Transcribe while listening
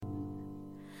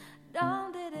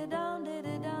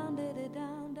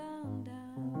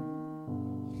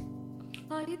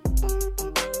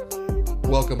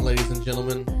Welcome, ladies and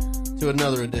gentlemen, to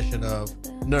another edition of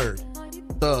Nerd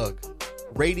Thug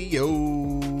Radio.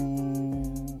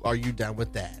 Are you down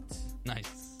with that?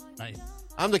 Nice.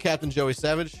 I'm the Captain Joey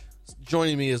Savage.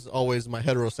 Joining me as always, my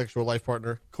heterosexual life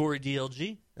partner, Corey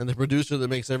DLG. and the producer that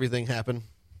makes everything happen.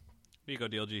 Here you go,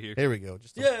 DLG here. Here we go.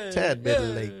 Just a tad bit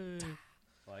late.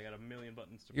 Well, I got a million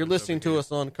buttons to You're push listening over to here.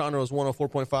 us on Conroe's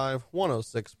 104.5,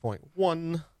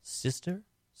 106.1, Sister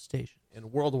Station.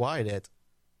 and worldwide at.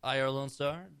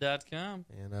 IRLoneStar.com.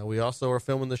 And we also are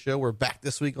filming the show. We're back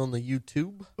this week on the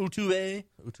YouTube. U2A.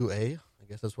 U2A, I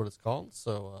guess that's what it's called.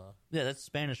 So, Yeah, that's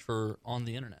Spanish for on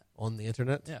the internet. on the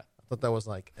internet. Yeah. I thought that was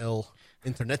like El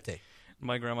Internete.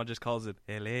 My grandma just calls it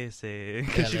LS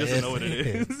because she doesn't know what it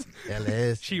is.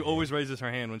 LS. She always raises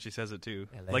her hand when she says it too,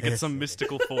 like it's some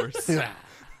mystical force.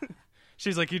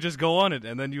 She's like, you just go on it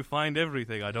and then you find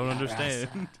everything. I don't understand.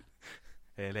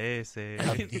 LS.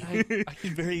 I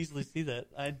can very easily see that.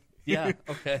 Yeah,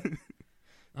 okay.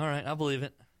 All right, I believe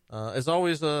it. As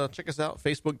always, check us out,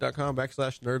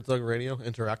 facebook.com/Nerd Thug Radio.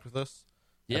 Interact with us.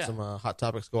 Yeah. Got some hot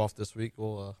topics go off this week.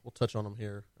 We'll touch on them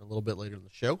here a little bit later in the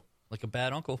show. Like a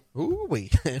bad uncle. Ooh, we've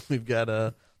got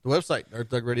the website,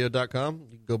 nerdthugradio.com.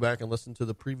 You can go back and listen to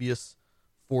the previous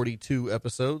 42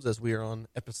 episodes as we are on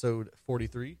episode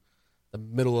 43, the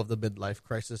middle of the midlife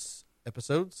crisis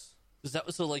episodes. Is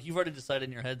that so? Like you've already decided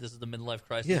in your head this is the midlife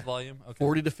crisis volume? Okay.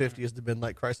 40 to 50 is the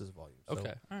midlife crisis volume. So Okay,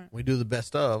 all right. when we do the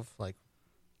best of, like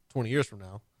 20 years from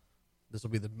now, this will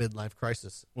be the midlife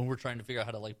crisis. When we're trying to figure out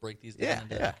how to like break these down. Yeah,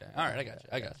 into, yeah. Okay. All right,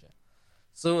 I got you.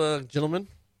 So, gentlemen,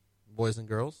 boys and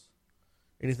girls,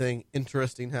 anything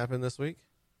interesting happened this week?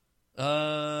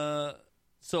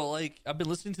 So like I've been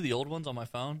listening to the old ones on my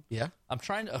phone. Yeah. I'm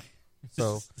trying to.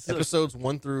 So episodes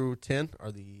 1 through 10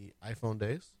 are the iPhone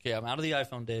days. Okay, I'm out of the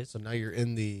iPhone days. So now you're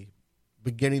in the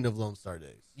beginning of Lone Star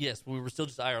days. Yes, we were still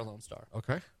just IR Lone Star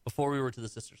Okay. before we were to the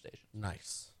sister station.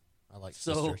 Nice. I like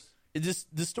So sisters.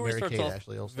 this story Mary starts Kate off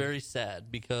Ashley Olsen. very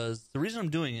sad because the reason I'm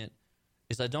doing it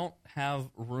is I don't have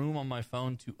room on my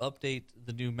phone to update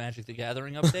the new Magic the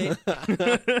Gathering update.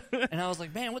 And I was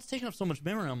like, man, what's taking up so much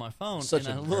memory on my phone? Such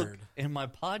and a I look, nerd. and my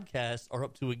podcasts are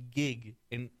up to a gig,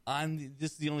 and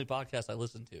this is the only podcast I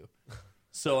listen to.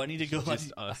 So I need to go.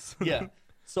 Just us. Yeah.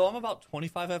 So I'm about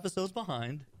 25 episodes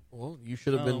behind. Well, you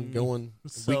should have been going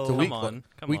so- week to week,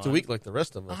 Come week to on. week like the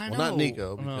rest of us. I well, know. not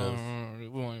Nico because No, we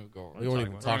won't even go. we won't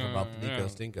even talk about the Nico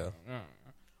Stinko.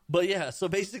 But yeah, so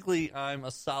basically, I'm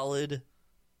a solid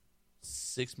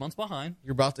 6 months behind.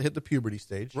 You're about to hit the puberty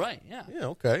stage. Right, yeah. Yeah,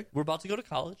 okay. We're about to go to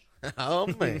college. Oh,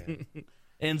 man.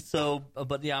 And so,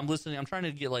 but yeah, I'm listening. I'm trying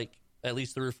to get like at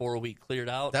least 3 or 4 a week cleared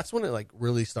out. That's when it like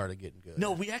really started getting good.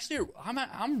 No, we actually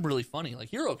I'm really funny.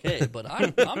 Like, you're okay, but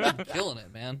I'm not killing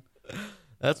it, man.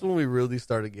 That's when we really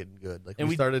started getting good. Like And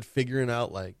we we- started figuring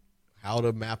out like how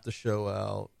to map the show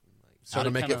out, like, how to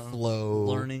make it kinda flow.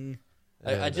 Learning.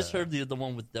 I And, just heard the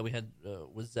one that we had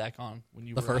with Zach on when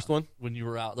you The were first out, one? when you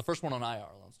were out. The first one on IR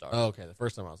Lone Star. Oh, okay. The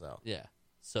first time I was out. Yeah.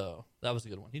 So that was a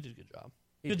good one. He did a good job.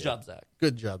 He Good did. job, Zach.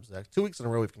 Good job, Zach. 2 weeks in a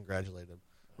row, we've congratulated him.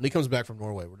 When he comes back from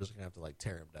Norway, we're just gonna have to like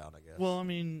tear him down, I guess. Well, I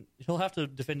mean, he'll have to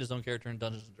defend his own character in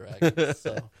Dungeons and Dragons.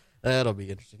 So, That'll be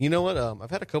interesting. You know what? I've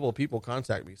had a couple of people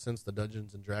contact me since the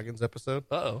Dungeons and Dragons episode,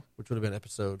 uh-oh. which would have been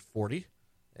episode 40.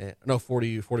 No,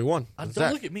 41. Don't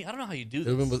Zach. look at me. I don't know how you do It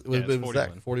would have this. been, it would have it's been Zach,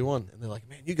 41. 41. And they're like,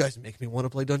 man, you guys make me want to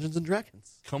play Dungeons and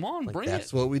Dragons. Come on, Like, bring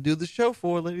that's it. what we do the show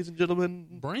for, ladies and gentlemen.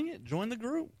 Bring it. Join the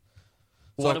group.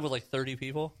 So- What, with like 30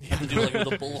 people? You have to do like with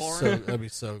a bullhorn? So, that'd be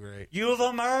so great. You've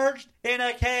emerged in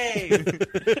a cave.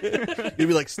 You'd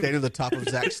be like standing at the top of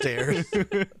Zach's stairs.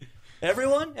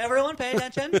 Everyone, pay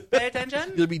attention. Pay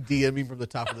attention. You'll be DMing from the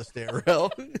top of the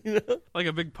stairwell. You know? Like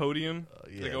a big podium,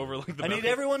 yeah. like over like the. I need balcony.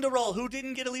 everyone to roll. Who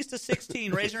didn't get at least a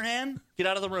 16? Raise your hand. Get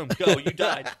out of the room. Go. You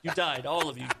died. You died. All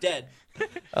of you dead.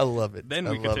 I love it. Then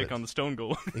I we could love take it. on the stone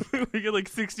goal. We get like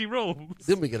 60 rolls.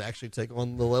 Then we could actually take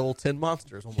on the level 10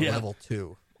 monsters when we're Yeah. level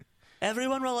 2.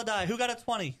 Everyone roll a die. Who got a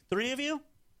 20? 3 of you?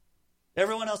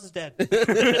 Everyone else is dead.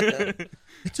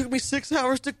 It took me 6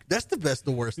 hours to. That's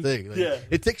the worst thing. Like, Yeah.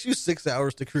 It takes you 6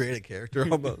 hours to create a character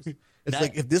almost. It's That-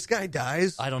 like if this guy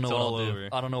dies. I don't know It's what all I'll do. over.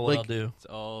 I don't know what Like- I'll do. It's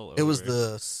all over. It was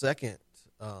the second,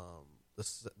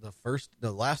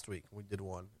 last week we did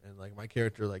one, and like my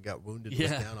character like got wounded, was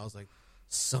Yeah. down. I was like,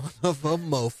 son of a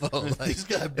mofo! Like, This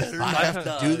guy better if I not have to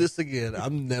die. do this again,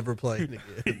 I'm never playing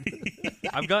again.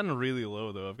 I've gotten really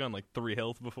low though. I've gotten like 3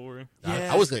 health before.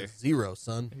 Yeah. I was at 0,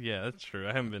 son. Yeah, that's true.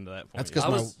 I haven't been to that point. That's yet. because I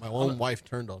was- my own wife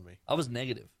turned on me. I was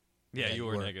negative. Yeah, Yeah, you you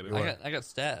were were. negative. You were. I got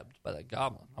stabbed by that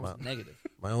goblin. I was Wow. negative.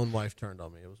 My own wife turned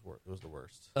on me. It was the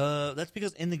worst. That's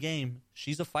because in the game,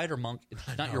 she's a fighter monk. And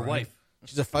she's not know, your right? wife.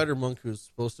 She's a fighter monk who's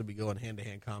supposed to be going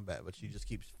hand-to-hand combat, but she just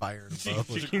keeps firing bows,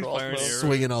 She's keeps firing crossbow. arrows.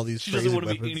 swinging all these She crazy doesn't want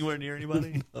to weapons. be anywhere near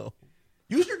anybody. No,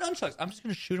 Use your nunchucks. I'm just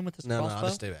going to shoot him with this no, crossbow. I'll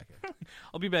just stay back here.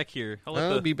 I'll be back here.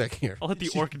 I'll be back here. I'll let the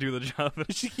orc do the job.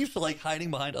 She keeps like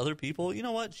hiding behind other people. You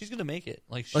know what? She's gonna make it.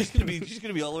 Like she's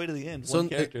gonna be all the way to the end. So One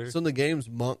character. in the games,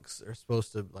 monks are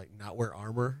supposed to like not wear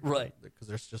armor, Right. Because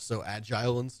they're just so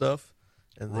agile and stuff,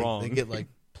 and Wrong. they get like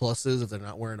pluses if they're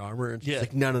not wearing armor. And she's Yeah.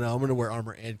 like, no, I'm going to wear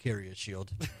armor and carry a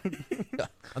shield.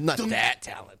 I'm not that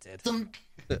talented.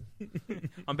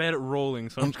 I'm bad at rolling,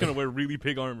 so I'm just gonna wear really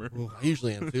big armor. Well, I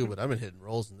usually am too, but I've been hitting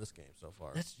rolls in this game so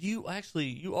far. That's you. Actually,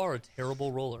 you are a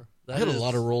terrible roller. I hit a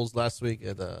lot of rolls last week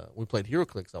at we played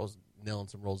HeroClix. I was nailing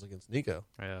some rolls against Nico.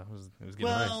 Yeah, it was getting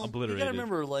Well, you obliterated. gotta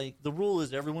remember, like the rule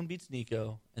is everyone beats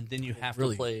Nico, and then you have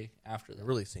really- to play after It that.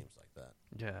 really seems like that.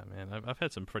 Yeah, man, I've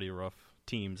had some pretty rough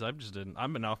teams. I've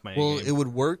been off my Well, game. it would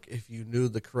work if you knew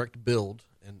the correct build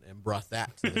and brought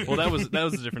that to the game. Well, that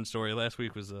was a different story. Last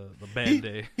week was the bad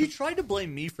day. He tried to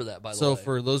blame me for that. By the So way.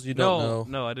 for those of you who don't know,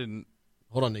 No, I didn't.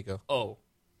 hold on, Nico. oh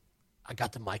I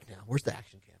got the mic now. Where's the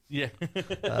action cam? yeah,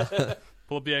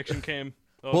 Pull up the action cam.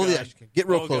 Oh, Pull the God. action cam. Get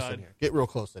real Oh, close God. in here. Get real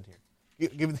close in here.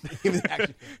 Give me the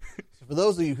action cam. So for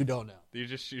those of you who don't know,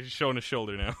 You're showing a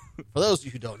shoulder now. for those of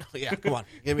you who don't know, yeah, come on,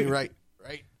 give me right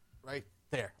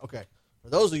there. Okay. For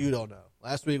those of you who don't know,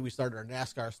 last week we started our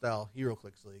NASCAR style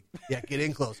HeroClix League. Yeah, get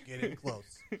in close,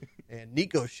 and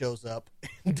Nico shows up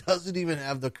and doesn't even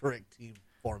have the correct team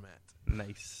format.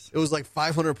 Nice. It was like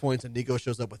 500 points, and Nico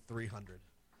shows up with 300.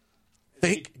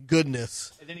 Thank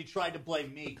goodness. and then he tried to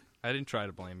blame me. I didn't try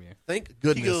to blame you. Thank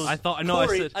goodness. He goes, I thought- no,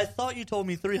 Corey, I said- I thought you told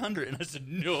me 300, and I said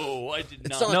no, I did It's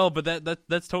not. not like- No, but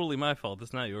that's totally my fault.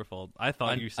 That's not your fault. I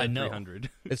thought you I said know. 300.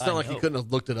 It's I not like he know. couldn't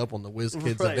have looked it up on the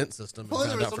WizKids Right. event system and Well, there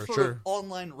found was out some for sort sure. of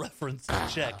online reference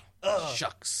check.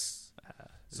 Shucks.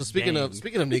 So speaking Dang.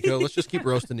 of Nico, let's just keep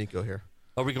roasting Nico here.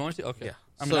 Are we going to? Okay. Yeah.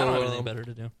 I mean, I don't So, have anything better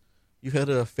to do. You had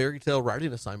a fairy tale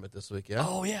writing assignment this week, yeah?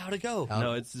 Oh yeah, how'd it go?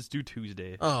 No, it's due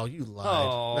Tuesday. Oh, you lied.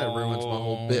 Oh. That ruins my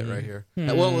whole bit right here.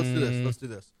 Well, let's do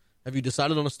this. Have you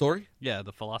decided on a story? Yeah,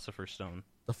 the Philosopher's Stone.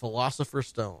 The Philosopher's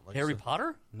Stone. Like Harry so-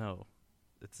 Potter? No,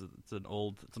 it's an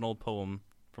old poem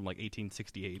from like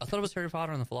 1868. I thought it was Harry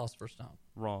Potter and the Philosopher's Stone.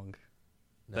 Wrong.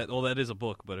 No. That is a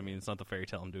book, but I mean it's not the fairy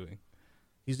tale I'm doing.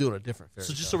 He's doing a different fairy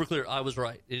So just tale. so we're clear, I was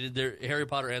right. There Harry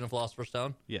Potter and the Philosopher's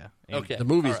Stone. Yeah. and- Okay. The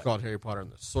movie's all right. called Harry Potter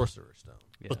and the Sorcerer's Stone.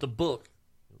 yeah. But the book,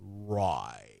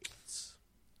 Right.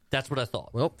 that's what I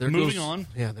thought. Well, there Moving goes, on.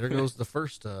 Yeah, there goes the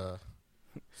first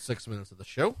 6 minutes of the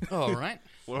show. All right.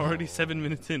 We're already 7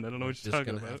 minutes in. I don't know what Just you're talking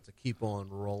gonna about. have to keep on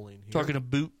rolling here. Talking to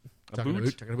boot. Talking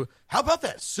boot? talking about. How about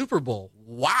that Super Bowl?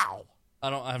 Wow.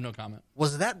 I have no comment.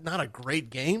 Was that not a great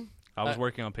game? I was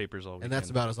working on papers all weekend. And that's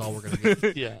about as all we're going to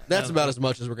get. Yeah. That's about as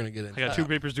much as we're going to get I into. got 2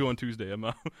 papers due on Tuesday.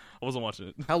 I wasn't watching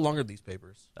it. How long are these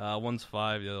papers? One's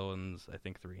 5, the other one's I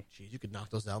think 3. Jeez, you could knock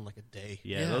those out in like a day.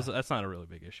 Yeah, Yeah. that's not a really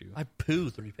big issue. I poo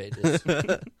 3 pages.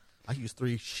 I use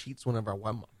 3 sheets whenever I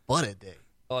wipe my butt a day.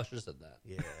 Oh, I should have said that.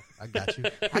 Yeah, I got you.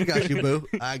 I got you, boo.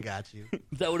 I got you.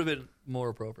 That would have been more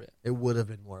appropriate. It would have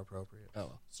been more appropriate. Oh,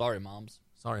 well. Sorry, moms.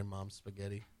 Sorry, Mom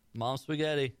Spaghetti. Mom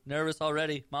spaghetti. Nervous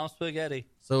already. Mom spaghetti.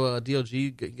 So, DLG,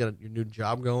 you got your new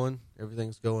job going.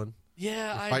 Everything's going.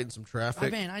 Yeah, You're fighting some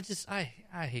traffic. man,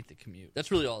 I hate the commute.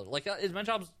 That's really all. Like my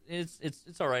job's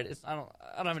it's all right. I don't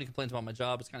have any complaints about my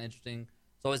job. It's kind of interesting.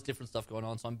 There's always different stuff going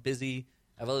on. So I'm busy.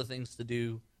 I have other things to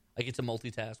do. I get to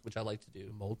multitask, which I like to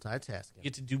do.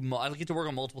 Multitasking. I get to work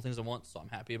on multiple things at once. So I'm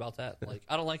happy about that. Like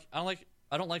I don't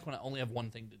like when I only have one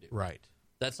thing to do. Right.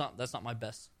 That's not my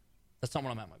best. That's not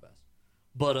when I'm at my best.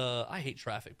 But I hate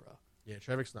traffic, bro. Yeah,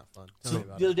 traffic's not fun. Tell So me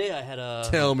about the other it. day I had a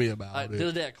Tell me about the it.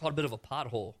 other day I caught a bit of a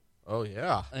pothole. Oh,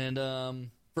 yeah. And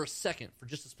for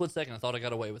just a split second, I thought I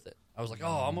got away with it. I was like, "Oh,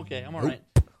 I'm okay. I'm all right."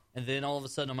 And then all of a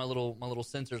sudden, on my little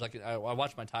sensors, I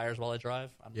watch my tires while I drive.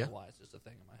 I don't know why; it's just a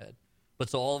thing in my head. But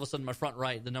so all of a sudden, my front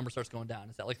right, the number starts going down.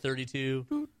 It's at like 32,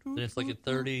 then it's like at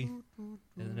 30, and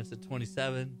then it's at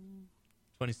 27,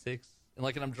 26. And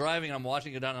like, and I'm driving, and I'm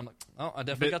watching it down. And I'm like, "Oh, I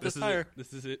definitely got this tire.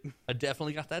 This is it. I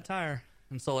definitely got that tire."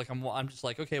 And so like, I'm just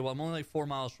like, "Okay, well, I'm only like 4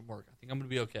 miles from work. I think I'm gonna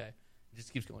be okay." It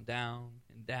just keeps going down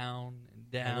and down and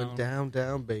down. Down,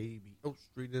 down, baby. Oh,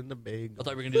 street in the big. I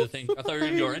thought we were gonna do the thing. I thought we were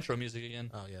gonna do our intro music again.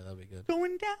 Oh, yeah, that'd be good.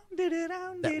 Going down, did it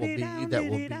down, That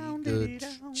will be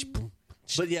good.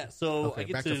 But yeah, so Okay,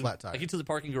 back to flat tire. I get to the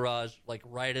parking garage like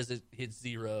right as it hits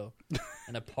 0,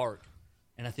 and I park.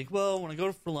 And I think, well, when I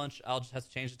go for lunch, I'll just have to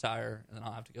change the tire, and then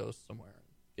I'll have to go somewhere and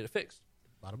get it fixed.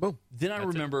 Bada boom. Then I That's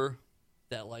it. remember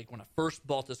that like when I first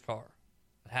bought this car,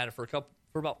 I had it for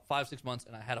about 5-6 months,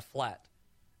 and I had a flat.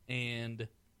 And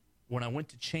when I went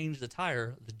to change the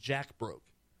tire, the jack broke.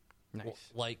 Nice.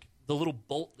 Like the little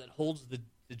bolt that holds the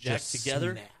jack Just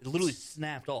together, snaps. it literally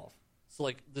snapped off. So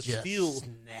like the Just steel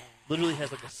snap. literally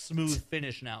has like a smooth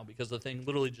finish now because the thing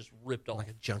literally just ripped off. Like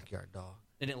a junkyard dog.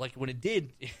 And it when it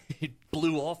did, it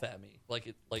blew off at me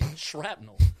like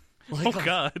shrapnel. Oh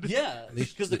God. Yeah,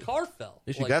 because the car fell. At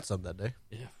least you got some that day.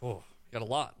 Yeah, got a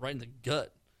lot right in the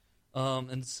gut.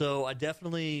 And so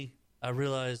I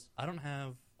realized I don't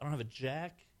have a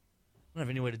jack. I don't have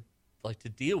any way to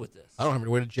deal with this. I don't have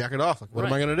any way to jack it off. Like, what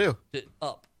am I going to do?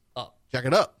 Up. Jack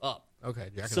it up. Okay,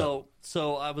 jack it up.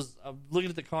 So I'm looking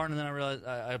at the car, and then I realized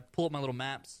I pull up my little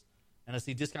maps, and I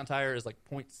see Discount Tire is like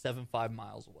 0.75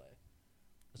 miles away.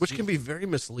 Which can be very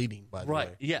misleading, by the way.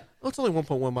 Right, yeah. Well, it's only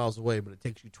 1.1 miles away, but it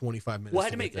takes you 25 minutes. Well,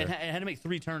 I had to make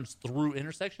 3 turns through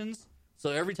intersections.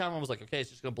 So every time I was like, okay, it's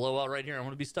just going to blow out right here. I'm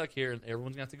going to be stuck here, and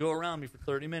everyone's going to have to go around me for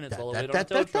 30 minutes all the way to our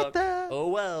tow truck. Oh,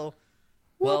 well.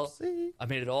 Well, I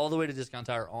made it all the way to Discount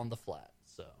Tire on the flat.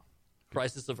 So,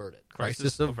 crisis averted.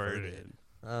 Crisis averted.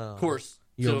 Of course.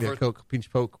 You don't get a Coke,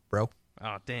 pinch poke, bro.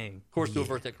 Oh, dang. Of course, to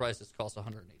avert that crisis costs $108.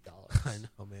 I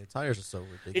know, man. Tires are so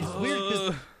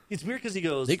ridiculous. It's weird because he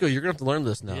goes, Nico, you're going to have to learn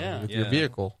this now with your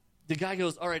vehicle. The guy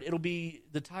goes, all right,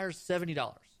 the tire's $70.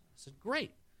 I said,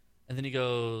 great. And then he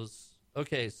goes,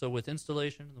 okay, so with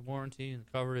installation and the warranty and the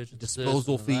coverage and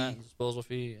disposal fee, and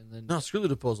then no, screw the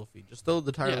disposal fee. Just throw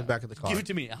the tire in the back of the car. Give it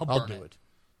to me. I'll do it.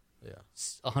 Yeah,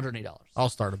 $108. I'll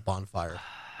start a bonfire.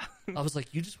 I was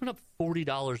like, you just went up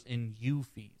 $40 in U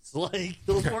fees. Like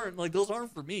those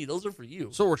aren't for me. Those are for you.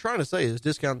 So what we're trying to say is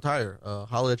Discount Tire.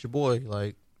 Holla at your boy.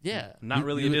 Like, yeah, not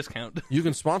really a discount. You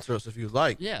can sponsor us if you'd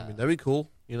like. Yeah, I mean, that'd be cool.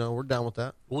 You know, we're down with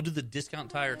that. We'll do the Discount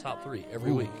Tire top 3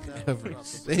 every week. Every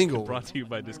single. Brought to you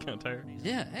by Discount Tire.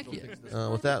 Yeah, heck yeah.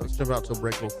 With that, let's jump out to a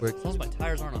break real quick. As long as my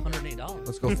tires aren't $108.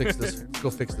 Let's go fix this. Let's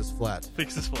go fix this flat.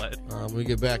 Fix this flat. When we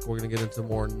get back, we're gonna get into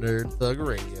more Nerd Thug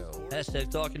Radio. Hashtag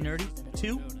talking nerdy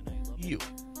to you.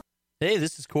 Hey,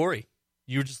 this is Corey.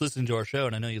 You were just listening to our show,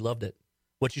 and I know you loved it.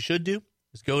 What you should do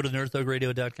is go to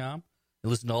nerdthugradio.com and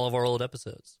listen to all of our old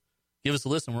episodes. Give us a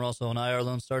listen. We're also on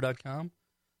irlonestar.com,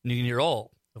 and you can hear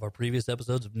all of our previous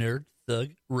episodes of Nerd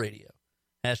Thug Radio.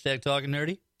 Hashtag talking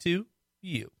nerdy to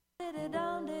you.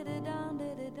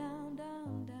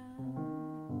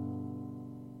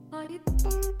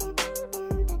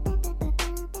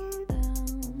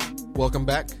 Welcome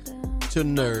back to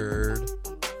Nerd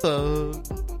Thug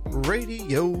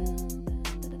Radio.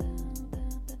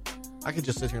 I could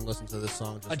just sit here and listen to this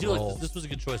song. Just I do like this. This was a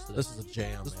good choice today. This is a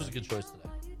jam. This was a good choice today.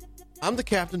 I'm the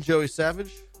Captain, Joey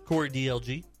Savage. Corey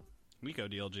DLG. Miko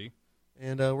DLG.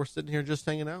 And we're sitting here just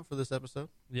hanging out for this episode.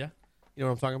 Yeah. You know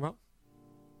what I'm talking about?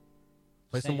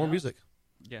 Play some more music.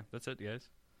 Yeah, that's it, guys.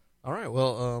 All right,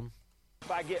 well,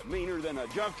 If I get meaner than a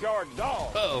junkyard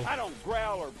dog, I don't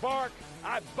growl or bark,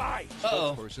 I bite.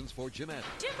 Spokespersons for Jim Adler.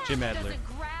 Jim Adler.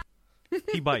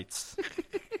 He bites.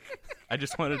 I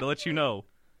just wanted to let you know.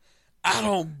 I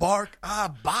don't bark, I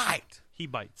bite. He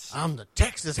bites. I'm the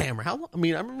Texas Hammer. I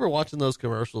remember watching those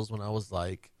commercials when I was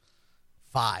like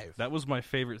 5. That was my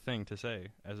favorite thing to say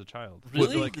as a child.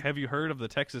 Really? Like, have you heard of the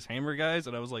Texas Hammer guys?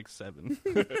 And I was like 7.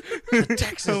 The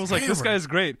Texas I was like, this Hammer. guy's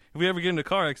great. If we ever get in a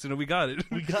car accident, we got it.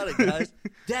 We got it, guys.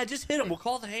 Dad, just hit him. We'll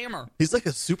call the hammer. He's like a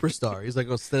superstar. He's like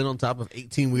going to stand on top of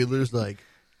 18-wheelers like,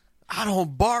 I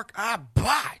don't bark, I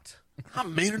bite.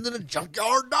 I'm meaner than a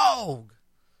junkyard dog.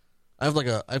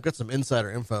 I've got some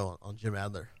insider info on Jim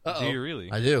Adler. Do you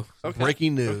really? I do. Okay.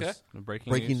 Breaking news. Okay.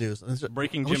 Breaking news.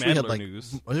 Breaking Jim Adler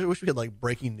news. I wish we had like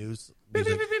breaking news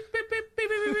music.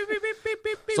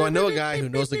 So I know a guy who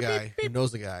knows a guy who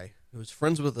knows a guy who's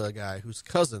friends with a guy whose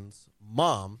cousin's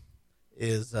mom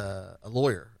is a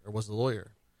lawyer or was a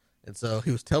lawyer. And so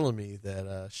he was telling me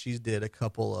that she did a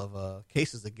couple of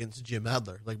cases against Jim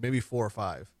Adler, like maybe 4 or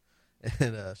 5.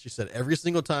 And she said every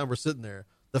single time we're sitting there,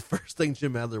 the first thing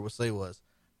Jim Adler would say was,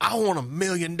 I want $1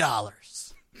 million.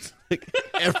 Like,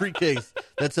 every case.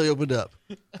 That's how he opened up.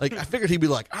 Like, I figured he'd be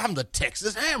like, I'm the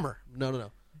Texas Hammer. No.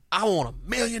 I want $1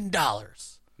 million.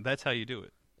 That's how you do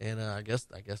it. And I guess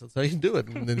that's how you do it.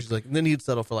 And then she's like, and then he'd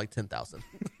settle for like 10,000.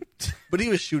 But he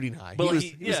was shooting high. Well,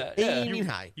 he was aiming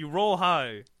high. You roll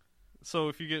high. So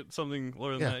if you get something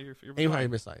lower than that, you're aim high,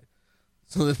 miss high.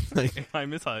 So then, like, aim high,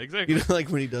 miss high. Exactly. You know, like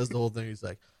when he does the whole thing, he's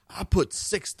like, I put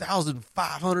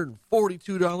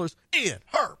 $6,542 in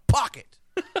her pocket.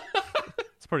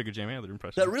 It's a pretty good Jim Adler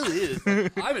impression. That really is.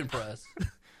 Like, I'm impressed.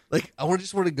 Like, I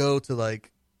just want to go to like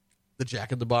the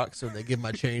Jack in the Box when they give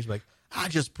my change. Like, I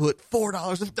just put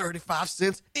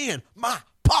 $4.35 in my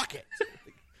pocket.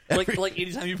 Like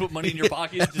anytime you put money in your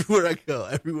pocket, everywhere I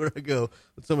go,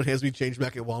 when someone hands me change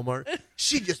back at Walmart,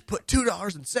 she just put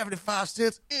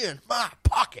 $2.75 in my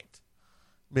pocket.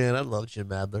 Man, I love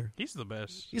Jim Adler. He's the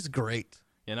best. He's great.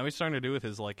 Yeah, now he's starting to do with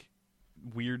his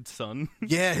weird son.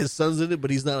 Yeah, his son's in it, but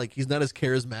he's not as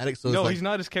charismatic. So no, it's he's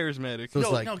not as charismatic. So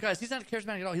No, guys, he's not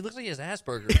charismatic at all. He looks like he has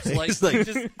Asperger's. He's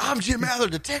like, I'm Jim Adler,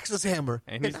 the Texas Hammer,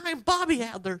 And I'm Bobby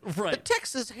Adler, the Right.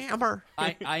 Texas Hammer.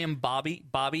 I am Bobby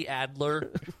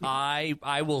Adler. I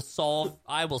will solve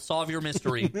your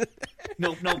mystery.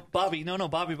 No, Bobby.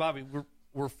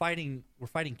 We're fighting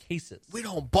cases. We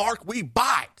don't bark, we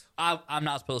bite. I'm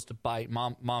not supposed to bite.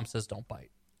 Mom says don't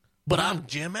bite. But I'm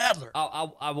Jim Adler.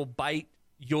 I will bite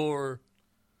your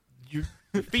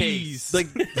Fees.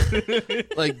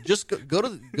 Like just go to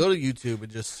YouTube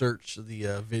and just search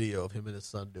the video of him and his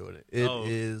son doing it. It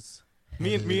is.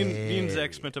 Me and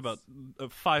Zach spent about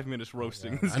 5 minutes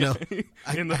roasting this I know.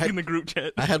 guy in the group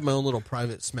chat. I had my own little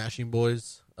private Smashing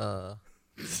Boys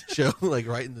show, like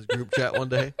right in the group chat one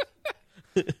day.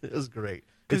 It was great.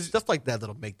 It's stuff like that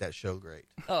that'll make that show great.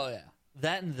 Oh yeah,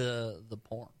 that and the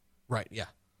porn. Right? Yeah.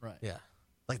 Right. Yeah.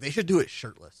 Like they should do it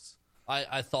shirtless.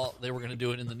 I thought they were going to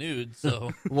do it in the nude,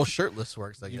 so Well, shirtless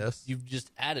works, I guess. you've just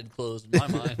added clothes in my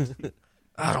mind.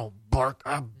 I don't bark,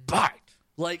 I bite.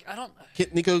 Like I don't.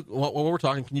 Nico, while we're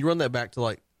talking, can you run that back to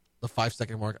like the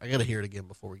 5-second mark? I got to hear it again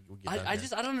before we get done. I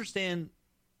don't understand.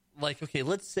 Like, okay,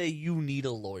 let's say you need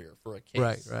a lawyer for a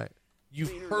case. Right.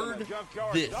 You've Meaner heard than a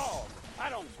junkyard this. dog. I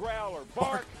don't growl or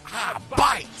bark. I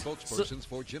bite. Spokespersons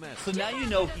for Jim Adler. So now you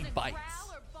know he bites.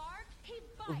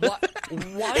 Why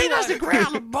He do doesn't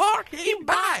growl and bark, he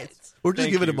bites. We're just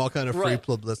Thank giving you. him all kind of free Right.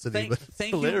 publicity, but it's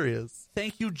Thank you. hilarious.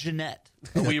 Thank you, Jeanette.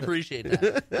 We appreciate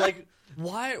that. Like,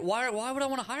 why would I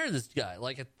want to hire this guy?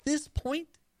 Like, at this point?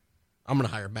 I'm going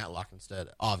to hire Matlock instead,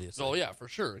 obviously. Oh, yeah, for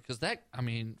sure. Because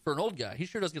for an old guy, he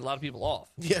sure does get a lot of people off.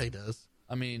 Yeah, he does.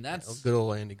 I mean, that's, Good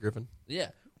old Andy Griffin. yeah.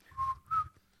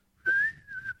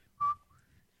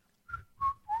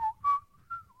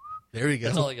 There you go.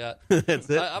 That's all I got. That's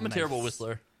it. I'm a terrible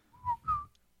whistler.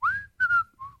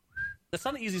 That's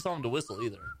not an easy song to whistle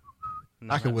either.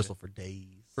 I can whistle for days.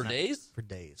 For days? For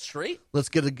days. Straight? Let's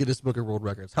get a Guinness Book of World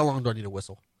Records. How long do I need to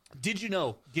whistle? Did you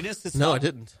know Guinness has No, I stopped-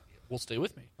 didn't. Well, stay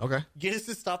with me. Okay. Guinness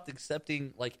has stopped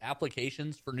accepting like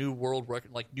applications for new world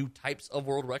record, like new types of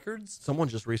world records. Someone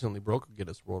just recently broke a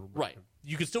Guinness World Record. Right.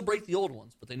 You can still break the old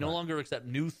ones, but they no longer accept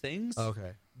new things.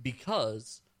 Okay.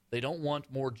 Because they don't want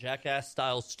more jackass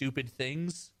style stupid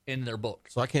things in their book.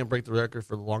 So I can't break the record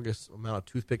for the longest amount of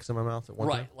toothpicks in my mouth at one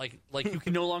time? Right. Like you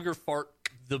can no longer fart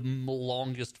the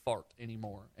longest fart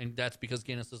anymore. And that's because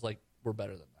Guinness is like, we're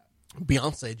better than that.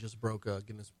 Beyonce just broke a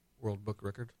Guinness World Book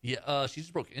record. Yeah, she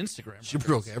just broke Instagram. She records.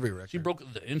 broke every record. She broke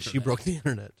the internet. She broke the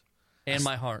internet. And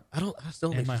my heart. I still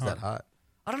don't And think my she's heart. that hot.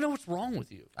 I don't know what's wrong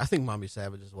with you. I think Mommy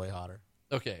Savage is way hotter.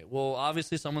 Okay, well,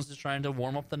 obviously someone's just trying to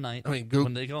warm up the night I mean,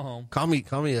 when they go home. Call me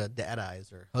a dad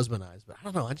eyes or husband eyes, but I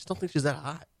don't know. I just don't think she's that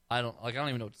hot. I don't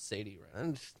even know what to say to you right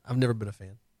now. I've never been a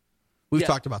fan. We've Yeah.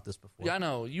 talked about this before. Yeah, I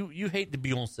know. You hate the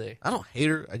Beyonce. I don't hate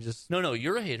her. I just No,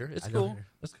 you're a hater. It's I don't cool. hate her.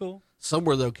 It's cool.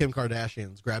 somewhere though Kim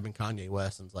Kardashian's grabbing Kanye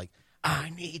West and's like, I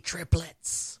need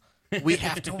triplets. We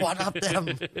have to one up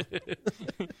them.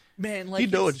 Man, like You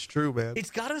know it's true, man.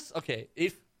 It's got us. Okay,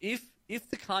 if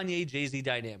the Kanye Jay-Z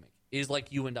dynamic is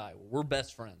like you and I, we're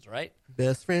best friends, right?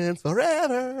 Best friends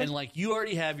forever. And like you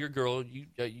already have your girl,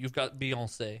 you've got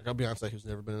Beyonce, I got Beyonce, who's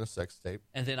never been in a sex tape.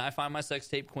 and then I find my sex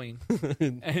tape queen,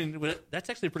 and that's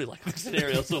actually a pretty likely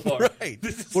scenario so far. Right.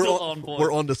 This is We're still on on point.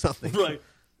 We're on to something. Right.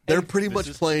 They're pretty much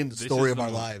is- playing the this story is of the our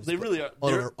move. lives. They really are.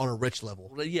 on They're- a rich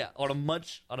level. Yeah, on a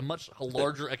much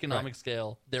larger economic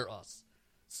scale, they're us.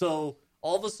 So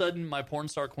all of a sudden, my porn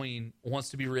star queen wants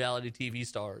to be reality TV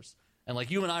stars, and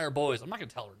like you and I are boys. I'm not gonna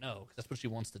tell her no because that's what she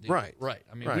wants to do. Right. Right.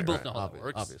 I mean, Right, we both right. know how that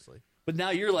works. Obviously. But now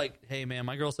you're like, hey man,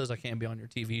 my girl says I can't be on your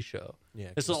TV show. Yeah,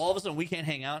 And so 'cause- all of a sudden we can't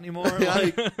hang out anymore.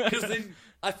 Like, because then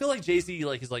I feel like Jay-Z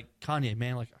like is like Kanye,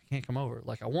 man, like I can't come over.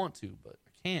 Like I want to, but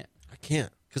I can't I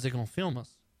can't. because they're gonna film us.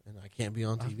 And I can't be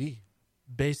on TV.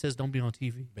 Bay says don't be on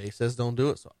TV. Bay says don't do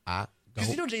it, so I don't. Because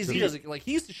you know Jay-Z does it. Like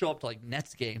he used to show up to like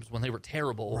Nets games when they were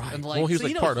terrible. Right. And like, Well, he was so, like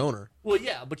you know, part owner. Well,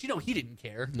 yeah, but you know he didn't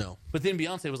care. No. But then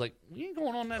Beyonce was like, "We ain't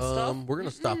going on that stuff." We're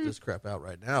gonna stop this crap out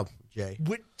right now, Jay.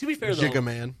 To be fair though, Jigga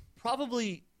man.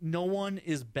 probably no one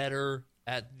is better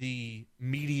at the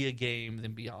media game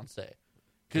than Beyonce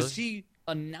because she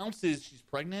announces she's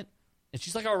pregnant and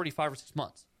she's like already 5 or 6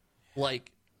 months.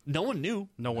 Like no one knew.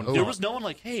 No one. Oh. There thought. was no one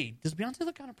like, "Hey, does Beyonce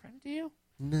look kind of pregnant to you?"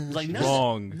 No, Like she- none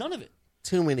Wrong. Of it. None of it.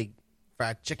 too many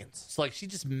fried chickens. It's like she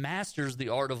just masters the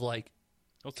art of like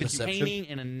Deception. containing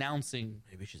and announcing.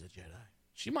 Maybe she's a Jedi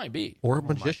She might be. or a Oh my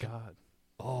magician. God.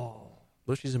 Oh.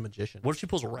 What if she's a magician? What if she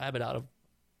pulls a rabbit out of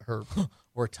her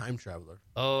or a time traveler.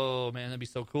 Oh man, that'd be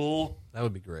so cool. That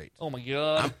would be great. Oh my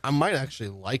god. I might actually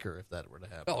like her if that were to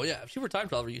happen. Oh yeah, if she were a time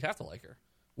traveler, you'd have to like her.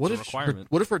 What It's a requirement.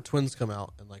 what if her twins come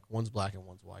out and like one's black and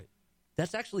one's white?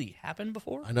 That's actually happened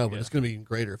before. I know, but Yeah. it's going to be even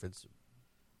greater if it's.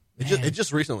 Man. It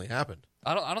just recently happened.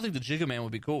 I don't think the Jigga Man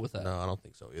would be cool with that. No, I don't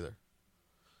think so either.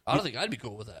 I don't think I'd be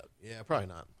cool with that. Yeah, probably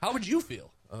not. How would you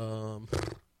feel?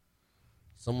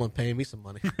 Someone paying me some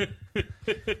money.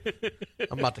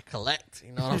 I'm about to collect.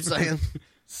 You know what I'm saying?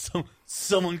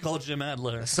 Someone called Jim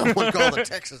Adler. Someone call the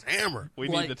Texas Hammer. We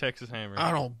Like- need the Texas Hammer.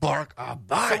 I don't bark, I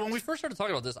bite. So when we first started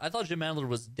talking about this, I thought Jim Adler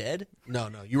was dead. No,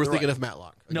 you were thinking Right. of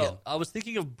Matlock. No, Again. I was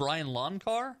thinking of Brian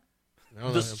Loncar,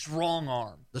 No, the strong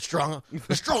arm. the strong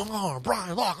arm,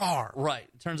 Brian Lockhart. Right.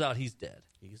 Turns out he's dead.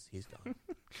 He's done.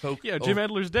 Coke Yeah, Jim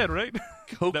Adler's dead, right?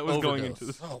 Coke that was going overdose. into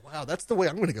this. Oh wow, that's the way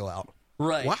I'm going to go out.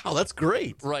 Right. Wow, that's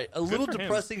great. Right. A little for him.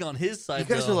 depressing on his side. You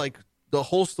guys though. are like the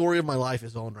whole story of my life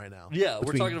is on right now. Yeah, we're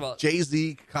Between talking about-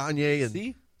 Jay-Z, Kanye, and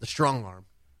See? the strong arm.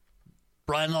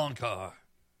 Brian Loncar.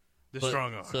 The But-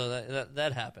 strong arm. So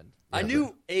that happened. I Yeah,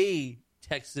 knew a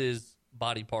Texas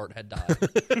body part had died.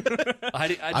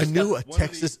 I knew a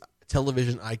Texas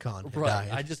television icon had Right.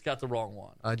 died. I just got the wrong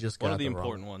one. I just got One of the wrong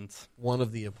important ones. One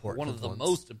of the important One of the ones.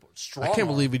 most important. Strong I can't arm.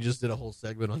 believe we just did a whole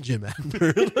segment on Jim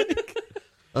Adler.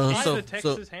 He's the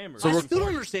Texas Hammer. I That's still don't important.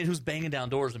 understand who's banging down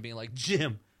doors and being like,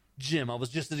 Jim, I was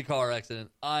just in a car accident.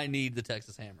 I need the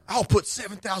Texas Hammer. I'll put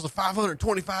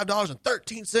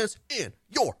 $7,525.13 in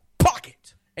your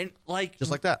pocket. And like,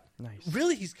 Just like that. Nice.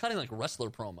 really, he's cutting like wrestler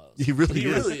promos. He really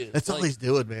is. is. That's all Like, he's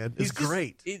doing, man. It's he's just-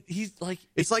 great. He's like,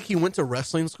 It's like he went to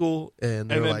wrestling school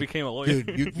and then like, became a lawyer.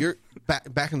 Dude, you're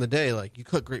back in the day, like you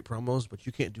cut great promos, but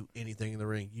you can't do anything in the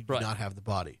ring. You do Right. not have the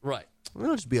body. right.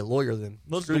 I'll just be a lawyer then.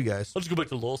 Screw you guys. Let's go back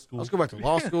to law school. Let's go back to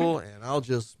law school and I'll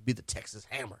just be the Texas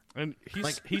Hammer. And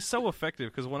he's so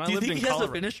effective because when I Do you lived think in he has a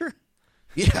Colorado, finisher?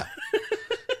 Yeah.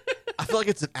 I feel like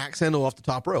it's an axe handle off the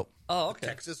top rope. Oh, okay.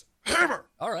 Texas Hammer.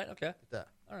 All right. Okay. That.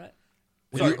 All right.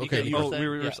 When you- Sorry, okay, you were oh,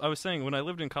 saying? Yeah. I was saying when I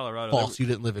lived in Colorado. False. You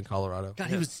didn't live in Colorado. God,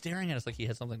 he was staring at us like he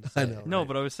had something to say. I know. No, right?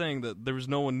 but I was saying that there was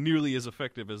no one nearly as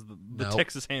effective as the Nope.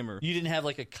 Texas Hammer. You didn't have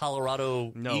like a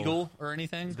Colorado No. Eagle or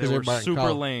anything? They were everybody in super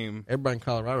Col- lame. Everybody in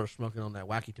Colorado is smoking on that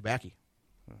wacky tobacco.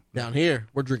 Down here,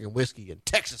 we're drinking whiskey and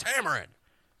Texas hammering.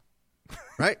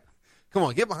 Right? Come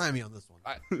on, get behind me on this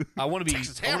one. I want to be.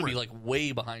 Texas I want to Hammer. be like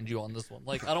way behind you on this one.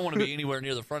 Like I don't want to be anywhere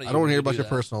near the front of you. I don't want to hear when about you your do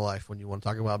that. personal life when you want to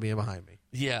talk about being behind me.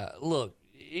 Yeah, look.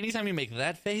 Anytime you make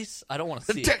that face, I don't want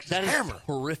to see it. Texas That is Hammer.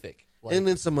 horrific. Like, And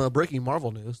then some breaking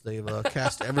Marvel news. They've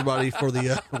cast everybody for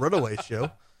the Runaways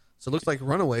show. So it looks like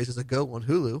Runaways is a go on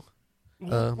Hulu.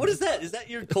 what is that? Is that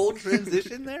your cold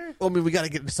transition there? Well, I mean, we got to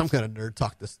get into some kind of nerd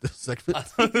talk this segment.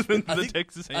 The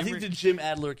Texas I Hammer. think the Jim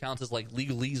Adler counts as like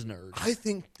legalese nerd. I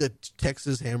think the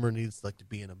Texas Hammer needs like to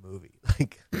be in a movie.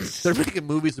 Like they're making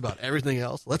movies about everything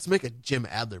else. Let's make a Jim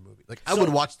Adler movie. Like I So, would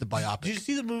watch the Did you biopic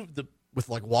see the movie? with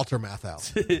like Walter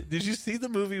Matthau. Did you see the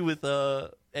movie with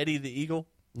Eddie the Eagle?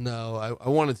 No, I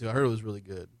wanted to. I heard it was really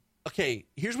good. Okay,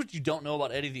 here's what you don't know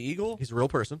about Eddie the Eagle. He's a real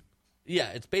person. Yeah,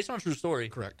 it's based on a true story.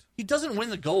 Correct. He doesn't win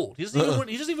the gold. He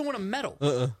doesn't even win a medal.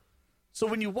 So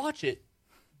when you watch it,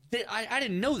 I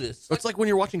didn't know this. It's like when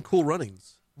you're watching Cool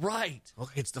Runnings. Right.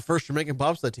 Okay, it's the first Jamaican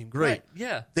bobsled team. Great. Right,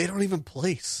 yeah. They don't even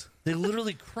place. They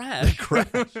literally crash. Crash.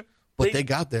 But They- they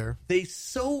got there. They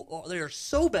are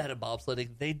so bad at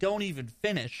bobsledding they don't even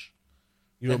finish.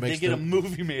 You know And what they makes get a them-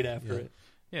 movie made after Yeah. it.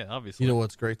 yeah, obviously. You know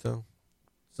what's great though?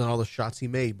 It's not all the shots he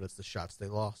made, but it's the shots they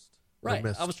lost. They Right.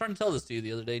 missed. I was trying to tell this to you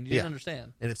the other day, and you Yeah. didn't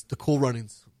understand. And it's the Cool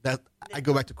Runnings. That I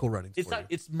go back to Cool Runnings. It's for not.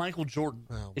 It's Michael Jordan.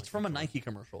 Oh, it's from a Nike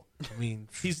commercial. you. I mean,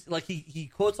 He's like he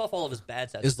quotes off all of his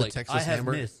bad stats. Is the like, Texas I have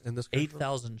Hammer missed in this commercial?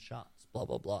 8,000 shots. Blah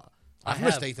blah blah. I've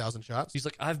missed 8,000 shots. He's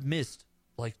like, I've missed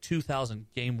like 2,000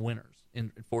 game winners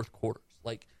in fourth quarters.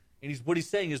 Like, and what he's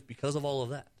saying is because of all of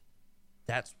that,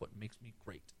 that's what makes me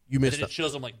great. You And missed then it a-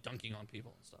 shows him like dunking on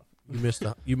people and stuff.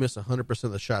 You miss 100%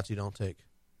 of the shots you don't take.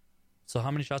 So how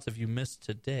many shots have you missed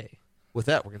today? With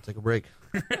that, we're going to take a break.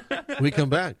 When we come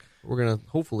back, we're going to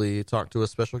hopefully talk to a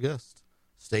special guest.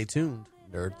 Stay tuned.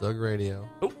 Nerd Thug Radio.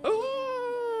 Oh, oh.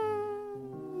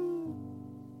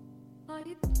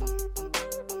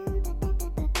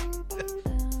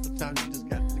 Sometimes you just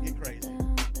got to get crazy.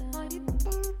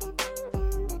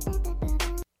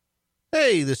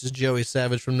 Hey, this is Joey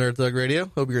Savage from Nerd Thug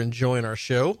Radio. Hope you're enjoying our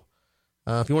show.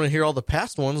 If you want to hear all the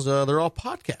past ones, they're all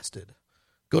podcasted.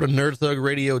 Go to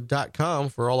nerdthugradio.com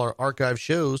for all our archive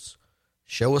shows.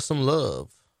 Show us some love.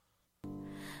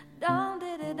 Down,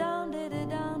 diddy, down, diddy,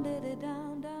 down, diddy,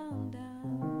 down, down, down.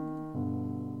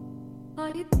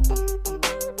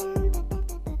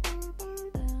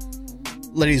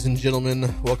 Ladies and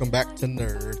gentlemen, welcome back to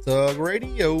Nerd Thug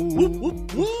Radio. Whoop,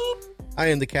 whoop, whoop. I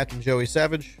am the Captain Joey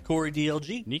Savage. Corey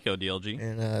DLG. Nico DLG.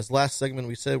 And as last segment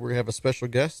we said, we're going to have a special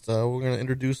guest. We're going to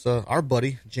introduce our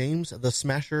buddy, James the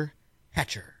Smasher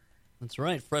Hatcher. That's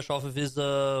right. Fresh off of his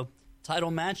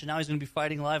title match, and now he's going to be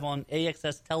fighting live on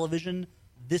AXS television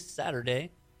this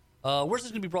Saturday. Where's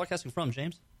this going to be broadcasting from,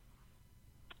 James?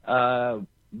 It's going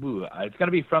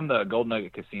to be from the Gold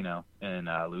Nugget Casino in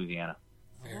Louisiana.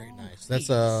 Very nice. That's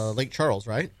Lake Charles,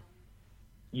 right?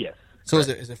 Yes. So is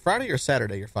it Friday or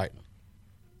Saturday you're fighting?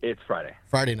 It's Friday.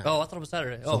 Friday night. Oh, I thought it was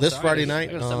Saturday. So this Friday night,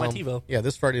 I gotta set my TiVo. yeah,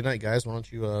 this Friday night, guys, why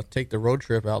don't you take the road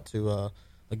trip out to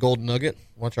the Golden Nugget,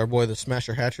 watch our boy the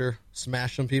Smasher Hatcher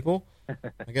smash some people,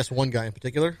 I guess one guy in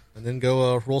particular, and then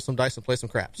go roll some dice and play some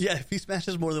craps. Yeah, if he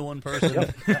smashes more than one person.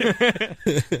 A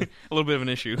little bit of an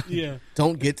issue. Yeah.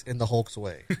 Don't get in the Hulk's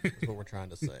way, is what we're trying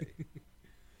to say.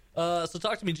 So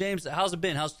talk to me, James. How's it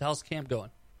been? How's camp going?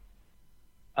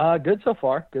 Good so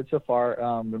far.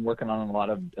 Been working on a lot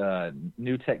of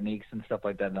new techniques and stuff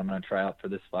like that I'm going to try out for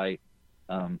this fight,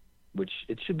 which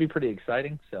it should be pretty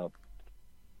exciting. So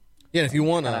Yeah, if you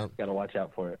want, got to watch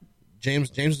out for it. James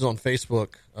is on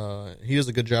Facebook. He does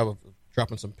a good job of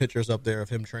dropping some pictures up there of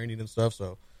him training and stuff.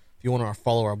 So if you want to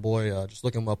follow our boy, just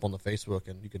look him up on the Facebook,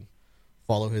 and you can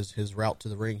follow his route to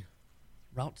the ring.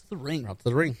 Route to the ring. Route to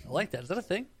the ring. I like that. Is that a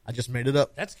thing? I just made it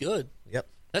up. That's good. Yep.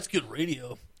 That's good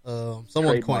radio.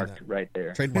 Someone coined Trademarked that. right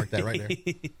there. Trademarked that right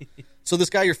there. So this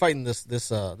guy you're fighting this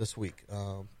week,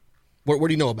 what do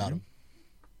you know about him?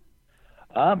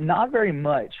 Not very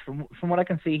much. From what I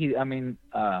can see,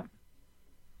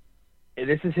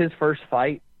 this is his first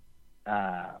fight.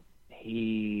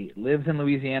 He lives in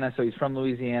Louisiana, so he's from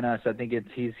Louisiana. So I think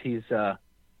he's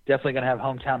definitely going to have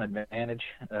hometown advantage,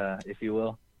 if you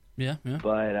will. Yeah.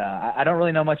 But I don't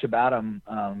really know much about him.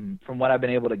 From what I've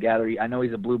been able to gather, I know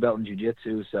he's a blue belt in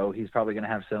jiu-jitsu, so he's probably going to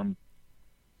have some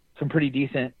pretty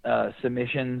decent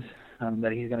submissions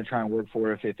that he's going to try and work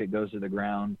for if it goes to the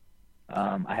ground.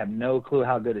 I have no clue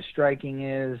how good his striking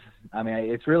is. I mean,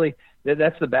 it's really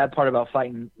that's the bad part about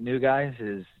fighting new guys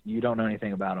is you don't know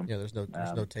anything about them. Yeah, there's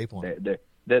no tape on it.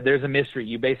 There's a mystery.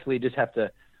 You basically just have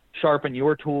to sharpen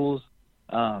your tools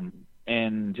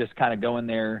and just kind of go in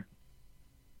there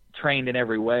trained in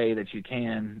every way that you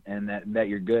can and that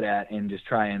you're good at, and just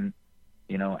try and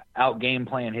out game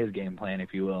plan his game plan,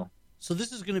 if you will. So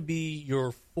this is going to be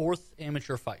your fourth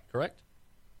amateur fight, correct?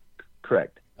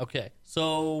 Correct. Okay.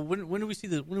 So when do we see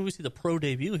the pro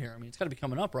debut here? I mean, it's got to be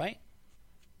coming up, right?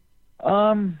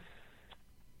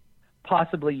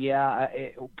 Possibly, yeah.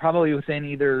 Probably within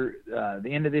either the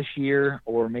end of this year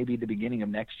or maybe the beginning of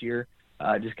next year.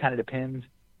 Just kind of depends.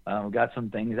 We've got some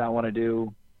things I want to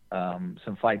do.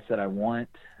 Some fights that I want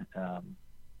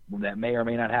that may or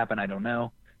may not happen. I don't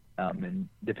know. And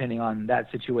depending on that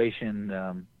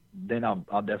situation, then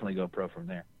I'll definitely go pro from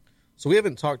there. So we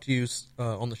haven't talked to you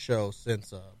on the show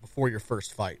since before your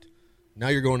first fight. Now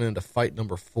you're going into fight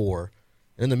number 4.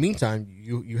 And in the meantime,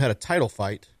 you had a title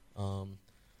fight.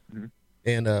 Mm-hmm.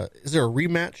 And is there a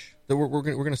rematch that we're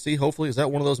going to see? Hopefully, is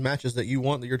that one of those matches that you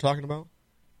want that you're talking about?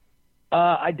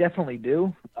 I definitely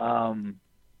do.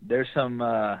 There's some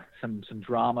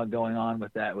drama going on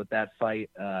with that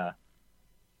fight.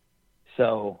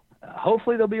 So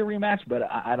hopefully there'll be a rematch, but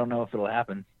I don't know if it'll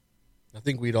happen. I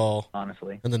think we'd all,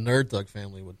 honestly, and the Nerd Thug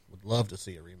family would love to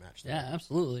see a rematch there. Yeah,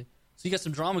 absolutely. So you got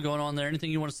some drama going on there.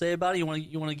 Anything you want to say about it? You want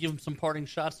to give them some parting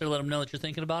shots there? Let them know that you're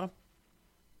thinking about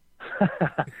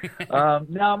them.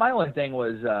 No, my only thing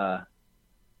was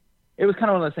it was kind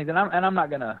of one of those things, and I'm not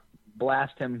gonna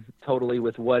blast him totally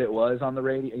with what it was on the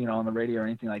radio, or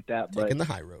anything like that. But taking the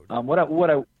high road.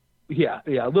 Yeah,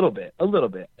 a little bit.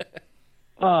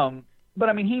 But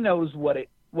I mean, he knows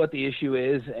what the issue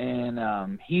is,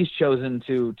 and he's chosen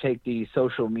to take the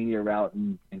social media route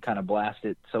and kind of blast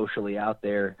it socially out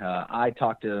there. I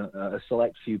talked to a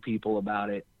select few people about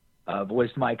it,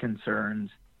 voiced my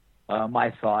concerns,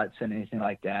 my thoughts, and anything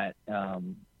like that,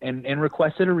 and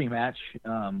requested a rematch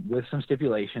with some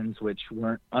stipulations, which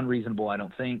weren't unreasonable, I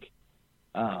don't think,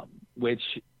 which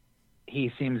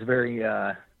he seems very,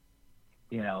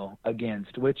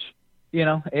 against, which,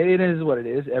 it is what it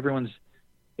is.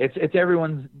 It's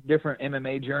everyone's different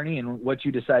MMA journey, and what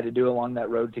you decide to do along that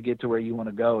road to get to where you want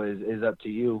to go is up to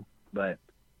you. But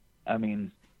I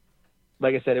mean,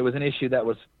 like I said, it was an issue that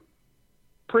was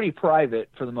pretty private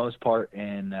for the most part,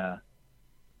 and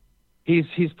he's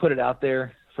put it out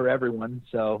there for everyone.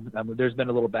 So there's been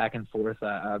a little back and forth.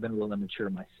 I've been a little immature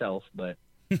myself, but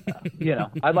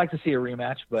I'd like to see a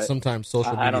rematch. But sometimes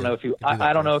social media. I don't know if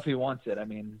I don't know if he wants it. I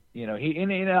mean,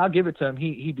 I'll give it to him.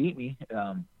 He beat me.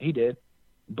 He did.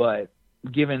 But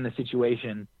given the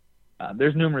situation,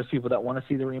 there's numerous people that want to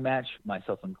see the rematch,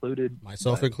 myself included.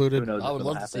 Who knows I would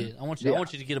love to happen. see it. I want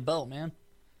you to get a belt, man.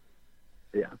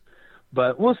 Yeah,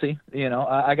 but we'll see.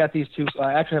 I got these two.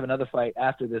 I actually have another fight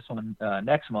after this one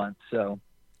next month. So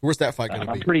where's that fight going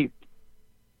to be?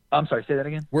 I'm sorry, say that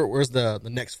again. Where's the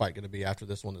next fight going to be after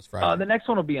this one this Friday? The next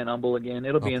one will be in Humble again.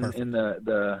 It'll be in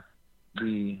the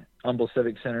Humble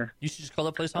Civic Center. You should just call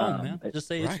that place home, man. Just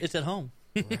say it's at home.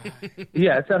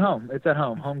 Yeah, it's at home. It's at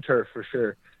home. Home turf for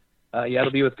sure.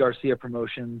 It'll be with Garcia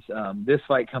Promotions. This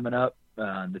fight coming up,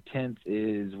 the 10th,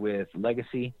 is with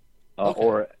Legacy,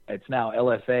 or it's now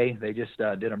LFA. They just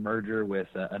did a merger with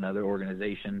another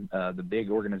organization, the big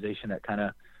organization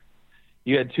that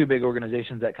you had two big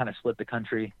organizations that kind of split the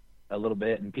country a little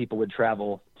bit, and people would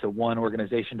travel to one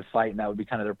organization to fight, and that would be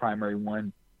kind of their primary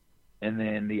one, and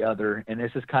then the other. And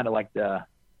this is kind of like the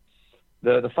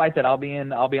fight that I'll be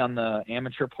in. I'll be on the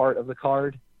amateur part of the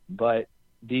card, but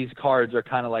these cards are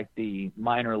kind of like the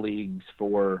minor leagues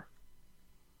for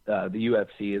the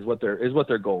UFC is what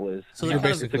their goal is. So you're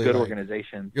basically it's a good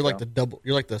organization. You're like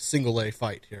the single A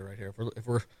fight here, right here. If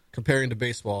we're comparing to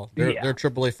baseball, they're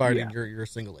triple A fighting. Yeah. You're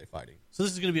single A fighting. So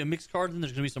this is going to be a mixed card, and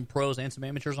there's going to be some pros and some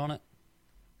amateurs on it.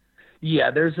 Yeah,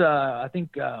 there's I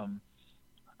think I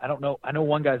don't know. I know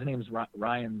one guy's name is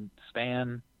Ryan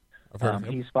Spann. I've heard of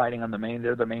him. He's fighting on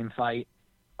they're the main fight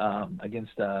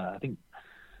against I think,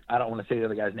 I don't want to say the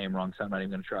other guy's name wrong, so I'm not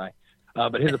even going to try.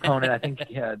 But his opponent, I think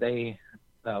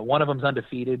one of them's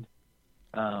undefeated.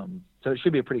 So it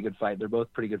should be a pretty good fight. They're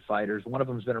both pretty good fighters. One of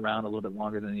them's been around a little bit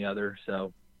longer than the other,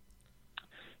 so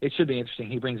it should be interesting.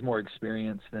 He brings more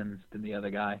experience than the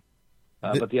other guy,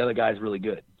 but the other guy's really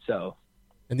good. So,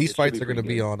 and these fights are going to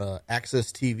be on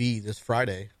Access TV this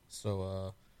Friday.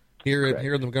 So here in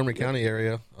the Montgomery County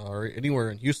area or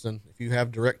anywhere in Houston, if you have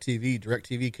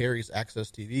DirecTV carries Access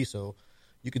TV, so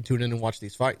you can tune in and watch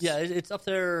these fights. Yeah, it's up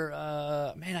there.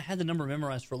 Man, I had the number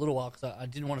memorized for a little while because I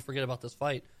didn't want to forget about this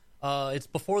fight. It's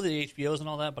before the HBOs and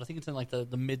all that, but I think it's in like the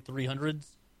mid 300s.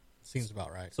 Seems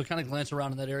about right. So kind of glance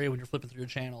around in that area when you're flipping through your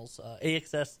channels.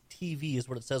 AXS TV is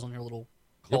what it says on your little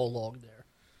call log there.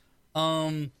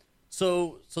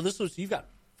 So you've got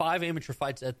 5 amateur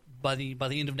fights by the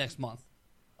end of next month.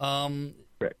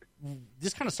 Correct.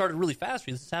 This kind of started really fast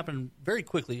for you. This happened very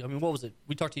quickly. I mean, what was it?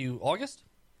 We talked to you August?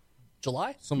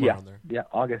 July? Somewhere around there. Yeah,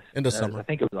 August. Into summer. I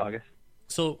think it was August.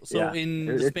 So yeah. in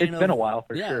the span it's been a while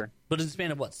for sure. But in the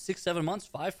span of what, 6-7 months,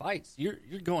 5 fights, you're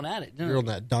going at it. You're on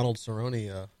that Donald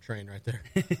Cerrone train right there.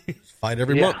 Fight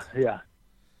every month. Yeah.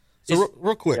 So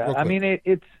real quick. I mean,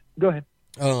 it's go ahead.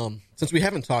 Since we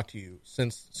haven't talked to you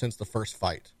since the first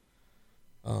fight,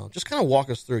 just kind of walk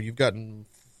us through. You've gotten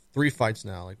 3 fights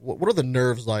now. Like, what are the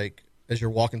nerves like as you're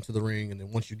walking to the ring, and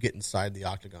then once you get inside the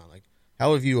octagon? Like,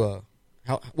 how have you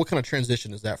what kind of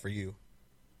transition is that for you?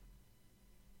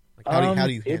 Like, how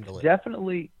do you handle it?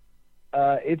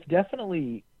 It's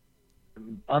definitely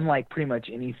unlike pretty much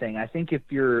anything. I think if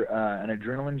you're an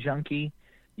adrenaline junkie,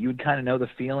 you would kind of know the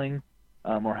feeling,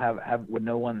 or would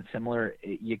know one similar.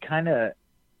 You kind of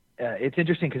it's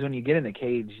interesting because when you get in the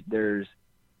cage, there's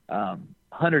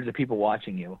hundreds of people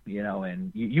watching you,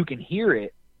 and you can hear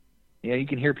it. You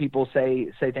can hear people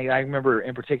say things. I remember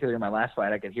in particular in my last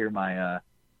fight, I could hear my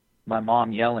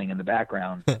mom yelling in the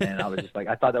background, and I was just like,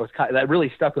 I thought that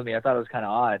really stuck with me. I thought it was kind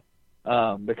of odd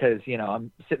because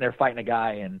I'm sitting there fighting a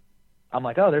guy, and I'm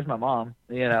like, oh, there's my mom,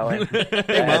 and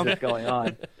hey, Mom. This going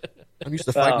on. I'm used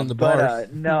to fighting in the bars.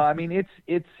 But no, I mean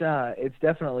it's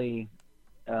definitely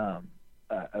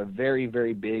a very,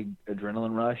 very big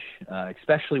adrenaline rush,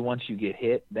 especially once you get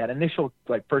hit. That initial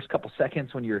first couple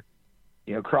seconds when you're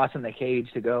crossing the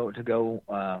cage to go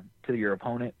to your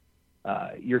opponent.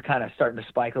 You're kind of starting to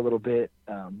spike a little bit,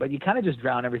 but you kind of just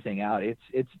drown everything out.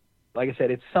 It's like I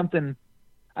said, it's something.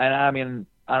 And I mean,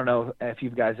 I don't know if you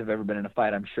guys have ever been in a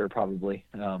fight. I'm sure probably,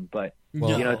 but it's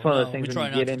one of those things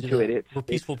when you get into it.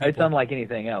 It's unlike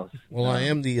anything else. Well, I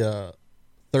am the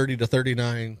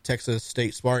 30-39 Texas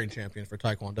State sparring champion for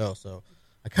Taekwondo, so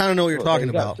I kind of know what you're talking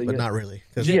about, but not really,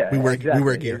 because we wear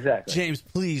gear. Exactly. James,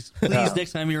 please,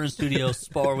 next time you're in studio,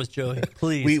 spar with Joey,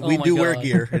 please. We do wear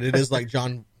gear, and it is like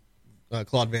John.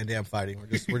 Claude Van Damme fighting.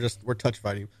 We're touch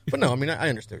fighting. But no, I mean, I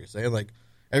understand what you're saying. Like,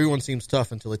 everyone seems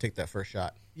tough until they take that first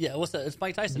shot. Yeah, what's that? It's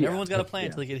Mike Tyson. Everyone's got a plan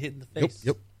until they get hit in the face.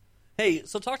 Yep. Hey,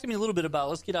 so talk to me a little bit about.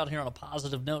 Let's get out here on a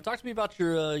positive note. Talk to me about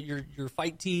your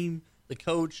fight team, the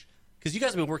coach, because you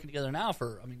guys have been working together now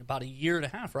for about a year and a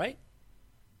half, right?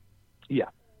 Yeah.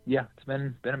 It's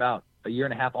been about a year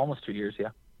and a half, almost 2 years. Yeah.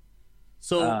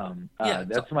 So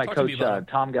that's my coach,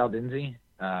 Tom Galdinzi.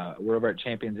 We're over at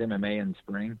Champions MMA in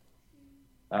spring.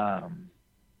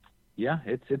 yeah,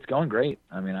 it's going great.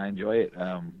 I mean, I enjoy it.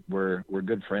 We're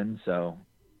good friends, so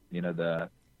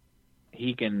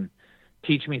he can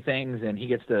teach me things, and he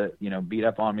gets to beat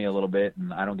up on me a little bit,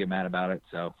 and I don't get mad about it,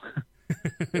 so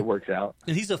it works out.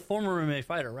 And he's a former MMA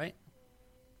fighter, right?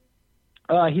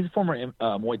 He's a former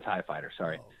Muay Thai fighter.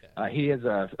 Sorry, he has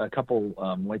a couple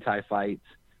Muay Thai fights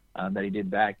that he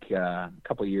did back a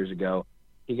couple of years ago.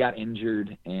 He got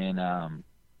injured and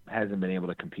hasn't been able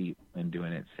to compete in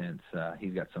doing it since.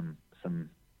 He's got some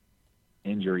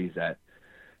injuries that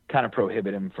kind of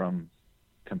prohibit him from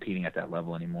competing at that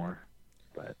level anymore.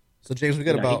 But so James, we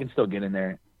got he can still get in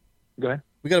there. Go ahead.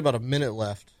 We got about a minute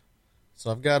left, so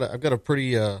I've got a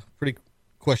pretty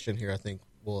question here. I think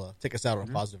will take us out on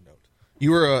a positive note.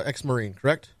 You were an ex-Marine,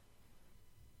 correct?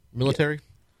 Military. Yes.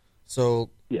 So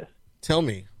yes. Tell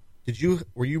me,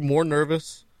 were you more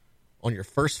nervous on your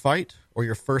first fight or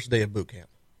your first day of boot camp?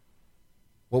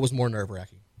 What was more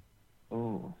nerve-wracking?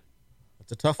 Oh,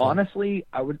 that's a tough one. Honestly,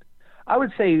 I would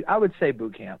say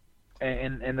boot camp,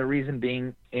 and the reason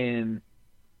being, in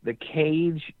the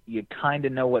cage you kind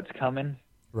of know what's coming.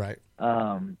 Right.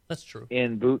 That's true.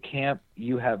 In boot camp,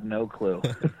 you have no clue.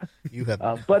 You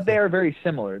have, but they are very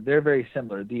similar. They're very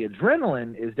similar. The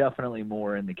adrenaline is definitely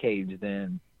more in the cage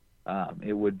than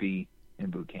it would be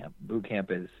in boot camp. Boot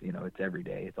camp is, it's every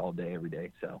day. It's all day, every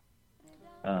day. So,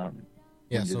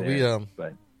 yeah. So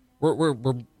but we're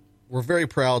very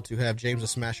proud to have James the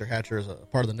Smasher Hatcher as a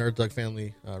part of the Nerd Thug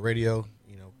family radio.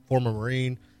 Former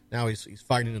Marine. Now he's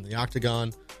fighting in the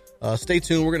octagon. Stay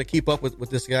tuned. We're going to keep up with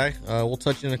this guy. We'll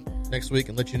touch in next week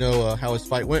and let you know how his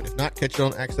fight went. If not, catch it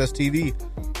on Access TV.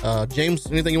 James,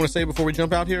 anything you want to say before we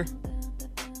jump out here?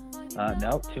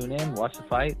 No, tune in, watch the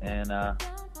fight, and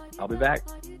I'll be back.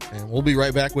 And we'll be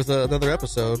right back with another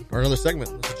episode or another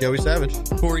segment. This is Joey Savage.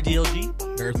 Corey DLG.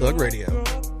 Nerd Thug Radio.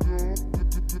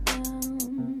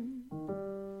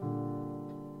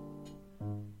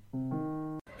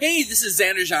 Hey, this is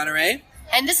Xander Jeanneret.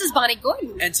 And this is Bonnie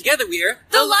Gordon. And together we're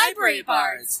The Library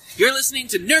Bards. You're listening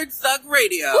to Nerd Thug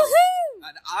Radio. Woohoo!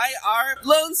 On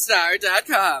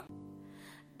IRLoneStar.com.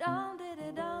 Down,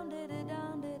 diddy, down, diddy,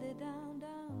 down, diddy, down,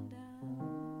 down,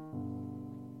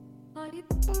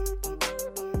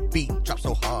 down. Beat drop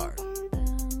so hard.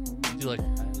 Do like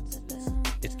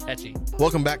it's catchy.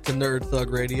 Welcome back to Nerd Thug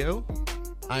Radio.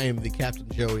 I am the Captain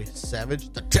Joey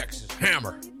Savage, the Texas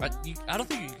Hammer. I don't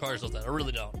think you can call yourself that. I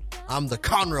really don't. I'm the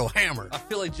Conroe Hammer. I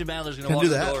feel like Jim Adler's going to walk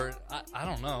the door. I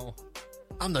don't know.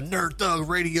 I'm the Nerd Thug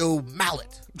Radio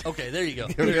Mallet. Okay, there you go.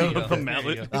 Here we go. The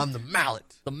mallet. I'm the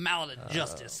Mallet. The mallet of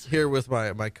justice. Here with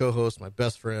my co-host, my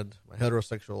best friend, my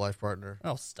heterosexual life partner.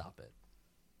 Oh, stop it.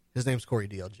 His name's Corey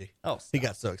DLG. Oh, stop. He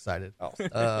got so excited. Oh.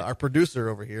 Our producer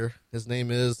over here, his name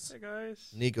is Hey guys.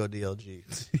 Nico DLG.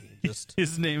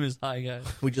 His name is Hi Guys.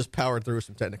 We just powered through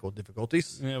some technical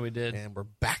difficulties. Yeah, we did. And we're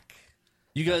back.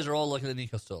 You guys are all lucky that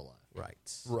Nico's still alive.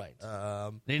 Right.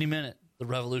 Any minute, the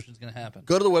revolution's going to happen.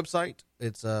 Go to the website.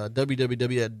 It's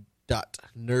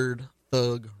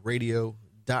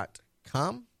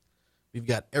www.nerdthugradio.com. We've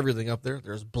got everything up there.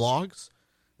 There's blogs.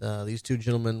 These two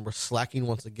gentlemen were slacking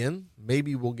once again.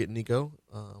 Maybe we'll get Nico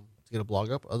to get a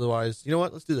blog up. Otherwise, you know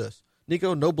what? Let's do this.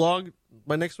 Nico, no blog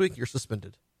by next week. You're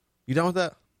suspended. You done with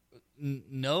that?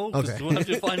 No, because Okay. we'll have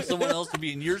to find someone else to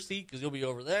be in your seat because you'll be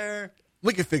over there.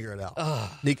 We can figure it out.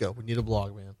 Nico, we need a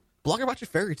blog, man. Blog about your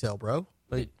fairy tale, bro.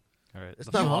 Like, All right. It's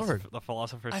the not hard. The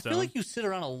Philosopher's I Stone. feel like you sit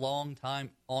around a long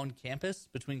time on campus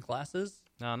between classes.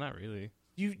 No, not really.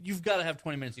 You've got to have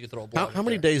 20 minutes you can throw a blog. how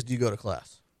many days do you go to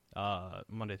class?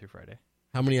 Monday through Friday.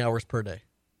 How many hours per day?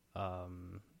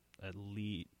 At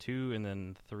least 2 and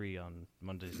then 3 on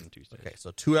Mondays and Tuesdays. Okay,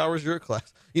 so 2 hours you're at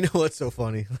class. You know what's so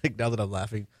funny? Like, now that I'm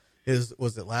laughing,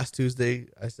 was it last Tuesday?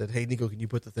 I said, "Hey, Nico, can you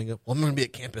put the thing up?" Well, I'm going to be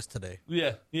at campus today.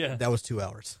 Yeah. That was 2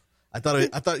 hours. I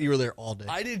thought you were there all day.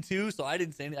 I did too, so I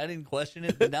didn't say anything. I didn't question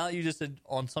it. But now that you just said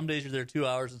on some days you're there 2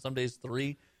 hours and some days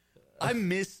 3. I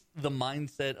miss the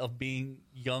mindset of being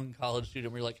young college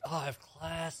student where you're like, oh, I have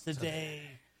class today.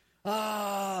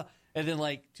 And then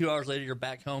like 2 hours later you're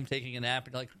back home taking a nap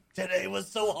and you're like, today was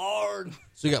so hard.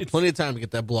 So you got plenty of time to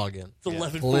get that blog in. It's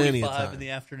 11:45 in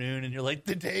the afternoon and you're like,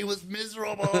 the day was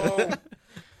miserable.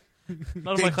 None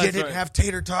of my classes didn't have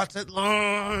tater tots at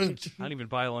lunch. I don't even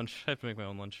buy lunch. I have to make my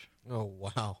own lunch. Oh,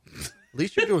 wow. At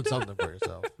least you're doing something for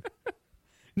yourself.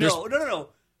 No.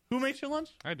 Who makes your lunch?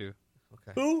 I do.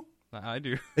 Okay. Who? I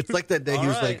do. It's like that day he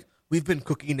was All right. like, we've been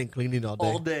cooking and cleaning all day.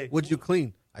 All day. What'd you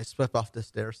clean? I swept off the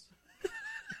stairs.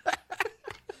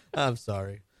 I'm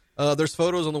sorry. There's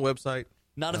photos on the website.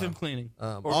 Not of him cleaning.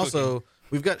 Also,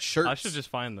 We've got shirts. I should just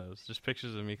find those. Just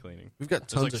pictures of me cleaning. We've got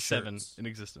There's tons like of 7 shirts in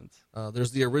existence.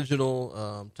 There's the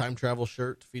original time travel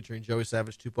shirt featuring Joey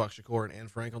Savage, Tupac Shakur, and Anne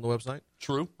Frank on the website.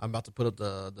 True. I'm about to put up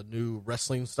the new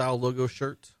wrestling style logo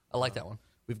shirt. I like that one.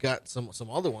 We've got some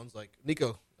other ones like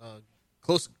Nico.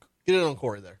 Close. Get it on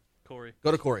Corey there. Corey.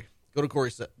 Go to Corey. Go to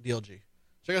Corey's DLG.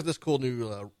 Check out this cool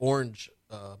new orange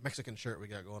Mexican shirt we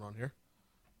got going on here.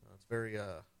 It's very,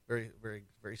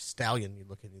 very stallion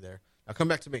looking there. Now come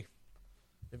back to me.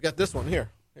 We've got this one here.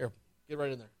 Here, get right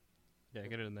in there. Yeah,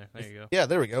 get it in there. There you go. Yeah,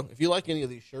 there we go. If you like any of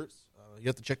these shirts, you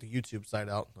have to check the YouTube site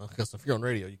out because if you're on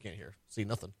radio, you can't see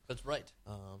nothing. That's right.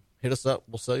 Hit us up.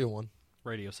 We'll sell you one.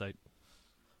 Radio site.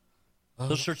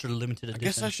 Those shirts are limited edition. I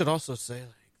guess I should also say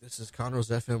this is Conroe's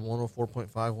FM 104.5,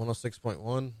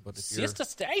 106.1. But Siesta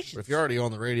station. If you're already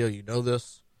on the radio, you know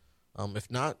this.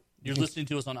 If not, you're listening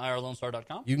to us on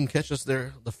irlonestar.com. You can catch us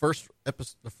there. The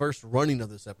first running of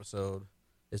this episode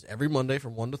is every Monday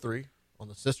from 1 to 3 on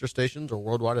the sister stations or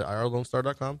worldwide at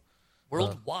irlonestar.com.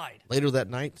 Worldwide. Later that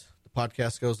night, the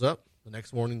podcast goes up. The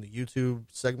next morning, the YouTube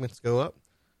segments go up.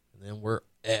 And then we're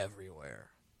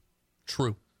everywhere.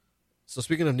 True. So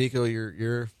speaking of Nico,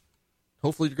 you're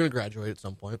hopefully you're going to graduate at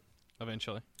some point.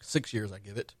 Eventually. 6 years, I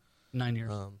give it. 9 years.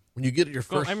 When you get your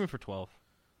first... I'm in for 12.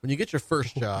 When you get your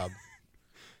first job,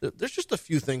 there's just a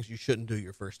few things you shouldn't do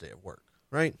your first day of work,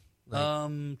 right?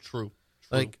 True.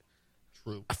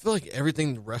 True. I feel like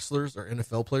everything wrestlers or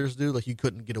NFL players do, like you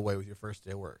couldn't get away with your first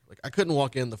day of work. Like I couldn't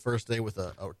walk in the first day with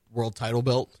a world title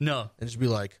belt. No. And just be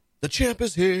like, the champ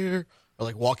is here. Or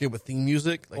like walk in with theme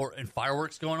music. Like, and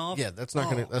fireworks going off. Yeah, that's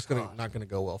not not gonna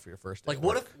go well for your first day. Like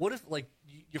what if like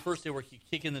your first day of work you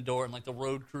kick in the door and like the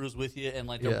road crew's with you and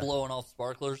like they're blowing off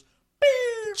sparklers.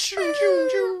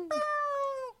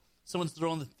 Someone's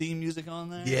throwing the theme music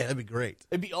on there. Yeah, that'd be great.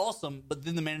 It'd be awesome, but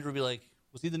then the manager would be like,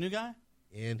 was he the new guy?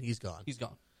 And he's gone. He's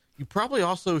gone. You probably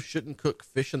also shouldn't cook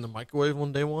fish in the microwave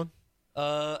on day one.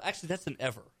 Actually, that's an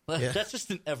ever. Yeah. That's just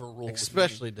an ever rule.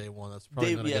 Especially day one. That's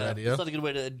probably not a good idea. It's not a good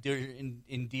way to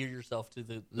endear yourself to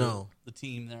the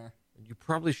team there. You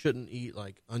probably shouldn't eat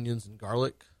like onions and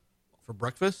garlic for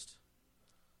breakfast.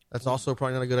 That's also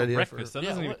probably not a good idea. Breakfast. For the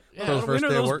first when day are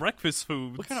of those work. Breakfast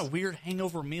foods? What kind of weird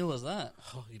hangover meal is that?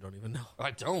 Oh, you don't even know.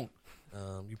 I don't.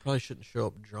 You probably shouldn't show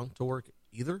up drunk to work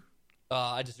either.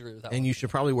 I disagree with that. And you should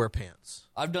probably wear pants.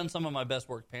 I've done some of my best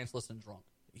work pantsless and drunk.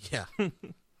 Yeah.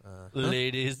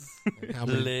 Ladies. How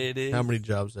many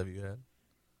jobs have you had?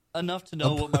 Enough to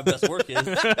know what my best work is.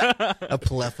 A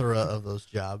plethora of those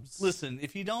jobs. Listen,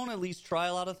 if you don't at least try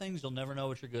a lot of things, you'll never know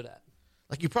what you're good at.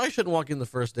 Like, you probably shouldn't walk in the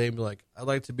first day and be like, I'd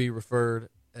like to be referred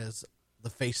as the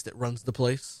face that runs the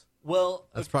place. Well,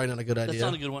 that's probably not a good idea. That's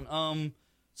not a good one.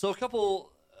 So a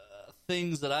couple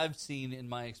things that I've seen in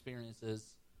my experiences.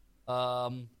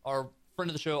 Our friend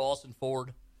of the show, Austin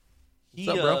Ford, What's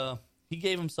up, bro? He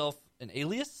gave himself an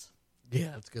alias.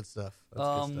 Yeah, that's good stuff.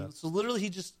 That's good stuff. So literally he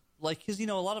just, like, because, you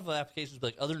know, a lot of applications be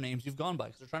like other names you've gone by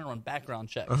because they're trying to run background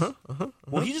checks.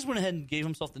 Well, he just went ahead and gave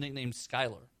himself the nickname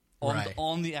Skyler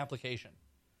on the application.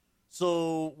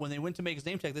 So when they went to make his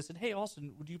name tag, they said, hey,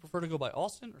 Austin, would you prefer to go by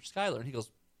Austin or Skyler? And he goes,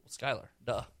 well, Skyler,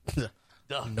 duh.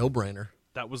 No brainer.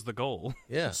 That was the goal.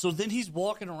 Yeah. So then he's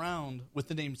walking around with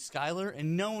the name Skyler,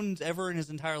 and no one's ever in his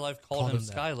entire life called him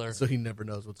Skyler. So he never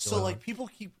knows what's going on. So, like, people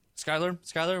keep,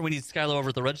 Skyler, we need Skyler over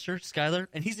at the register, Skyler,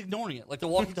 and he's ignoring it. Like, the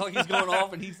walkie-talkie's going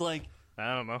off, and he's like...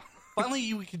 I don't know. Finally,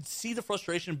 you could see the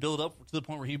frustration build up to the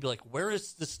point where he'd be like, where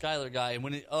is the Skyler guy? And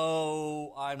when I'm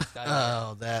Skyler.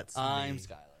 Oh, that's I'm me.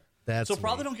 Skyler. That's so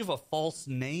probably me. don't give a false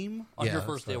name on your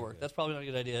first day of work. That's probably not a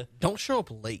good idea. Don't show up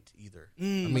late either. I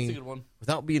mean, that's a good one.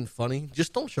 Without being funny,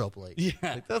 just don't show up late. Yeah.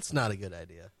 Like, that's not a good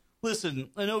idea. Listen,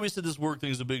 I know we said this work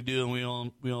thing is a big deal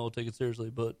and we all take it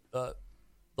seriously, but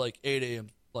like 8 a.m.,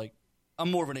 like I'm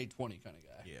more of an 8:20 kind of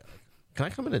guy. Yeah. Can I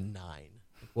come in at 9?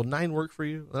 Will 9 work for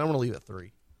you? I want to leave at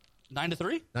 3. 9 to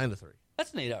 3? 9 to 3.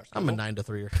 That's an 8 hours. I'm a 9 to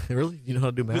 3. Really? You know how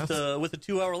to do math? With a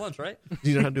 2-hour lunch, right? Do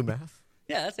you know how to do math?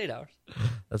 Yeah, that's 8 hours.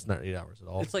 That's not 8 hours at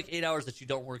all. It's like 8 hours that you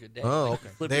don't work a day. Oh, like, okay.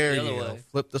 Flip There it the you other go. way.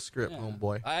 Flip the script,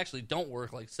 homeboy. I actually don't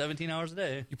work like 17 hours a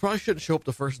day. You probably shouldn't show up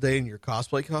the first day in your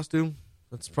cosplay costume.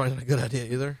 That's probably not a good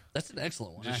idea either. That's an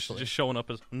excellent one, actually. Just showing up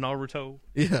as Naruto.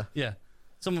 Yeah. Yeah.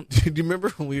 Do you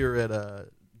remember when we were at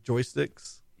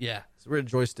Joysticks? Yeah. So we're at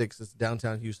Joysticks. It's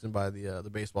downtown Houston by the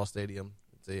baseball stadium.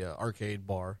 It's a arcade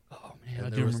bar. Oh man, and I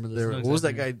do remember this. What was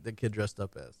that guy? The kid dressed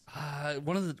up as?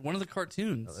 One of the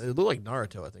cartoons. It looked like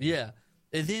Naruto, I think. Yeah.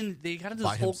 And then they got into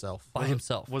this by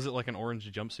himself. Was it like an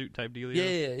orange jumpsuit type deal?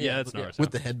 Yeah. That's Naruto. With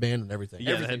the headband and everything.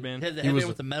 Yeah, the headband. He had the headband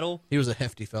with the medal. He was a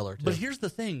hefty feller, too. But here's the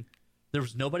thing. There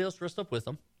was nobody else dressed up with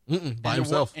him. By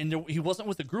himself. He wasn't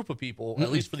with a group of people,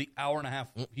 at least for the hour and a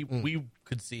half we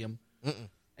could see him.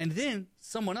 And then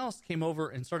someone else came over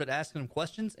and started asking him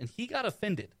questions, and he got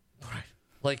offended. Right.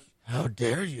 Like, how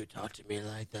dare you talk to me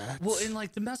like that? Well, and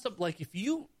like the mess up, like if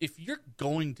you're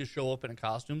going to show up in a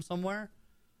costume somewhere,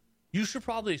 you should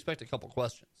probably expect a couple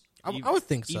questions. I would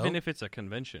think so. Even if it's a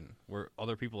convention where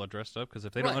other people are dressed up, because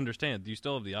if they don't understand, you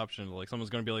still have the option to, like,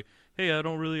 someone's going to be like, "Hey, I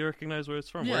don't really recognize where it's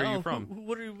from. Yeah, where are you from?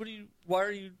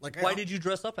 Why did you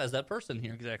dress up as that person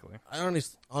here?" Exactly. I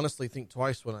honestly think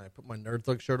twice when I put my Nerd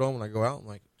Thug shirt on when I go out. I'm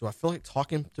like, do I feel like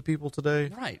talking to people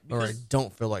today? Right. Or I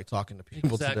don't feel like talking to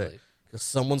people today. Because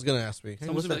someone's going to ask me, hey,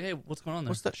 someone's going to be like, hey, what's going on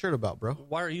there? What's that shirt about, bro?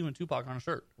 Why are you and Tupac on a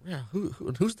shirt? Yeah,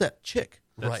 who's that chick?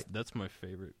 That's my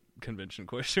favorite convention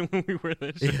question when we wear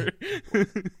that shirt. Yeah.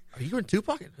 Are you and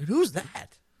Tupac? Who's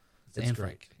that? It's Anne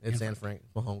Frank. It's Anne Frank.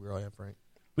 My homegirl, Anne Frank.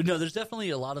 But no, there's definitely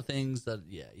a lot of things that,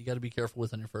 you got to be careful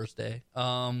with on your first day.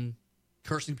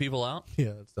 Cursing people out.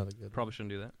 Yeah, that's not a good Probably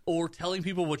shouldn't do that. Or telling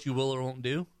people what you will or won't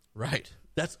do. Right.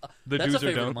 That's do's a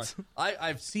favorite or of mine. don'ts.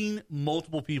 I've seen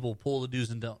multiple people pull the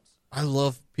do's and don'ts. I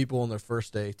love people on their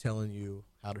first day telling you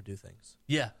how to do things.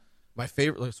 Yeah. My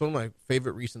favorite, it's one of my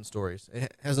favorite recent stories.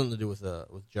 It has nothing to do with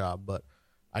job, but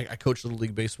I coached Little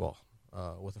League Baseball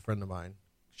with a friend of mine.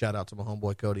 Shout out to my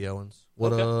homeboy Cody Owens.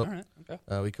 What up? All right.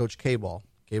 Okay. We coach K-ball.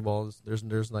 K-ball is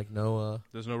there's like no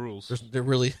there's no rules. There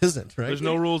really isn't, right? There's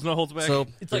no rules, no holds back. So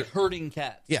it's like herding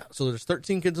cats. Yeah. So there's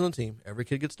 13 kids on the team. Every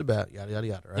kid gets to bat. Yada yada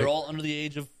yada. Right. They're all under the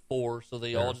age of 4, so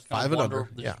they all just kind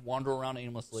of wander around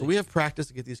aimlessly. So we have practice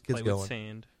to get these kids Play going. with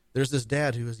sand. There's this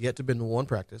dad who has yet to been to one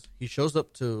practice. He shows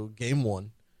up to game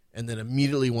 1 and then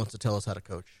immediately wants to tell us how to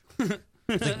coach.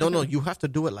 He's like, no, you have to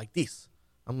do it like this.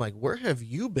 I'm like, where have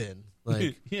you been?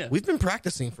 Like, we've been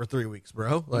practicing for 3 weeks,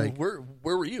 bro. Like, where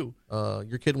were you?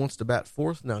 Your kid wants to bat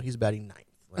 4th. No, he's batting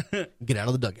 9th. Like, get out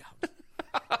of the dugout.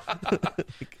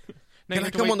 Can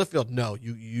I come on the field? No,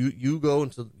 you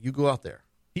go out there.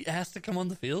 He asked to come on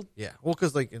the field. Yeah, well,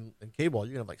 because like in K-ball,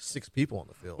 you have like 6 people on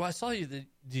the field. Well, I saw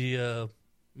you.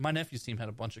 My nephew's team had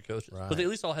a bunch of coaches, but they at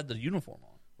least all had the uniform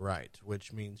on. Right,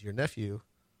 which means your nephew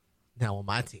now on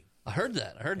my team. I heard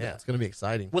that. Yeah, it's going to be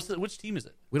exciting. Which team is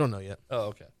it? We don't know yet. Oh,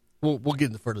 okay. We'll get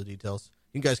into further details.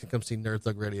 You guys can come see Nerd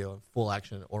Thug Radio in full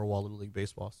action at Orwell Little League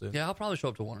Baseball soon. Yeah, I'll probably show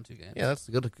up to 1 or 2 games. Yeah, that's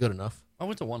good enough. I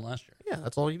went to 1 last year. Yeah,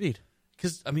 that's all you need.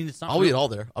 Because I mean, it's not. I'll be all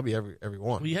there. I'll be every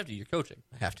one. Well, you have to. You're coaching.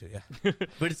 I have to. Yeah.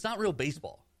 But it's not real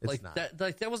baseball. It's not.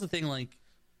 That was the thing. Like,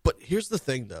 but here's the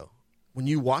thing, though. When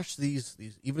you watch these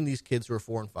kids who are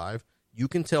 4 and 5, you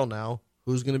can tell now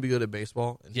who's going to be good at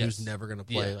baseball and who's never going to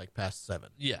play like past 7.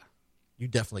 Yeah, you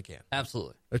definitely can.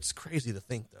 Absolutely. It's crazy to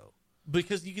think, though,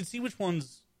 because you can see which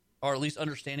ones are at least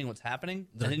understanding what's happening,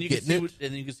 and then you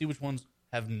can see which ones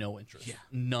have no interest. Yeah,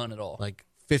 none at all. Like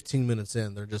 15 minutes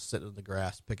in, they're just sitting in the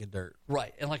grass picking dirt.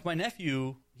 Right, and like my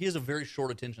nephew, he has a very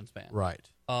short attention span. Right.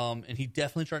 And he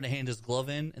definitely tried to hand his glove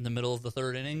in the middle of the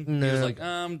 3rd inning. No. He was like,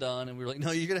 I'm done. And we were like,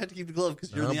 no, you're going to have to keep the glove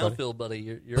because you're in the outfield,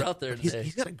 buddy. You're out there today.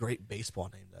 He's got a great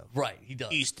baseball name, though. Right, he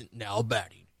does. Easton, now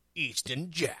batting.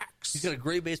 Easton Jacks. He's got a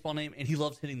great baseball name, and he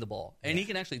loves hitting the ball. And he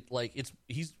can actually,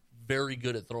 he's very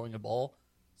good at throwing a ball.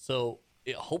 So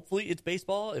hopefully it's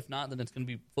baseball. If not, then it's going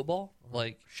to be football.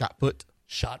 Like shot put.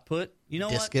 You know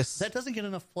Discus. what? That doesn't get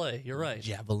enough play. You're right.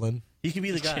 Javelin. He could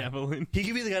be the guy. Javelin. He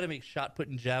could be the guy to make shot put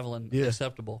and javelin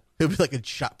acceptable. He'll be like a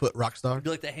shot put rock star. He'd be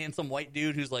like the handsome white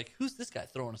dude who's like, who's this guy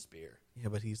throwing a spear? Yeah,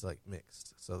 but he's like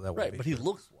mixed, so that right. But he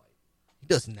looks white. He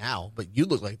does now, but you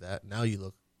look like that. Now you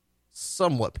look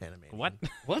somewhat Panamanian.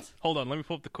 What? Hold on, let me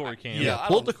pull up the Corey cam. Yeah,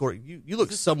 pull up the Corey. You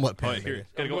look somewhat Panamanian. Here,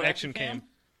 gotta go action cam.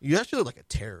 You actually look like a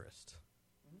terrorist.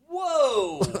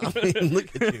 Whoa! I mean,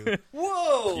 look at you.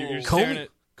 Whoa! You're staring at.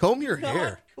 Comb your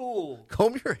hair. Cool.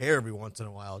 Comb your hair every once in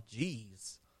a while.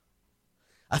 Jeez.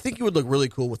 I think you would look really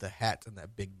cool with a hat and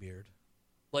that big beard.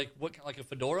 Like what? Like a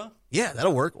fedora? Yeah,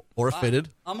 that'll work. Or fitted.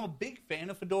 I'm a big fan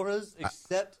of fedoras,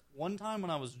 except one time when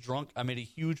I was drunk, I made a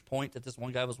huge point that this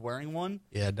one guy was wearing one.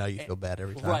 Yeah, now you feel bad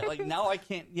every time. Right, like now I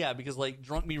can't. Yeah, because like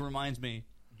drunk me reminds me.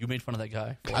 You made fun of that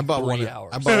guy for I bought 3 one.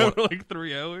 hours. I bought one, like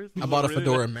 3 hours. I bought a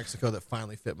fedora in Mexico that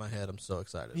finally fit my head. I'm so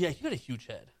excited. Yeah, you got a huge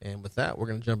head. And with that, we're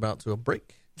going to jump out to a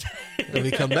break. When we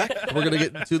come back, we're going to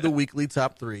get into the weekly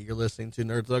top 3. You're listening to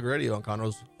Nerd Thug Radio on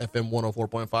Conroe's FM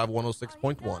 104.5,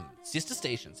 106.1. Sister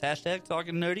stations. #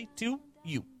 talking nerdy to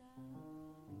you.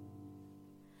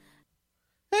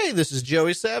 Hey, this is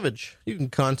Joey Savage. You can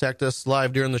contact us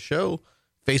live during the show,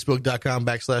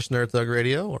 Facebook.com/Nerd Thug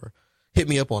Radio, or hit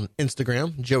me up on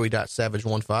Instagram,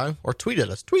 Joey.Savage15, or tweet at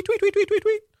us, tweet,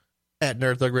 at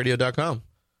NerdThugRadio.com.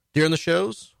 During the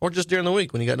shows, or just during the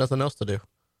week when you got nothing else to do.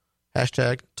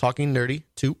 # talking nerdy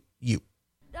to you.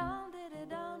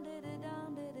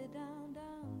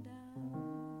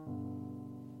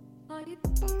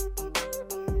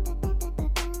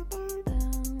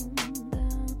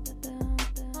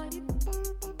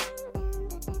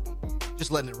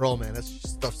 Just letting it roll, man. That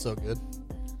stuff's so good.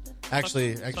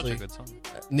 Actually, Such a good song.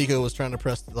 Nico was trying to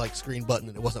press the screen button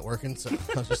and it wasn't working, so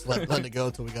I was just letting it go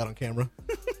until we got on camera.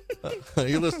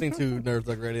 You're listening to Nerd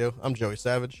Thug Radio. I'm Joey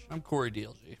Savage. I'm Corey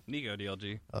DLG. Nico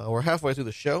DLG. We're halfway through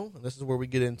the show, and this is where we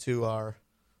get into our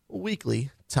weekly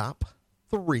top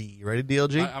 3. You ready,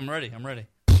 DLG? I'm ready. I'm ready.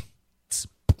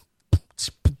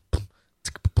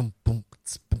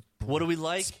 What do we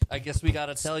like? I guess we got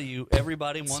to tell you.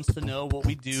 Everybody wants to know what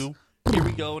we do. Here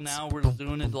we go now. We're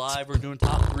doing it live. We're doing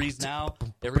top 3s now.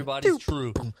 Everybody's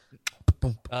true.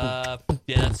 Yeah,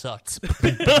 that sucks.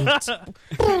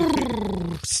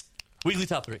 Weekly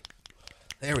top 3.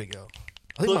 There we go.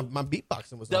 I think my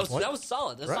beatboxing was that on was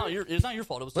solid. That's Right. not your. It's not your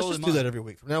fault. It was Let's totally just mine. do that every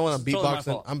week. From now on, I'm It's totally my beatboxing.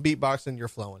 fault. I'm beatboxing. You're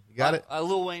flowing. You got it?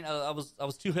 Lil Wayne. I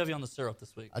was too heavy on the syrup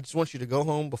this week. I just want you to go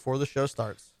home before the show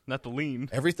starts. Not the lean.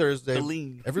 Every Thursday, The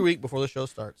lean. every week before the show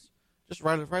starts. Just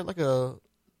write like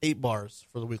 8 bars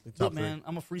for the weekly top Look, 3. man,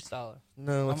 I'm a freestyler.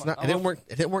 No, it's I'm not. a- It didn't work.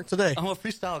 It didn't work today. I'm a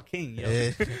freestyle king. Yo.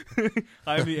 Eh,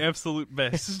 I'm the absolute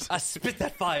best. I spit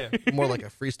that fire. more like a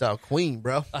freestyle queen,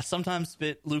 bro. I sometimes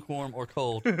spit lukewarm or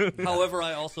cold. However,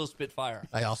 I also spit fire.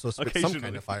 I also spit some Occasionally.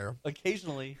 kind of fire.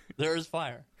 Occasionally, there is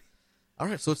fire. All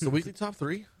right, so it's the weekly top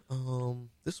 3.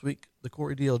 This week, the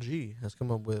Corey DLG has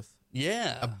come up with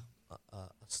Yeah. a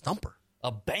stumper,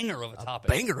 A banger of a topic.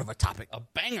 banger of a topic. A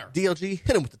banger. DLG,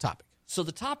 hit him with the topic. So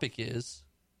the topic is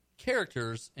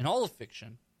characters in all of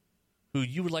fiction who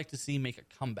you would like to see make a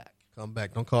comeback.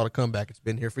 Comeback. Don't call it a comeback. It's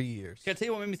been here for years. Can I tell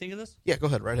you what made me think of this? Yeah, go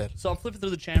ahead. Right ahead. So I'm flipping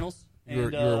through the channels. You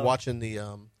And, were watching the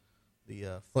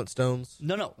Flintstones.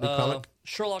 No, new no. comic?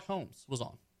 Sherlock Holmes was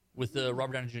on with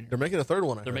Robert Downey Jr. They're making a third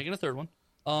one. I They're heard. making a third one.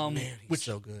 Man, he's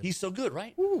so good. He's so good,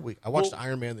 right? Ooh, I watched Well-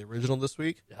 Iron Man, the original, this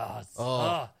week.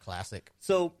 Classic.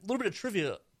 So a little bit of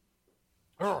trivia.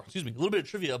 Excuse me. A little bit of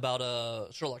trivia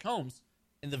about Sherlock Holmes.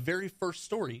 In the very first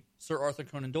story, Sir Arthur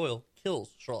Conan Doyle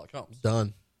kills Sherlock Holmes.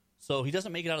 Done. So he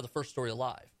doesn't make it out of the first story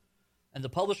alive. And the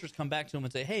publishers come back to him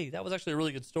and say, "Hey, that was actually a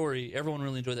really good story. Everyone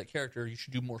really enjoyed that character. You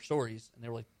should do more stories." And they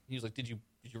were like, "He was like, did you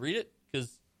read it?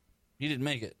 Because he didn't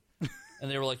make it." And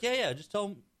they were like, "Yeah, just tell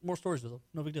him more stories with him.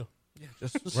 No big deal.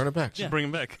 Just run it back. Yeah. Bring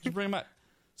him back. Just bring him back."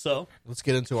 So Let's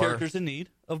get into characters in need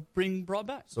of being brought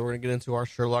back. So we're gonna get into our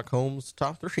Sherlock Holmes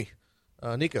top 3.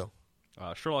 Nico.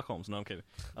 Sherlock Holmes. No, I'm kidding.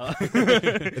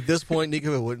 At this point,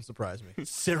 Nico, it wouldn't surprise me.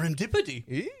 Serendipity.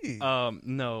 Eee.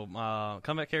 No.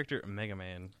 Comeback character Mega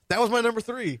Man. That was my number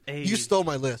 3. Hey. You stole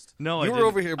my list. No, you I were didn't.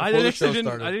 over here I before the actually show didn't.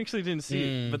 started. I actually didn't see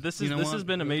it. But this you know has what?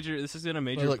 been a major. This has been a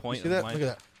major Look, point you see of that? mine. Look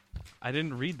at that. I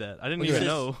didn't read that. I didn't Look at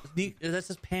even this. know. That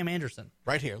says Pam Anderson.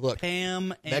 Right here. Look. Pam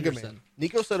Mega Anderson. Man.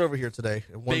 Nico said over here today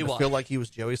and wanted to Baywatch. feel like he was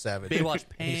Joey Savage. Baywatch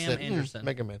And he Pam said, Anderson.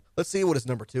 Mega Man. Let's see what his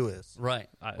number 2 is. Right.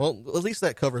 Well, at least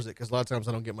that covers it because a lot of times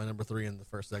I don't get my number 3 in the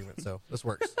first segment, so this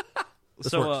works.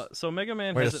 This works. So Mega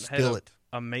Man Way to hasn't had steal it.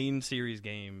 a main series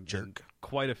game Jerk. in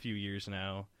quite a few years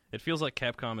now. It feels like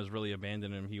Capcom has really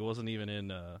abandoned him. He wasn't even in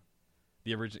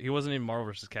the original. He wasn't in Marvel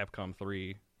vs. Capcom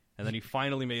 3, and then he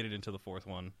finally made it into the 4th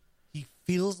one. He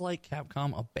feels like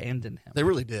Capcom abandoned him. They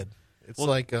really did. It's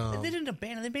like They didn't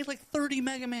abandon. They made like 30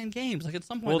 Mega Man games. Like at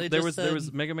some point, Well, they there just was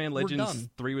said, Mega Man "We're Legends done."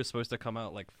 3 was supposed to come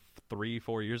out like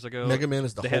 3-4 years ago. Mega Man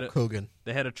is the They had Hulk Hogan.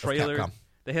 They had a trailer. Capcom.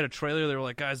 They had a trailer. They were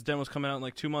like, "Guys, demo's coming out in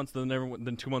like 2 months." Then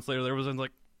 2 months later, everyone's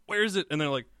like, "Where is it?" And they're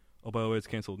like, "Oh, by the way, it's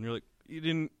canceled." And you're like, "You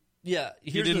didn't." Yeah,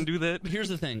 You didn't do that. Here's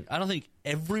the thing. I don't think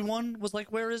everyone was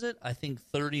like, "Where is it?" I think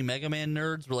 30 Mega Man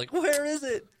nerds were like, "Where is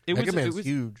it?" Mega Man's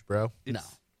huge, bro. No,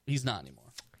 he's not anymore.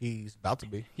 He's about to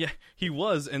be. Yeah, he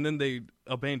was, and then they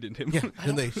abandoned him. Yeah,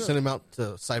 and they sent him out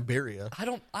to Siberia. I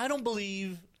don't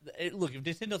believe. Look, if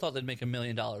Nintendo thought they'd make $1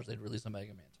 million, they'd release a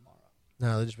Mega Man tomorrow.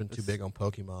 No, they've just been too big on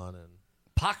Pokemon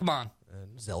Pokemon.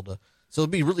 and Zelda. So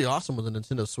it'd be really awesome with a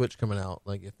Nintendo Switch coming out.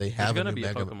 Like if they There's have a gonna new be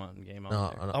Mega a Pokemon game on No,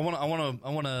 there. I want I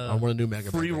want a new Mega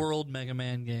Man free game. world Mega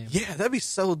Man game. Yeah, that'd be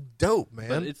so dope, man.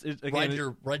 But it's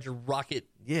again, Ride your rocket.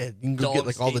 Yeah, you can go Dog get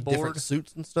like all the different skateboard.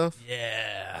 suits and stuff.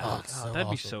 Yeah. Oh, it's so that'd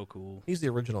be awesome. so cool. He's the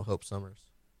original Hope Summers.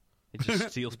 It just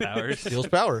steals powers. Steals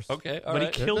powers. Okay, all But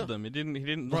right. he killed them. He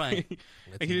didn't. Right.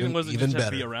 It's he didn't. Wasn't even just have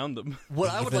to be better. around them. What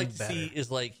I would Even like to better. see is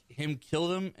like him kill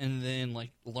them and then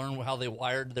like learn how they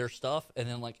wired their stuff and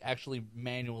then like actually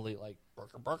manually like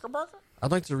burger.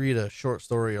 I'd like to read a short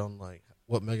story on like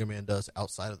what Mega Man does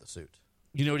outside of the suit.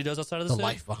 You know what he does outside of the The suit?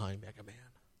 life behind Mega Man.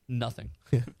 Nothing.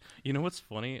 You know what's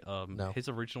funny? No. His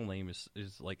original name is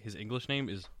like his English name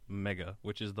is Mega,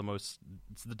 which is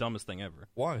it's the dumbest thing ever.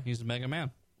 Why? He's a Mega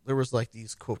Man. There was like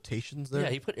these quotations there. Yeah,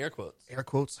 he put air quotes. Air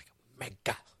quotes like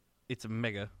Mega. It's a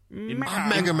Mega.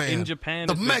 Mega Man. In Japan,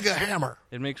 the it Mega makes, Hammer.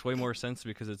 It makes way more sense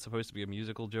because it's supposed to be a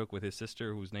musical joke with his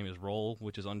sister, whose name is Roll,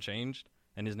 which is unchanged,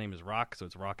 and his name is Rock, so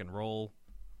it's Rock and Roll.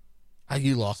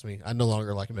 You lost me. I no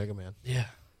longer like Mega Man. Yeah.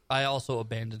 I also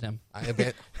abandoned him.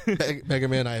 Mega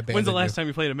Man, I abandoned. When's the last time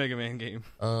you played a Mega Man game?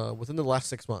 Within the last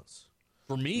 6 months.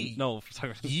 For me, No,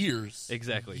 years.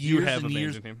 Exactly. Years You have and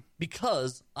years, abandoned him.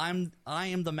 because I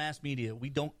am the mass media. We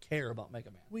don't care about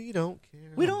Mega Man. We don't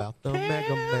care We don't about the care.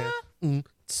 Mega Man.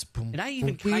 And I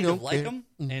even We kind don't of like care. him.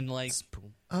 And like,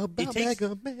 About It takes-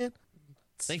 Mega Man.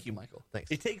 thank you, Michael.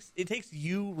 Thanks. It takes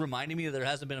you reminding me that there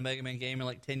hasn't been a Mega Man game in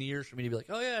like 10 years for me to be like,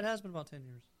 oh yeah, it has been about 10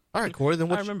 years. All right, Corey.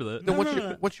 Then I remember that. Then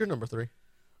No. what's your number 3?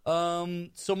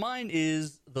 So mine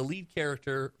is the lead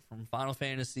character from Final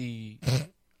Fantasy.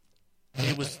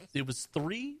 It was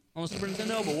 3 on the Super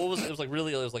Nintendo, but what was it? It was like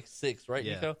really, it was like 6, right,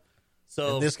 Yeah. Nico?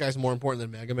 So And this guy's more important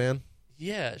than Mega Man.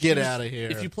 yeah, Get she was- outta here.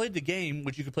 If you played the game,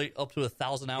 which you could play up to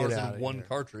 1,000 hours outta in one here.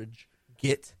 cartridge,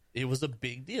 Get it was a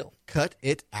big deal. cut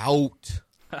it out.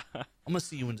 I'm gonna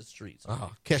see you in the streets.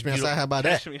 Oh, catch me You don't- outside. How about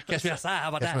that? Catch me outside. How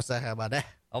about Catch me that? outside. How about that?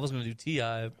 I was gonna do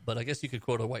Ti, but I guess you could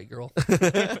quote a white girl.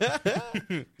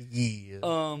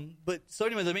 Yeah. But so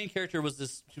anyway, the main character was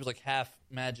this. She was like half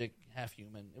magic, half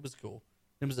human. It was cool.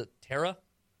 It was a Terra.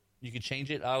 You could change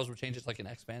it. I always would change it to like an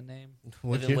X-Band name,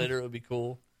 Would and then you? later it would be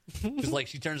cool. Because like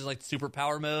she turns in like super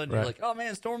power mode, and Right. you're like, oh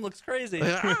man, Storm looks crazy.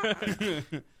 I'm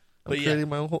But yeah, creating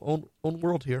my own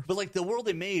world here. but like the world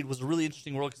they made was a really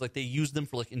interesting world because like they used them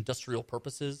for like industrial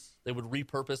purposes. They would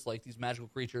repurpose like these magical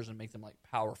creatures and make them like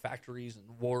power factories and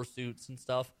war suits and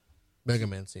stuff. Mega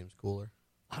Man seems cooler.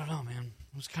 I don't know, man.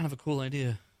 It was kind of a cool idea.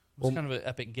 It was kind of an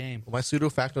epic game. Well, my pseudo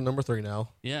facto number 3 now.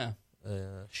 Yeah.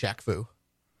 Shaq Fu.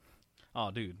 Oh,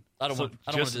 dude. I don't want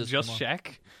to do this just no more. Shaq?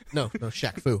 No,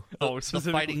 Shaq Fu. Oh, The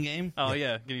specifically- fighting game? Oh,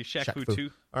 yeah. Give you Shaq Fu 2.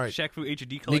 All right. Shaq Fu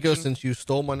HD collection. Nico, since you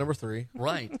stole my number 3,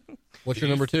 Right. what's your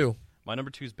number 2? My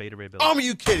number 2 is Beta Ray Bill. Oh, are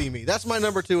you kidding me? That's my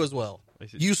number 2 as well.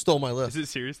 Is it- You stole my list. Is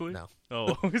it seriously? No.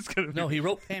 Oh, it's gonna be... No, he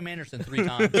wrote Pam Anderson 3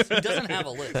 times. He doesn't have a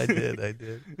list. I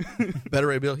did. Better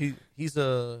Ray Bill. He's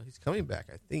coming back,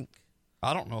 I think.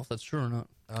 I don't know if that's true or not.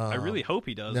 I really hope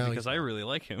he does no, because I really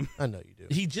like him. I know you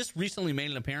do. He just recently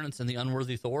made an appearance in The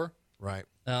Unworthy Thor. Right.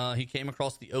 He came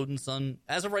across the Odin son.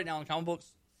 As of right now in comic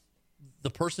books, the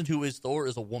person who is Thor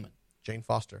is a woman. Jane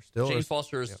Foster still. Jane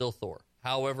Foster is still Thor.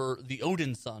 However, the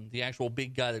Odin son, the actual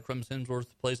big guy that Chris Hemsworth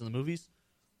plays in the movies,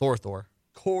 Thor.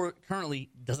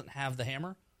 currently doesn't have the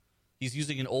hammer. He's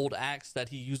using an old axe that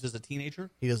he used as a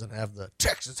teenager. He doesn't have the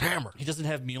Texas hammer. He doesn't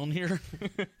have Mjolnir.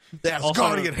 The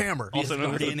Asgardian hammer. The Also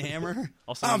known as- Asgardian hammer.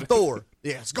 Also, I'm Thor.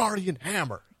 The Asgardian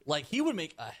hammer. Like, he would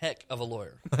make a heck of a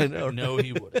lawyer. I know. No,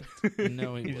 he wouldn't.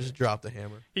 No, he He wouldn't. just dropped the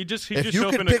hammer. he just If show you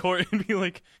up could in a pick- court and be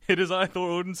like, "It is I,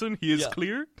 Thor Odinson. He is Yeah.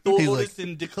 clear." Thor He's like-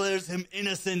 Odinson declares him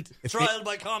innocent, If trial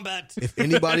by combat. If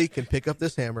anybody can pick up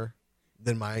this hammer,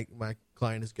 then my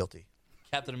client is guilty.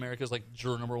 Captain America's like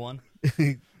juror number 1.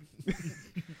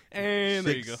 And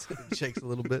there you go. Shakes a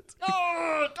little bit.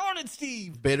 Oh, darn it,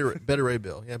 Steve! Better Ray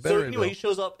Bill. Yeah, better So Ray anyway, he Bill.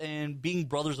 shows up, and being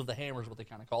brothers of the Hammer is what they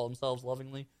kind of call themselves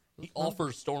lovingly. He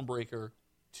offers Stormbreaker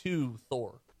to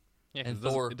Thor. Yeah, 'cause And it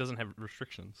doesn't, Thor- it doesn't have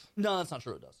restrictions. No, that's not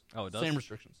true. It does. Oh, it does? Same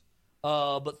restrictions.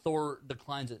 But Thor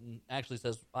declines it and actually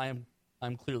says, "I'm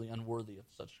clearly unworthy of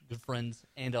such good friends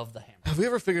and of the Hammer." Have we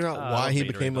ever figured out why he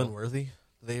Beta Ray became Bill. unworthy?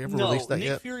 Did they ever No, release that Nick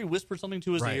yet? Fury whispered something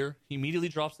to his Right. ear. He immediately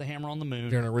drops the hammer on the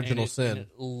moon. They're an original and it, sin. And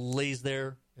it lays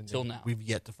there until now. We've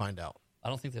yet to find out. I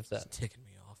don't think they've said. It's ticking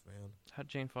me off, man. How'd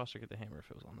Jane Foster get the hammer if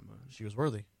it was on the moon? She was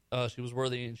worthy. She was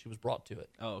worthy and she was brought to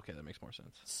it. Oh, okay, that makes more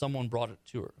sense. Someone brought it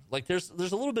to her. Like there's a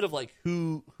little bit of like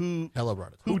who Hella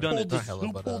brought it. who done pulled it? the, Not Hela,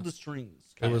 who but, pulled the strings.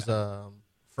 It was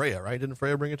Freya, right? Didn't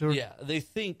Freya bring it to her? Yeah, they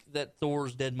think that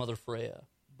Thor's dead mother Freya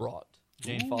brought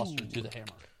Jane Foster to the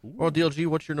hammer. Well, DLG,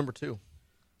 what's your number 2?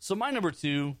 So my number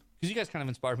 2, because you guys kind of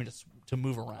inspired me to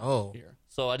move around here.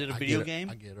 So I did a video game.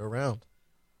 I get around.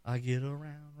 I get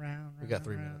around, round. We got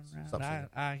 3 round, minutes. round, Stop singing.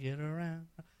 I get around.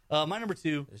 My number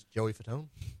 2. Is Joey Fatone?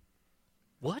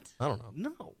 What? I don't know.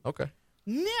 No. Okay.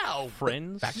 No.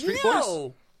 Friends? Backstreet Boys?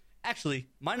 No. Actually,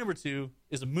 my number 2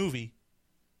 is a movie,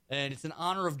 and it's in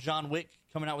honor of John Wick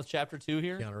coming out with Chapter 2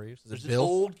 here. Keanu Reeves. Is There's it this Bill?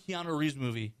 old Keanu Reeves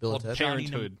movie Bill called and Ted? Johnny,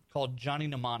 Parenthood. called Johnny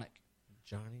Mnemonic.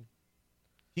 Johnny.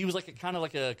 He was like a kind of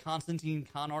like a Constantine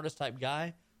con artist type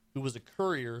guy who was a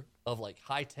courier of like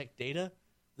high tech data.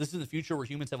 This is in the future where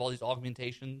humans have all these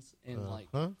augmentations and like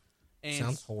Huh? and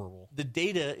Sounds horrible. the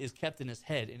data is kept in his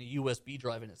head in a USB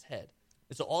drive in his head.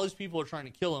 And so all these people are trying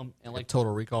to kill him and like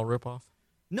Total Recall ripoff?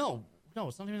 no,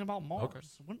 it's not even about Mars.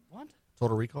 Okay. What?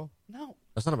 Total Recall? No.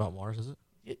 That's not about Mars, is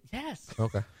it? Yes.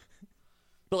 Okay.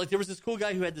 But like there was this cool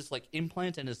guy who had this like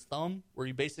implant in his thumb where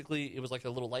he basically it was like a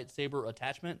little lightsaber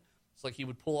attachment. It's like he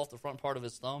would pull off the front part of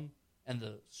his thumb and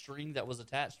the string that was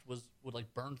attached would like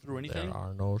burn through anything. There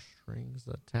are no strings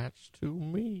attached to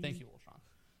me. Thank you, Ultron.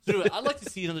 So anyway, I'd like to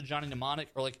see another Johnny Mnemonic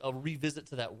or like a revisit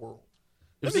to that world.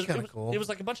 That'd be kind of cool. It was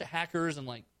like a bunch of hackers and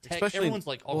like tech. Especially, everyone's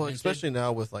like augmented. especially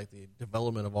now with like the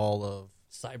development of all of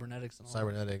cybernetics and all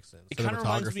cybernetics and it kind of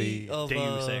reminds me cinematography. of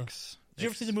Deus Ex. Did you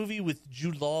ever see the movie with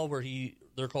Jude Law where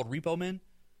they're called Repo Men?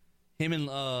 Him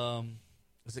and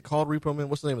Is it called Repo Man?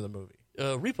 What's the name of the movie?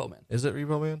 Repo Man. Is it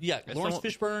Repo Man? Yeah, Lawrence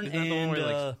Fishburne Isn't that the one and where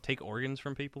they, like, take organs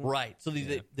from people. right. So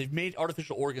they've made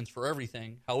artificial organs for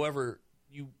everything. However,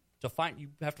 you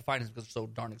have to finance them because they're so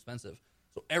darn expensive.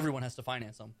 So everyone has to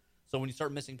finance them. So when you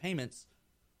start missing payments,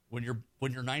 when you're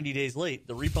 90 days late,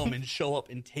 the repo men show up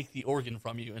and take the organ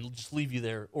from you and just leave you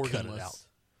there organless. Cut it out.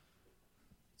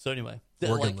 So anyway,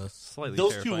 Organless. Slightly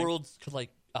those terrifying. two worlds could like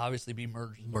obviously be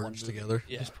merged into one movie. together.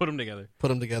 Yeah. Just put them together. Put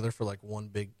them together for like one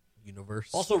big universe.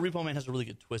 Also, Repo Man has a really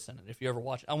good twist in it. If you ever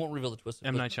watch it, I won't reveal the twist.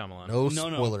 M. Night Shyamalan. no No,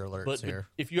 spoiler alerts but here.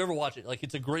 if you ever watch it, like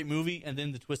it's a great movie, and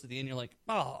then the twist at the end, you're like,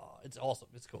 oh, it's awesome.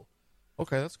 It's cool.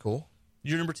 Okay, that's cool.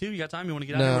 You're number 2. You got time? You want to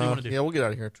get out of here? What do you want to do? Yeah, we'll get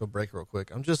out of here to a break real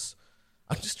quick. I'm just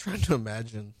trying to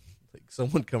imagine like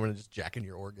someone coming and just jacking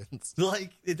your organs.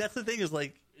 Like that's the thing is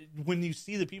like when you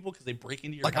see the people because they break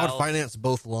into your Like house. I would finance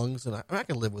both lungs, and I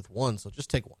can live with one, so just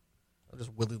take one. I'll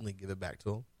just willingly give it back to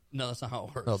them. No, that's not how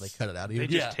it works. Oh, they cut it out of you. They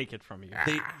just Yeah. take it from you.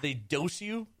 They dose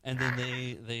you and then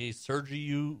they surgery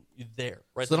you there.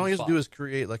 Right. So then on all the you have to spot. do is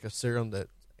create like a serum that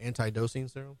anti-dosing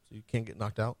serum, so you can't get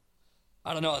knocked out.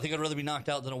 I don't know. I think I'd rather be knocked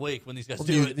out than awake when these guys Well,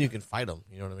 do you, it. you can fight them.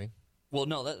 You know what I mean? Well,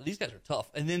 no, these guys are tough.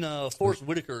 And then Forrest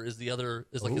Whitaker is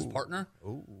like his partner.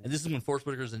 Ooh. And this is when Forrest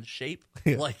Whitaker's in shape.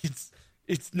 Yeah. Like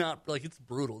it's not like it's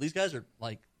brutal. These guys are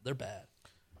like they're bad.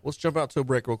 Let's jump out to a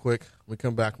break real quick. When we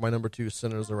come back, my number 2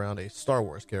 centers around a Star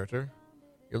Wars character.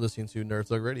 You're listening to Nerd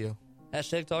Thug Radio.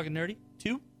 Hashtag talking nerdy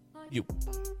to you.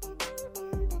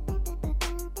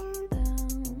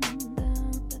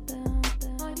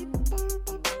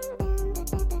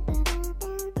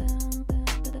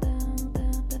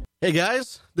 Hey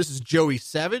guys, this is Joey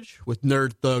Savage with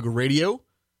Nerd Thug Radio.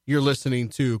 You're listening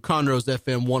to Conroe's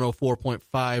FM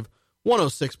 104.5,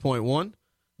 106.1.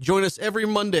 Join us every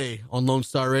Monday on Lone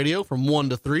Star Radio from 1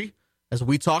 to 3 as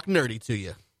we talk nerdy to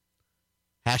you.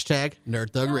 Hashtag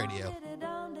Nerd Thug Radio.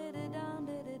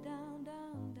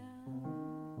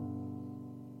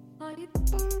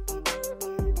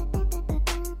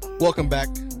 Welcome back,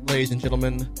 ladies and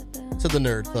gentlemen, to the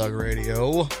Nerd Thug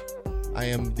Radio. I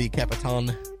am the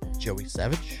Capitan Joey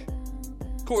Savage,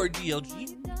 Core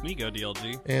DLG. Migo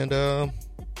DLG. and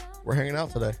we're hanging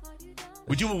out today.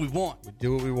 We do what we want. We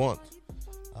do what we want.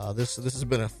 This has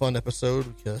been a fun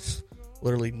episode because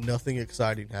literally nothing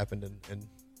exciting happened in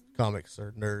comics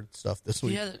or nerd stuff this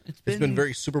week. Yeah, it's been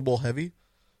very Super Bowl heavy.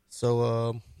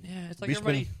 So Yeah, it's like we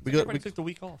everybody, spend- it's we like got- everybody we- took the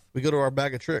week off. we go to our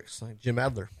bag of tricks, like Jim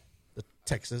Adler, the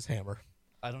Texas Hammer.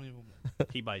 I don't even.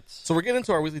 He bites. So we're getting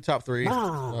into our weekly top 3. We're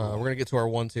gonna get to our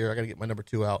ones here. I got to get my number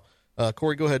 2 out.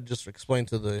 Corey, go ahead and just explain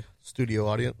to the studio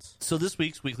audience. So this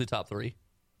week's weekly top 3.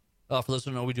 For those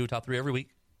who know, we do a top 3 every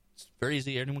week. It's very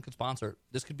easy. Anyone can sponsor it.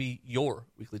 This could be your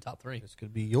weekly top 3. This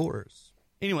could be yours.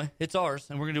 Anyway, it's ours,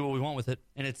 and we're gonna do what we want with it.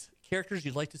 And it's characters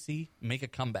you'd like to see make a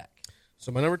comeback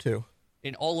So my number 2,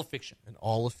 in all of fiction. and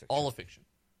all of fiction. All of fiction.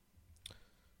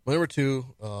 My number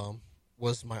 2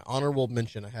 was my honorable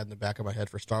mention I had in the back of my head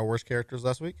for Star Wars characters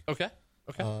last week. Okay.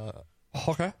 Okay.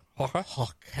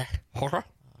 Okay.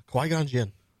 Qui-Gon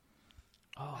Jinn.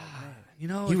 You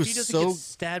know, he if was he doesn't so- get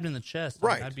stabbed in the chest,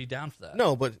 Right. I'd be down for that.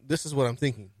 No, but this is what I'm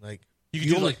thinking. Like you could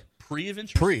do only- like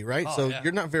pre-adventure. right? Oh, So yeah.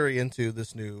 you're not very into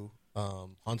this new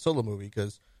Han Solo movie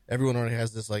because everyone already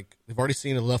has this. Like we've already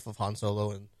seen enough of Han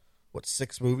Solo in what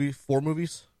 4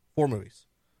 movies? 4 movies.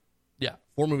 Yeah.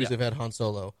 4 movies Yeah. they've had Han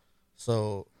Solo.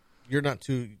 So you're not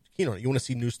too keen on it. You want to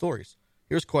see new stories.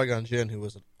 Here's Qui-Gon Jinn, who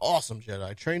was an awesome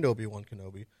Jedi, trained Obi-Wan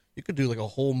Kenobi. You could do like a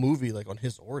whole movie like on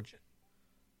his origin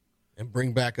and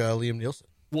bring back Liam Neeson.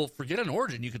 Well, forget an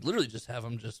origin. You could literally just have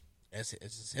him It's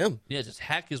just him. just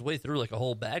hack his way through like a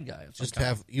whole bad guy. of some Just kind.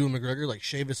 have Ewan McGregor like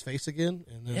shave his face again,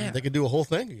 and then Yeah. they could do a whole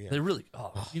thing again. They really.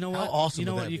 You know how what? awesome You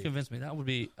know would what? that You be? convinced me. That would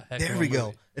be a heck There of a we go.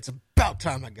 movie. It's about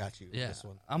time I got you. with Yeah, this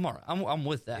one. I'm all right. I'm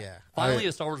with that. Yeah. Finally,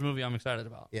 a Star Wars movie I'm excited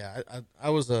about. Yeah, I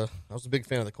was a big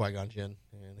fan of the Qui-Gon Jinn,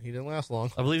 and he didn't last long.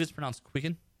 I believe it's pronounced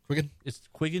Quiggin. Quiggin, It's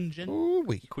Quiggin Jin.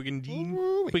 ooh-wee. Quiggin Dean.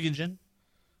 Ooh-wee. Quiggin Jin.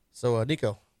 So,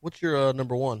 Nico, what's your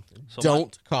number 1? So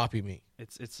Don't copy me.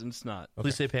 It's not.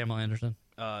 Please say Pamela Anderson.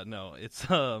 No, it's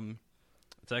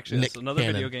actually Nick it's another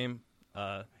Cannon. video game.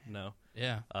 No.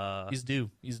 Yeah. Uh, He's due.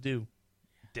 He's due.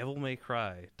 Devil May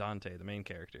Cry, Dante, the main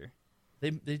character.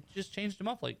 They just changed him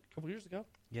up like a couple years ago.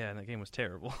 Yeah, and that game was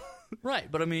terrible. Right,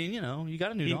 but I mean, you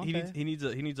got a new Dante. He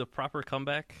needs a proper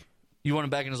comeback. You want him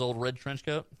back in his old red trench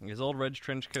coat? His old red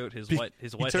trench coat, his white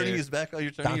turning hair. his back. Oh,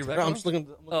 you're turning your back. I'm just looking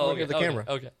at the camera.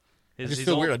 Okay. It's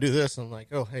still weird. I do this, and I'm like,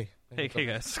 oh, hey. Hey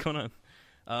guys, what's going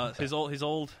on? His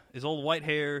old white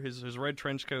hair, his red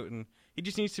trench coat, and he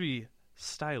just needs to be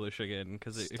stylish again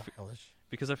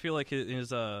because I feel like his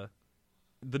the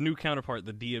new counterpart,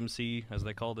 the DMC as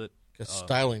they called it. Because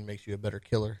styling makes you a better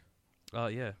killer.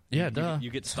 Yeah. Duh. You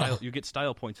get style. You get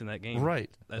style points in that game. Right.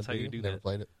 That's how you do Never that.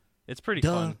 played it. It's pretty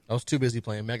fun. I was too busy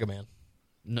playing Mega Man.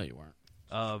 No, you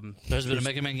weren't. There's been a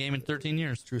Mega Man game in 13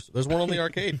 years. True. There's one on the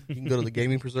arcade. You can go to the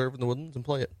Gaming Preserve in the Woodlands and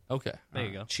play it. Okay. There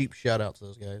you go. Cheap shout out to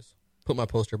those guys. Put my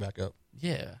poster back up.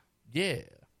 Yeah.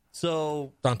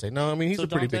 So Dante. No, I mean, he's a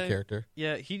pretty Dante, big character.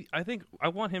 Yeah, I think I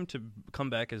want him to come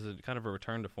back as a kind of a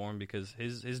return to form because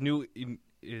his new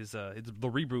is it's the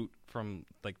reboot from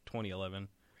like 2011.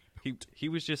 He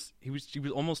was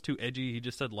almost too edgy. He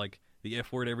just said like the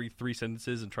F word every 3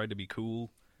 sentences and tried to be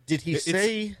cool. Did he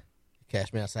say,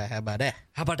 "Cash me outside"? How about that?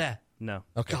 How about that? No.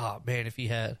 Okay. God, man, if he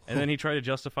had. And then he tried to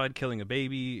justify killing a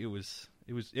baby. It was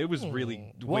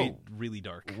really really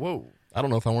dark. Whoa. I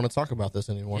don't know if I want to talk about this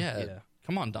anymore. Yeah.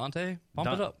 Come on, Dante. Pump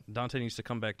it up. Dante needs to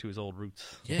come back to his old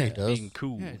roots. Yeah, he does. Being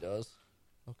cool. Yeah, he does.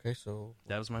 Okay, so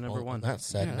That was my number on one. that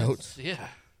sad note, Yeah.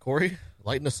 Corey,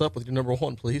 lighten us up with your number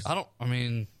one, please.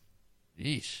 Yeesh.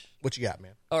 What you got,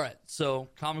 man? All right, so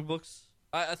comic books.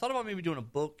 I thought about maybe doing a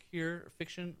book here, a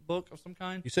fiction book of some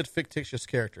kind. You said fictitious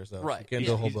characters, though. Right. You can't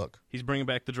do a whole book. He's bringing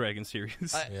back the Dragon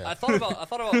series. I thought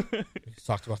about. He's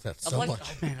talked about that so much.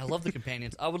 Oh man, I love the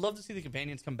companions. I would love to see the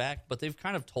companions come back, but they've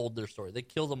kind of told their story. They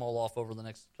killed them all off over the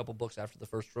next couple books after the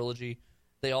first trilogy.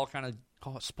 They all kind of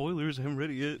spoilers. I haven't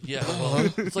read it yet. Yeah,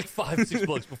 well, it's like 5-6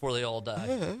 books before they all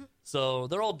die. So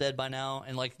they're all dead by now,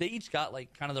 and like they each got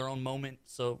like kind of their own moment.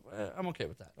 So I'm okay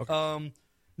with that. Okay.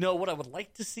 No, what I would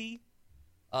like to see,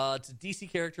 it's a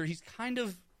DC character. He's kind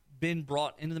of been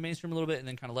brought into the mainstream a little bit and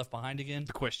then kind of left behind again.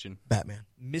 The Question. Batman.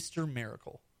 Mr.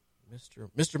 Miracle.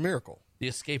 Mr. Miracle. The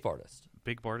escape artist.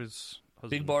 Big Barda's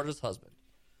husband. Big Barda's husband.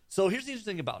 So here's the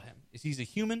interesting thing about him is he's a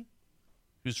human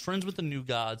who's friends with the New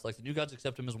Gods. Like the New Gods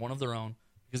accept him as one of their own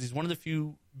because he's one of the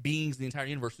few beings in the entire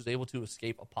universe who's able to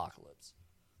escape apocalypse.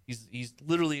 He's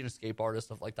literally an escape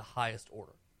artist of like the highest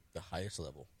order. The highest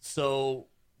level. So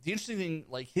the interesting thing,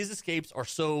 like his escapes are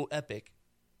so epic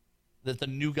that the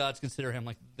New Gods consider him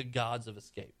like the gods of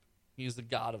escape. He's the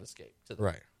god of escape to them.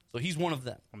 Right. So he's one of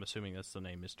them. I'm assuming that's the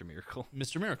name, Mr. Miracle.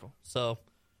 Mr. Miracle. So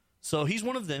he's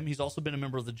one of them. He's also been a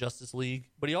member of the Justice League,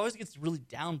 but he always gets really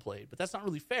downplayed. But that's not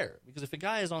really fair because if a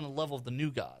guy is on the level of the New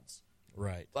Gods,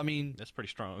 right? I mean, that's pretty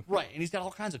strong, right? And he's got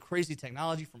all kinds of crazy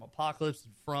technology from Apocalypse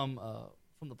and from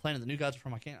the planet the New Gods are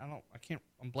from.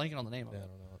 I'm blanking on the name of it. I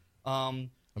don't know.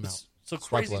 I'm out. So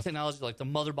Swipe crazy left. technology like the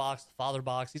Mother Box, the Father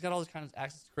Box. He's got all this kind of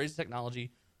access to crazy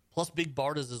technology. Plus, Big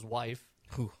Barda's his wife.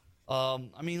 Whew. I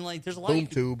mean, like, there's a lot. Boom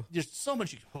tube. There's so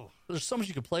much. There's so much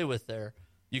you could play with there.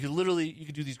 You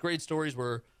could do these great stories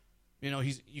where,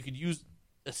 you could use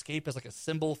escape as like a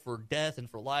symbol for death and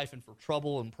for life and for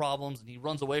trouble and problems, and he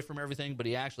runs away from everything, but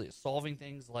he actually is solving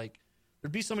things. Like,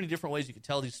 there'd be so many different ways you could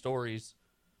tell these stories,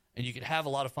 and you could have a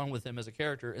lot of fun with him as a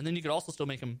character, and then you could also still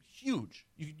make him huge.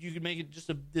 You could make it just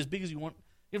as big as you want.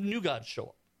 You have New Gods show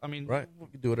up. I mean, right? You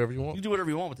can do whatever you want. You can do whatever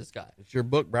you want with this guy. It's your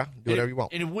book, bro. Do whatever you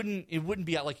want. And it wouldn't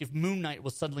be like if Moon Knight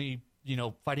was suddenly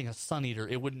fighting a Sun Eater.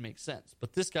 It wouldn't make sense.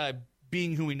 But this guy,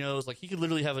 being who he knows, like he could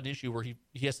literally have an issue where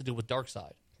he has to deal with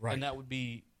Darkseid, right? And it would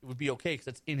be okay because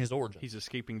that's in his origin. He's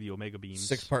escaping the Omega Beams.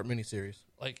 6-part miniseries.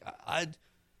 Like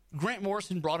Grant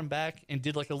Morrison brought him back and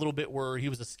did like a little bit where he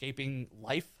was escaping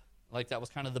life. Like that was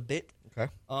kind of the bit.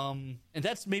 Okay. And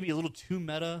that's maybe a little too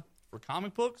meta for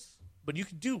comic books, but you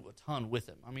could do a ton with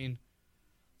him. I mean,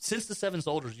 since the Seven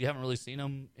Soldiers, you haven't really seen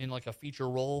him in like a feature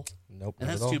role. Nope. And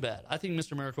that's too bad. I think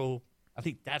Mr. Miracle,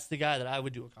 that's the guy that I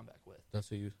would do a comeback with. That's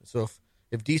who you. So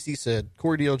if DC said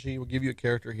Corey DLG will give you a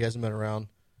character, he hasn't been around,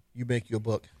 you make you a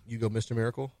book, you go Mr.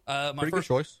 Miracle. Good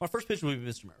choice. My first pitch would be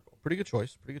Mr. Miracle. Pretty good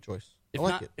choice.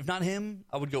 If not him,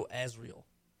 I would go Azrael.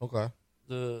 Okay.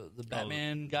 The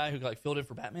Batman guy who like filled in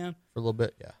for Batman for a little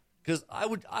bit, yeah. Because I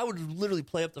would literally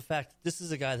play up the fact that this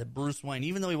is a guy that Bruce Wayne,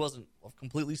 even though he wasn't of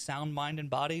completely sound mind and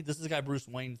body, this is a guy Bruce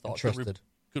Wayne thought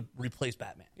could replace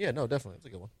Batman. Yeah, no, definitely, it's a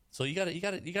good one. So you got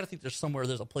to think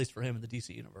there's a place for him in the DC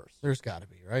universe. There's got to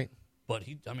be, right? But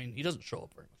he doesn't show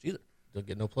up very much either. He'll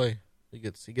get no play. He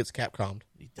gets Capcom'd.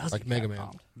 He does like Mega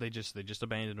Man. They just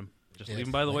abandoned him. Just leave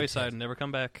him by the wayside and never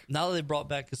come back. Now that they brought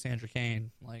back Cassandra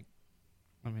Cain,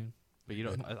 But you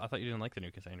don't. I thought you didn't like the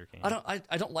new Cassandra Cain.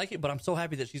 I don't like it, but I'm so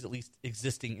happy that she's at least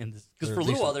existing in this. Because Or for a at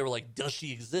little least- while they were like, does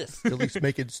she exist? At least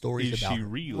making stories Is about she her.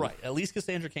 real? Right. At least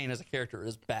Cassandra Cain as a character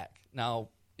is back. Now,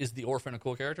 is the orphan a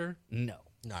cool character? No.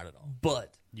 Not at all.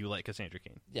 But You like Cassandra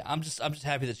Cain? yeah, I'm just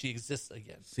happy that she exists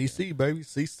again. CC, baby,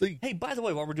 CC. Hey, by the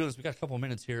way, while we're doing this, we got a couple of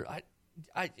minutes here.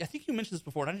 I think you mentioned this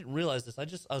before, and I didn't realize this.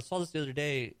 I saw this the other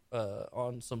day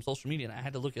on some social media, and I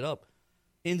had to look it up.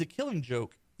 In The Killing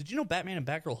Joke, did you know Batman and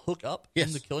Batgirl hook up Yes.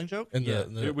 in The Killing Joke? In Yeah,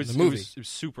 the it was movie. It was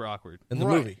super awkward. In the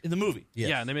Right, movie. In the movie. Yes.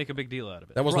 Yeah, and they make a big deal out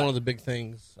of it. That was one Right. of the big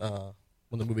things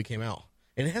when the movie came out.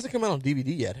 And it hasn't come out on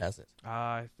DVD yet, has it?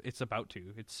 It's about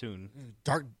to. It's soon.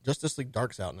 Justice League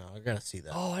Dark's out now. I gotta see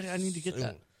that. Oh, I need to get soon.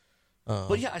 that.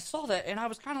 But yeah, I saw that, and I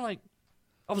was kind of like,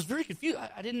 I was very confused.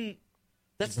 I didn't.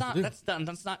 That's not A.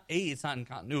 It's not in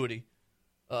continuity.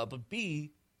 But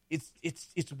B.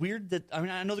 It's weird that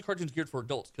I know the cartoon's geared for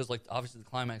adults because like obviously the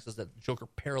climax is that Joker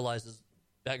paralyzes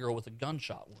Batgirl with a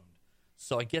gunshot wound.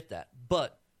 So I get that,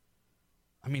 but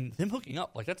I mean them hooking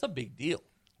up like that's a big deal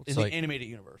in like- the animated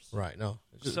universe. Right, no.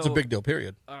 It's a So- big deal,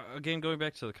 period. Again, going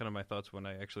back to kind of my thoughts when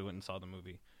I actually went and saw the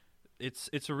movie, it's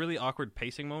a really awkward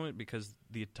pacing moment because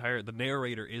the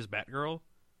narrator is Batgirl,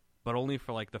 but only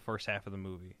for like the first half of the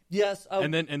movie, Yes,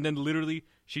 and then literally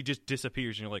she just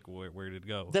disappears, and you're like, where did it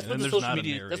go? That's and what then the there's social not a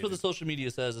media. That's what the narrator. social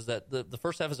media says is that the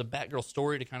first half is a Batgirl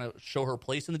story to kind of show her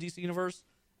place in the DC universe,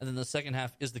 and then the second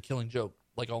half is the Killing Joke,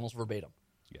 like almost verbatim.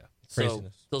 Yeah. So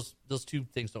Craziness. those two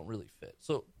things don't really fit.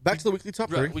 So Back to the weekly top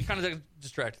three. we kind of got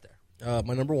distracted there.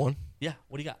 My number one. Yeah,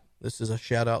 what do you got? This is a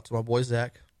shout out to my boy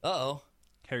Zach Uh-oh.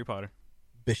 Harry Potter.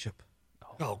 Bishop.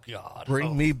 Oh, God.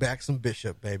 Bring me back some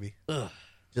Bishop, baby. Ugh.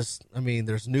 Just,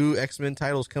 there's new X-Men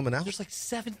titles coming out. There's like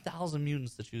 7,000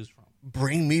 mutants to choose from.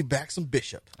 Bring me back some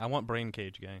Bishop. I want Brain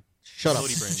Cage guy. Shut up.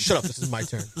 Cody Brain. Shut up. This is my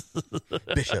turn.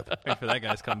 Bishop. Wait for that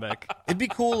guy's comeback. It'd be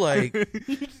cool, like,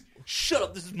 Shut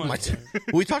up. This is my turn.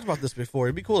 we talked about this before.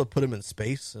 It'd be cool to put him in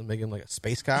space and make him like a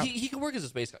space cop. He can work as a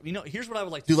space cop. Here's what I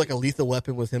would like to Do see. like a lethal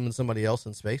weapon with him and somebody else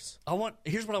in space.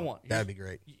 Here's what I want. That'd be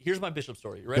great. Here's my Bishop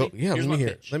story. You ready? Go- yeah, here's let me my hear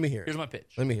it. pitch. Let me hear it. Here's my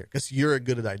pitch. Let me hear, because you're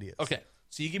good at ideas. Okay.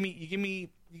 So you give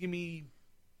me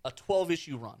a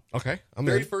 12-issue run. Okay. I'm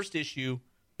Very in. first issue,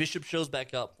 Bishop shows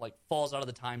back up, like falls out of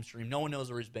the time stream. No one knows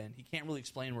where he's been. He can't really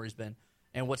explain where he's been.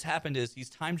 And what's happened is he's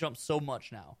time jumped so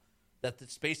much now that the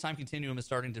space-time continuum is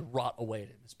starting to rot away at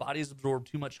him. His body has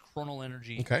absorbed too much chronal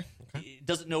energy. Okay. It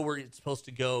doesn't know where it's supposed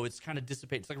to go. It's kind of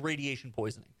dissipated. It's like radiation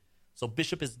poisoning. So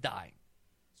Bishop is dying.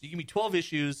 So you give me 12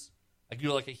 issues. I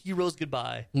do like a hero's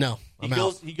goodbye. No, He I'm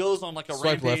goes. out. He goes on like a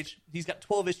Swipe rampage. left. He's got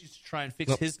 12 issues to try and fix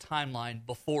Nope. his timeline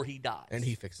before he dies. And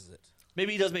he fixes it.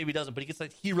 Maybe he does, maybe he doesn't. But he gets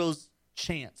like hero's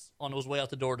chance on his way out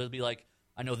the door to be like,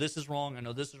 I know this is wrong. I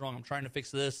know this is wrong. I'm trying to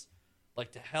fix this.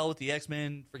 Like to hell with the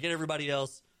X-Men. Forget everybody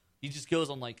else. He just goes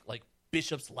on like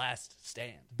Bishop's last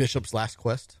stand. Bishop's last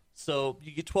quest. So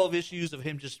you get 12 issues of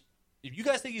him just. If you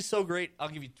guys think he's so great, I'll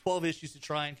give you 12 issues to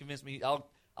try and convince me. I'll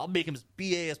make him as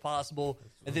BA as possible,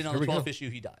 and then on Here the we 12th go. issue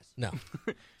he dies. No.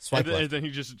 Swipe And left. then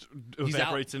he just He's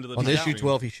evaporates out. into the On time issue stream.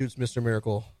 12, he shoots Mr.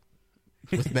 Miracle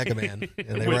with Mega Man,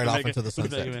 and they With ride off Mega- into the with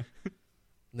sunset. Mega Man.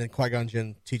 And then Qui-Gon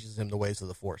Jinn teaches him the ways of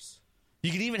the Force.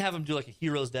 You can even have him do like a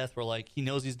hero's death, where like he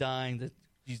knows he's dying, that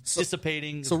he's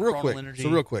dissipating. So the real chronal quick,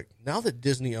 energy. now that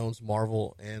Disney owns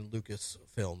Marvel and Lucas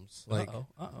Films, like,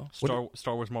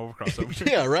 Star Wars Marvel crossover.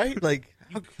 yeah, right? Like,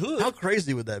 could. how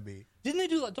crazy would that be? Didn't they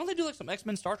do? Don't they do like some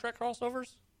X-Men Star Trek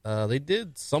crossovers? They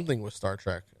did something with Star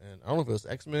Trek, and I don't know if it was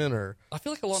X-Men or I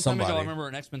feel like a long time somebody. ago I remember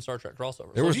an X-Men Star Trek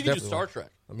crossover. There So was if you could do definitely Star one.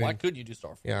 Trek, I mean, why couldn't you do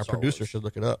Star? Yeah, our Star producer Wars? should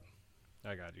look it up.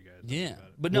 I got you guys. Yeah,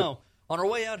 but no. On our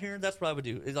way out here, that's what I would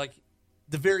do. It's like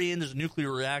the very end. There's a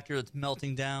nuclear reactor that's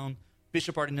melting down.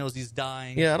 Bishop already knows he's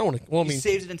dying. Yeah, I don't want to. Well, I he mean,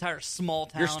 saves an entire small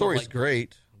town. your story's of like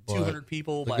great. But 200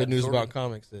 people. The by good news absorbing- about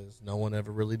comics is no one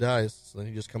ever really dies. So then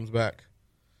he just comes back.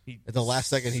 He At the last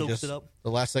second, soaks it up.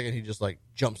 he just like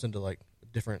jumps into like a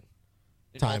different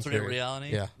In time alternate period. reality.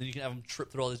 Yeah, Then you can have him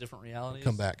trip through all these different realities.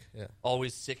 come back. Yeah,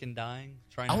 Always sick and dying,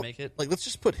 trying I to don't- make it. Like, let's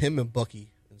just put him and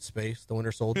Bucky in space. The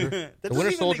Winter Soldier, That the doesn't Winter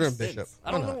even Soldier make and sense. Bishop.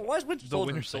 I don't Why know not? why is Winter The Soldier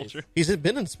Winter in space? Soldier. He's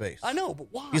been in space. I know, but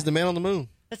why? He's the man on the moon,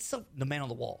 That's so the man on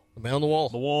the wall. the man on the wall.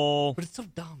 The wall. But it's so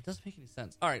dumb. It doesn't make any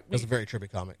sense. All right, That's a very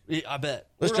trippy comic. I bet.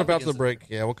 Let's We're jump up out to the against break.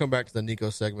 Yeah, we'll come back to the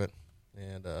Nico segment.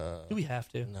 And Do we have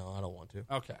to? no, I don't want to.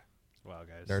 Okay. Wow,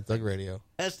 guys. Nerd Thug Radio.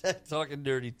 Hashtag talking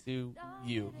dirty to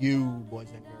you. You boys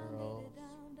and girls.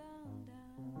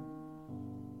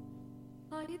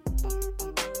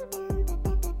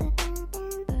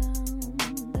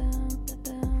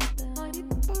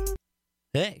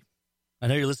 Hey, I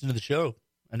know you're listening to the show.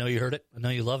 I know you heard it. I know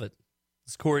you love it.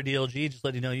 It's Corey DLG. Just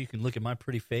letting you know you can look at my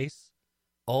pretty face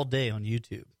all day on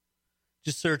YouTube.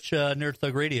 Just search Nerd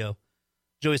Thug Radio.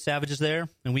 Joey Savage is there,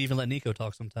 and we even let Nico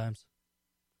talk sometimes.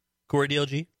 Corey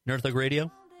DLG, Nerd Thug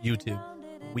Radio, YouTube.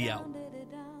 We out.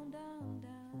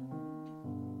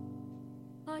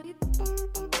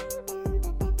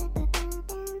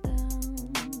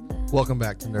 Welcome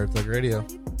back to Nerd Thug Radio.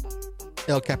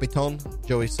 El Capitan,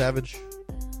 Joey Savage.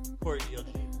 Corey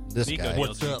DLG. This Nico guy. DLG.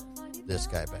 What's up? This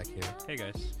guy back here. Hey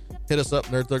guys. Hit us up,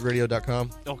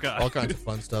 nerdthugradio.com. Oh god. All kinds of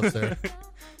fun stuff there.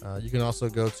 You can also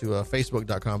go to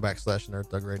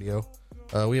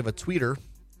facebook.com/nerdthugradio. We have a tweeter.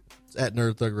 It's at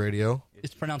nerdthugradio.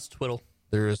 It's pronounced twiddle.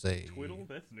 There is a Twiddle?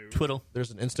 That's new. Twiddle.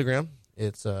 There's an Instagram.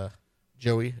 It's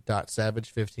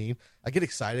joey.savage15. I get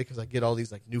excited because I get all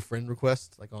these like new friend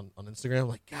requests like on Instagram.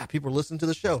 Like, God, people are listening to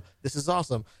the show. This is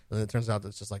awesome. And then it turns out that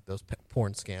it's just like those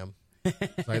porn scam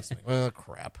sites. Like, well,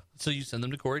 crap. So you send them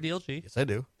to Corey DLG. Yes, I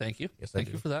do. Thank you. Yes, I Thank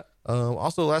do. you for that.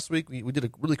 Also, last week we did a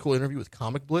really cool interview with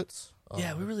Comic Blitz.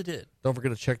 Yeah, we really did. Don't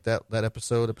forget to check that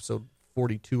episode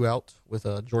 42 out with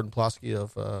Jordan Plosky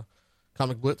of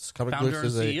Comic Blitz. Comic Founder Blitz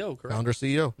is and a CEO, correct? founder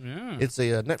CEO. Yeah. It's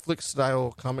a Netflix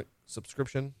style comic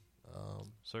subscription.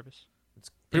 Service.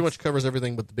 Pretty much covers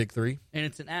everything but the big three. And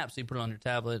it's an app, so you put it on your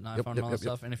tablet and iPhone Yep, and yep, all yep, that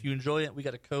stuff. And if you enjoy it, we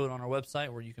got a code on our website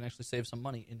where you can actually save some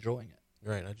money enjoying it.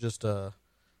 Right. I just I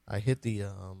hit the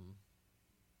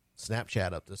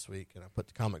Snapchat up this week and I put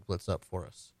the Comic Blitz up for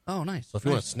us. Oh, nice. So if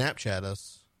you Nice. want to Snapchat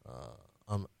us,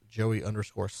 I'm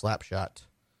Joey_Slapshot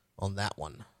on that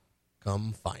one.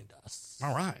 Come find us.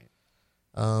 All right.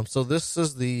 So this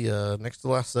is the next to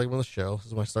last segment of the show. This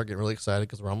is when I start getting really excited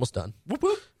because we're almost done. Whoop,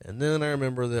 whoop. And then I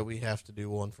remember that we have to do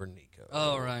one for Nico.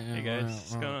 Oh, right. Hey guys,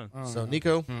 what's going on? So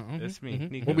Nico, It's me.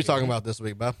 Nico. what are we talking about this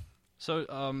week, Bob?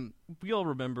 So, we all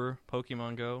remember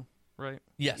Pokemon Go, right?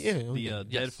 Yes. Yeah. The Yes.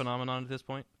 dead phenomenon at this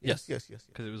point, yes.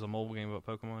 because it was a mobile game about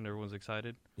Pokemon. Everyone's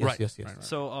excited. Yes, Right. yes. Right, right.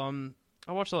 So,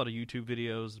 I watch a lot of YouTube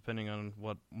videos depending on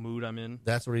what mood I'm in.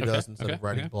 That's what he Okay, does instead okay, of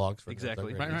writing okay. blogs for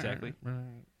Exactly. Nerd Thug Right, Radio. exactly.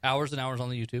 Hours and hours on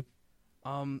the YouTube.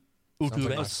 Um, Sounds like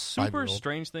YouTube. my a super 5-year-old.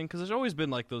 strange thing because there's always been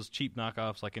like those cheap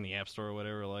knockoffs, like in the App Store or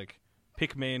whatever, like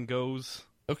Pikmin Goes,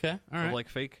 Okay. All or right. like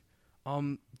fake.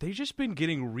 They just been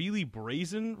getting really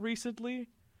brazen recently.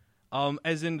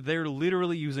 As in they're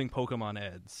literally using Pokemon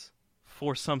ads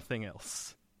for something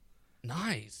else.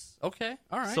 Nice. Okay.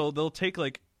 All right. So they'll take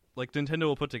like Nintendo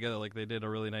will put together like they did a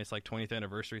really nice like 20th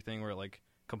anniversary thing where it like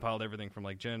compiled everything from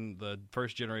like the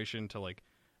first generation to like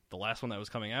the last one that was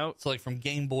coming out. So like from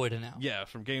Game Boy to now. Yeah,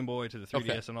 from Game Boy to the 3DS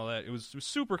Okay. and all that. It was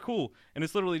super cool. And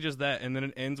it's literally just that. And then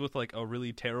it ends with like a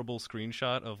really terrible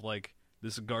screenshot of like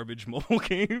this garbage mobile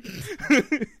game.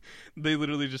 They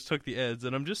literally just took the ads.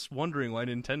 And I'm just wondering why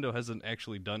Nintendo hasn't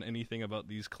actually done anything about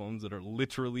these clones that are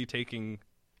literally taking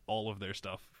all of their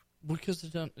stuff. Because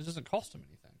it doesn't cost them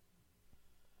anything.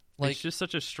 Like It's just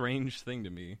such a strange thing to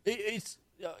me. it's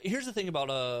here's the thing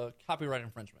about copyright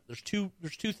infringement. There's two things.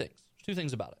 There's two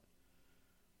things about it.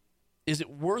 Is it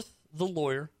worth the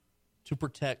lawyer to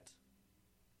protect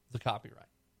the copyright,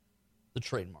 the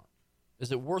trademark?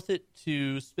 Is it worth it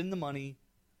to spend the money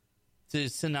to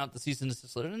send out the cease and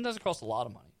desist letter? And it doesn't cost a lot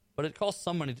of money, but it costs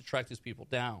some money to track these people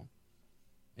down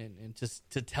and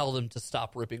to tell them to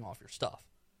stop ripping off your stuff.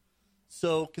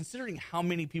 So considering how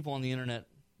many people on the internet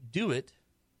do it,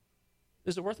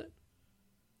 is it worth it?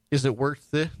 Is it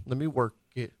worth it? Let me work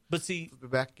it. But see,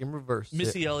 Back in reverse.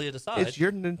 Missy it. Elliott aside. It's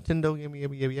your Nintendo.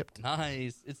 Yep.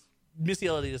 Nice. It's Missy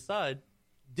Elliott aside.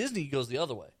 Disney goes the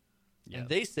other way. Yeah. And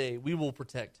they say we will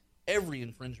protect every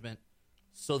infringement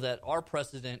so that our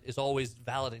precedent is always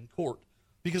valid in court.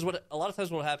 Because what a lot of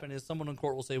times what will happen is someone in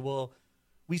court will say, well,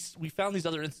 we found these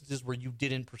other instances where you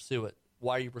didn't pursue it.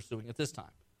 Why are you pursuing it this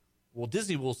time? Well,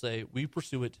 Disney will say we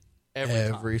pursue it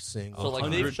every time. single. So like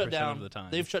they've 100% shut of down the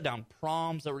time. they've shut down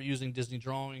proms that were using Disney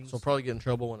drawings. So I'll probably get in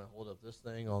trouble when I hold up this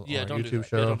thing on yeah, our don't YouTube do that.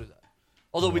 show, Yeah, don't do that.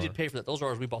 Although we Or- did pay for that. Those are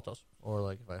ours. We bought those. or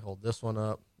like if I hold this one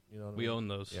up. You know, what I We mean? own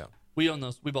those. Yeah, We own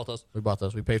those. We bought those. we bought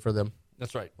those. We paid for them.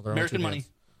 That's right. With our own American two money. hands.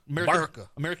 American, America.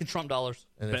 American Trump dollars.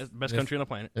 And Best, best country on the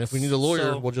planet. And if we need a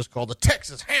lawyer, So- we'll just call the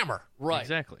Texas Hammer. Right.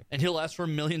 Exactly. And he'll ask for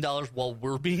 $1 million while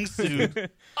we're being sued.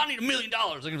 I need $1 million.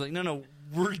 They're going to be like, no,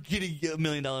 we're getting $1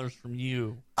 million from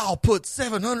you. I'll put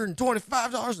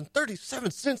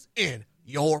 $725.37 in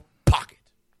your pocket.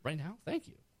 Right now? Thank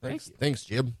you. Thanks,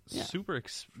 Jib. Yeah.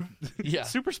 Yeah.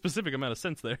 Super specific amount of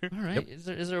sense there. All right. Is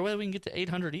there a way we can get to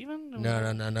 800 even?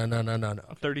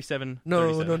 No. 37.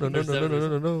 No.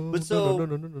 37. But so,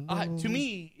 to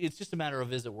me, it's just a matter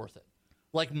of is it worth it?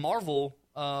 Like Marvel,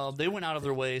 they went out of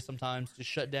their way sometimes to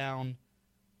shut down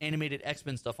animated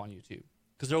X-Men stuff on YouTube.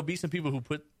 Because there will be some people who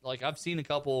put, like, I've seen a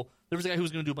couple. There was a guy who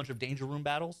was going to do a bunch of Danger Room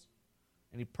battles,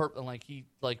 and he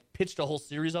pitched a whole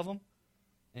series of them.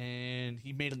 and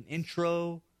he made an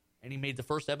intro, and he made the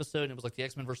first episode, and it was like the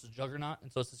X-Men versus Juggernaut,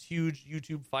 and so it's this huge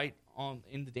YouTube fight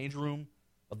in the Danger Room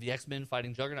of the X-Men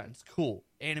fighting Juggernaut. It's cool,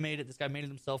 animated. This guy made it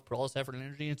himself, put all this effort and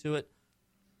energy into it.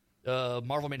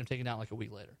 Marvel made him take it down like a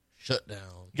week later. Shut down.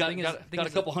 Got a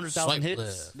couple 100,000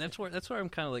 hits. That's where I'm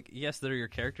kind of like, yes, they're your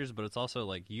characters, but it's also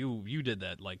like you did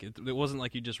that. Like it wasn't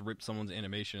like you just ripped someone's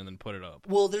animation and then put it up.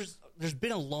 Well, there's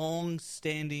been a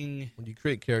long-standing When you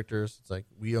create characters, it's like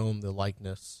we own the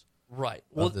likeness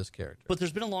of this character. But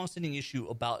there's been a long-standing issue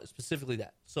about specifically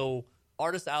that. So,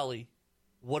 Artist Alley,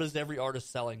 what is every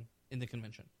artist selling in the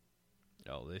convention?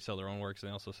 Oh, they sell their own works, and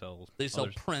they also sell They sell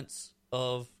prints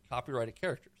of copyrighted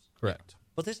characters. Correct.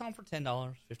 But they sell them for $10,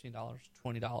 $15,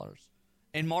 $20.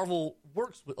 And Marvel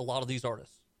works with a lot of these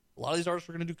artists. A lot of these artists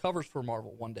are going to do covers for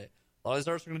Marvel one day. A lot of these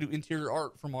artists are going to do interior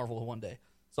art for Marvel one day.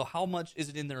 So how much is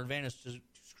it in their advantage to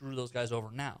screw those guys over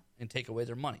now and take away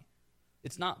their money?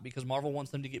 It's not, because Marvel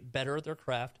wants them to get better at their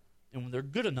craft, and when they're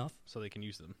good enough, so they can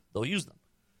use them. They'll use them.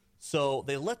 So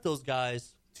they let those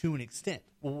guys to an extent.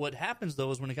 Well, what happens,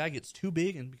 though, is when a guy gets too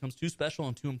big and becomes too special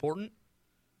and too important,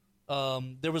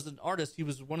 there was an artist. He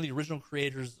was one of the original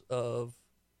creators of,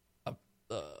 I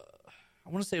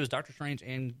want to say it was Doctor Strange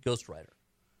and Ghost Rider.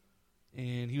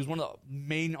 And he was one of the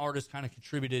main artists kind of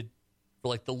contributed for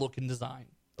like the look and design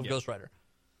of Ghost Rider.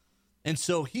 And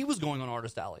so he was going on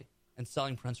Artist Alley and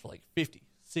selling prints for like $50,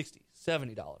 $60,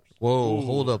 $70. Whoa,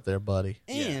 hold up there, buddy.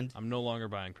 And I'm no longer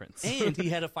buying prints. and he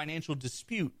had a financial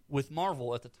dispute with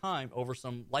Marvel at the time over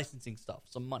some licensing stuff,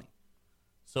 some money.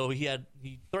 So he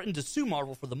threatened to sue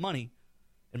Marvel for the money,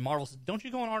 and Marvel said, "Don't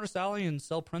you go on Artist Alley and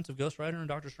sell prints of Ghost Rider and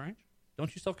Doctor Strange?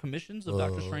 Don't you sell commissions of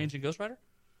Doctor Strange and Ghost Rider?"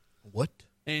 What?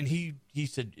 And he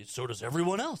said, "So does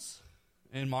everyone else."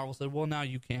 And Marvel said, "Well, now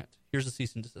you can't. Here's a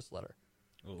cease and desist letter."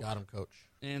 Ooh. Got him, coach.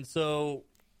 And so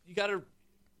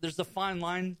there's a fine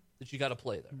line that you got to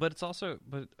play there. But it's also,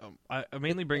 I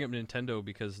mainly bring up Nintendo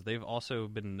because they've also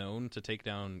been known to take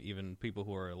down even people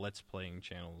who are Let's Playing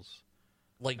channels.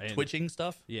 Like twitching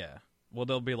stuff? Yeah. Well,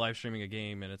 they'll be live streaming a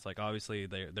game, and it's like obviously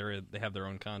they have their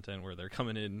own content where they're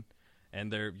coming in,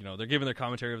 and they're giving their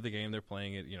commentary of the game, they're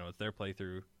playing it, it's their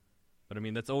playthrough. But I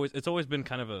mean, it's always been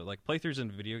kind of a like playthroughs in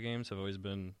video games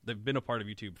they've been a part of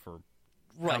YouTube for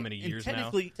how many years now?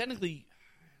 Technically,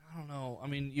 I don't know. I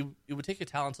mean, it would take a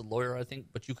talented lawyer, I think,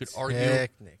 but you could argue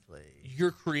you're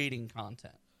creating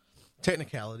content.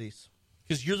 Technicalities.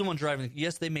 Because you're the one driving.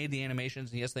 Yes, they made the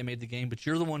animations, and yes, they made the game, but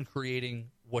you're the one creating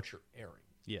what you're airing.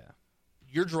 Yeah.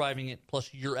 You're driving it,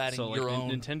 plus you're adding your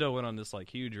own. Nintendo went on this like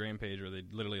huge rampage where they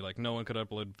literally like no one could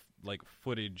upload like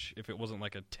footage if it wasn't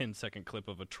like a 10-second clip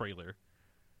of a trailer.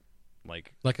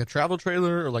 Like a travel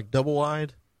trailer or like double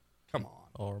wide? Come on.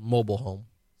 Or mobile home.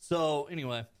 So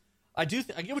anyway, I get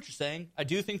what you're saying. I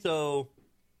do think though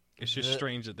it's just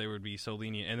strange that they would be so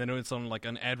lenient, and then it's on like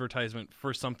an advertisement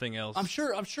for something else. I'm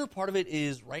sure part of it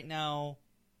is right now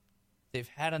they've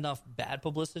had enough bad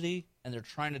publicity, and they're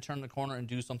trying to turn the corner and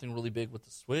do something really big with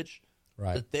the Switch.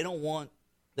 Right. That they don't want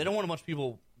a bunch of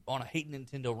people on a hate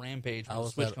Nintendo rampage when the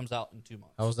Switch comes out in 2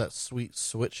 months. How was that sweet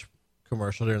Switch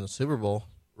commercial during the Super Bowl?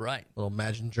 Right. Little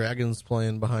Imagine Dragons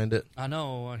playing behind it. I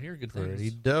know. I hear good things. Pretty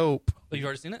dope. Oh, you've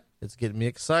already seen it? It's getting me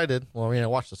excited. Well, I mean, I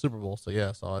watched the Super Bowl, so yeah,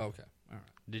 I saw it. Okay. All right.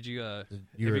 Did you have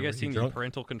you guys seen the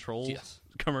parental controls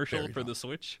commercial Very for drunk. the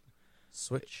Switch?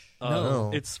 Switch?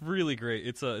 No. It's really great.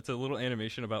 It's a little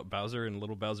animation about Bowser and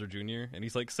little Bowser Jr. and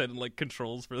he's like setting like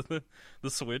controls for the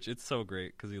Switch. It's so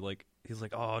great because he's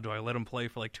like, oh, do I let him play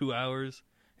for like 2 hours?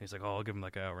 And he's like, oh, I'll give him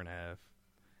like an hour and a half.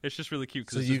 It's just really cute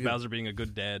because it's just Bowser being a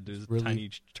good dad to his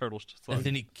tiny turtle son. And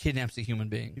then he kidnaps a human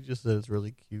being. He just said it's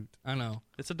really cute. I know.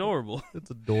 It's adorable. It's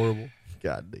adorable.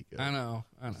 God, Nico. I know.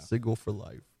 Single for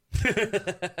life.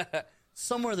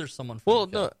 Somewhere there's someone. Well,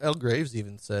 no. Elle Graves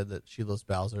even said that she loves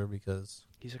Bowser because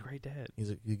he's a great dad.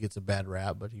 He gets a bad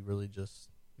rap, but he really just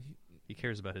he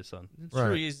cares about his son. It's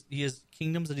true. He has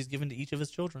kingdoms that he's given to each of his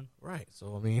children. Right.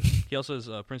 So I mean, he also has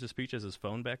Princess Peach as his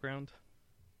phone background.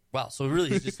 Wow. So really,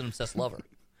 he's just an obsessed lover.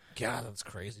 God, that's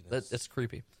craziness. That's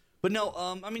creepy. But no,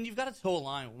 I mean, you've got to toe a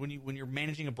line when you're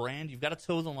managing a brand. You've got to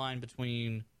toe the line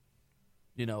between,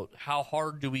 how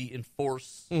hard do we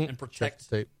enforce and protect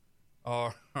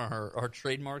our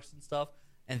trademarks and stuff,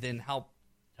 and then how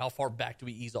far back do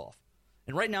we ease off?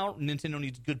 And right now, Nintendo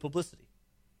needs good publicity,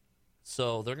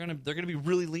 so they're gonna be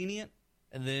really lenient,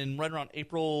 and then right around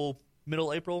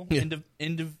middle April, end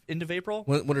of April.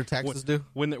 When are taxes due?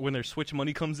 When their Switch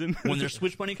money comes in. When their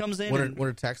Switch money comes in. When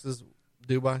are taxes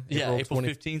due by? April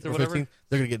 15th or whatever. 15th?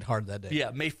 They're going to get hard that day.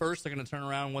 Yeah, May 1st, they're going to turn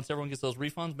around. Once everyone gets those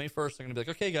refunds, May 1st, they're going to be like,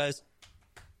 okay, guys,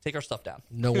 take our stuff down.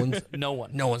 No one. No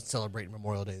one. No one's celebrating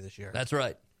Memorial Day this year. That's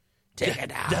right. Take it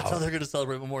down. That's how they're going to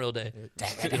celebrate Memorial Day.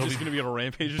 It'll be going to be on a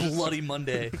rampage. Bloody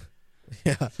Monday.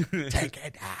 Yeah. Take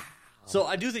it down. So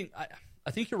I do think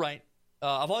I think you're right.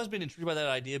 I've always been intrigued by that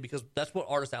idea because that's what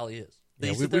Artist Alley is. They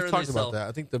Yeah, sit there we've and talked they about sell, that.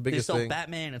 I think the biggest they sell thing.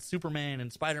 Batman and Superman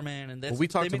and Spider-Man, and that's, Well, we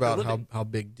they talked make their about living. how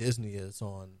big Disney is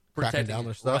on cracking Protecting down it,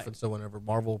 their stuff, right. and so whenever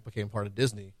Marvel became part of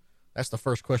Disney, that's the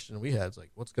first question we had. It's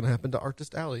like, what's going to happen to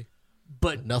Artist Alley?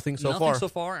 But Nothing so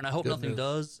far. And I hope Good nothing news.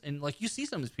 does. And like you see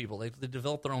some of these people, they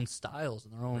develop their own styles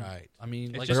and their own. Right. I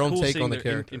mean, It's like just their own cool take seeing on the their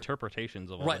character. interpretations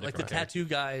of all right, the like the different tattoo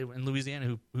guy in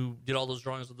Louisiana who did all those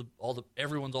drawings of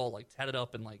everyone's all like tatted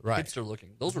up and like Right. hipster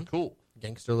looking. Those were cool.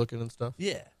 Gangster looking and stuff.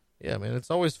 Yeah. Yeah, man,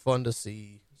 it's always fun to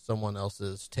see someone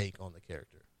else's take on the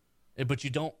character. But you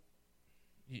don't.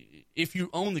 If you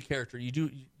own the character,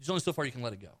 there's only so far you can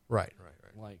let it go. Right.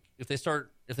 Like if they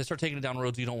start taking it down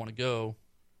roads you don't want to go,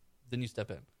 then you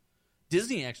step in.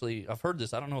 Disney actually, I've heard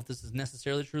this. I don't know if this is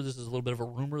necessarily true. This is a little bit of a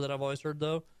rumor that I've always heard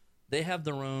though. They have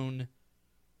their own.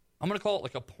 I'm going to call it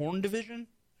like a porn division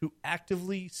who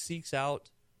actively seeks out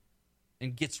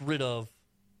and gets rid of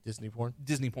Disney porn.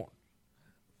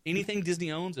 Anything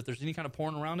Disney owns, if there's any kind of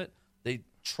porn around it, they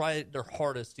try their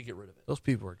hardest to get rid of it. Those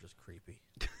people are just creepy.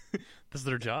 That's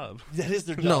their job. That is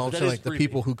their job. No, I'm That saying is like the creepy.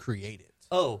 people who create it.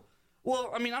 Oh,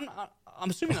 well, I mean, I'm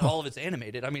assuming that all of it's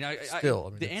animated. I mean, I mean, the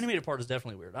it's- animated part is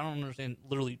definitely weird. I don't understand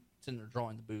literally sitting there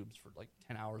drawing the boobs for like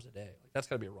 10 hours a day. Like that's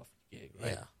got to be a rough gig,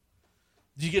 right? Yeah.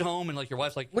 Do you get home and like your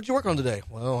wife's like, What'd you work on today?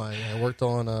 Well, I worked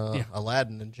on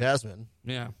Aladdin and Jasmine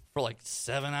yeah, for like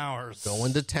 7 hours,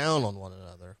 going to town on one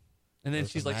another. and then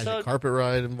There's she's a like, magic so carpet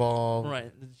ride involved. right?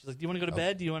 And she's like, do you want to go to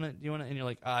bed? Do you want to? And you're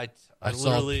like, I saw-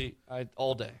 literally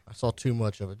all day, I saw too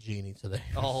much of a genie today.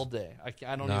 all day.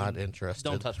 I don't Not even, interested.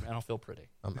 Don't touch me. I don't feel pretty.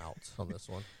 I'm out on this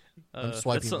one. I'm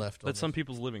swiping left. On That's some this.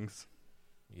 people's livings.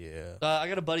 Yeah, I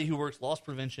got a buddy who works loss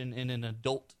prevention in an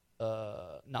adult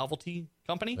novelty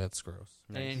company. that's gross.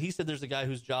 And he said there's a guy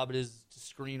whose job it is to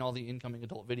screen all the incoming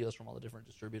adult videos from all the different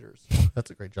distributors.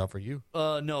 That's a great job for you.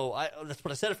 No, that's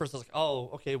what I said at first. I was like, oh,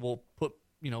 okay, well,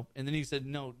 and then he said,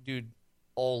 no, dude,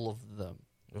 all of them.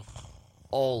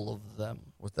 All of them.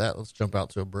 With that, let's jump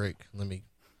out to a break. Let me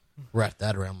wrap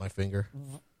that around my finger.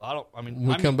 When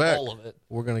we come back, all of it.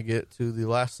 we're going to get to the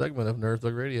last segment of Nerd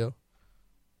Thug Radio.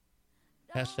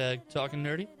 Hashtag talking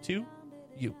nerdy to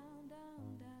you.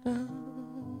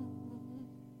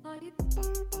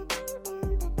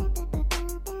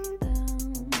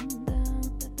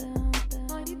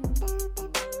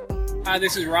 Hi,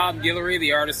 this is Rob Guillory,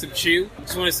 the artist of Chew.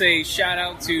 Just want to say shout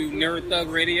out to Nerd Thug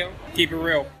Radio. Keep it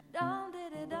real.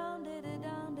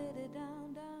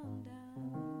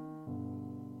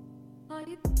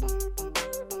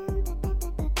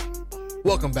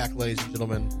 Welcome back, ladies and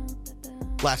gentlemen.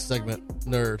 Last segment,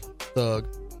 Nerd Thug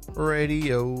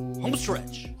Radio. Home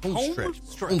stretch.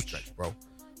 Home stretch, bro.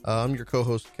 I'm your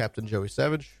co-host, Captain Joey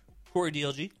Savage. Corey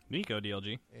DLG. Nico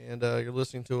DLG. And you're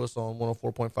listening to us on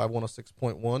 104.5,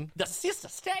 106.1. The sister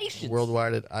station.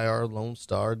 Worldwide at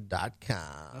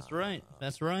irlonestar.com.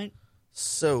 That's right.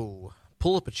 So,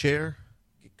 pull up a chair,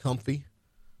 get comfy.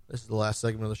 This is the last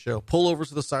segment of the show. Pull over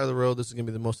to the side of the road. This is going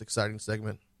to be the most exciting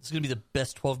segment. This is going to be the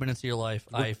best 12 minutes of your life.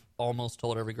 I've almost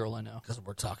told every girl I know. Because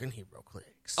we're talking hero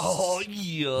clicks. Oh,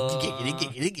 yeah.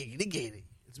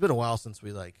 It's been a while since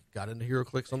we got into hero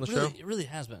clicks on the show. It really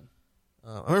has been.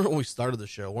 I remember when we started the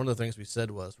show, one of the things we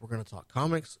said was we're going to talk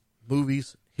comics,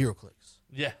 movies, hero clicks.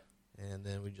 Yeah. And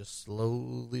then we just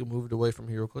slowly moved away from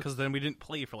hero clicks. Because then we didn't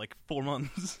play for like 4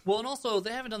 months. Well, and also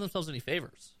they haven't done themselves any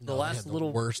favors. The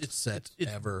worst set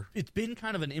ever. It's been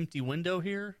kind of an empty window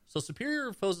here. So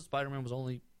Superior Foes of Spider-Man was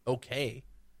only okay.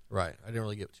 Right. I didn't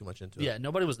really get too much into it. Yeah,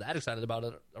 nobody was that excited about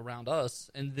it around us.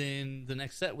 And then the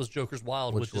next set was Joker's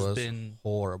Wild, which has was been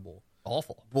horrible.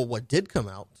 Awful. Well, what did come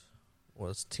out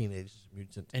was Teenage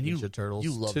Mutant Ninja Turtles.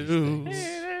 You love 2. these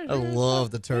things. I love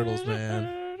the Turtles,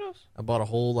 man. I bought a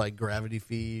whole gravity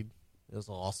feed. It was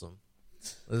awesome.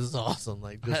 This is awesome.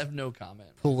 I Just have no comment.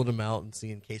 pulling them out and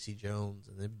seeing Casey Jones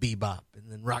and then Bebop and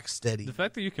then Rocksteady. The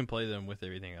fact that you can play them with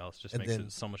everything else just and makes then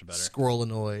it so much better.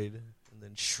 Squirrelanoid and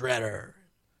then Shredder,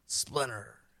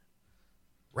 Splinter,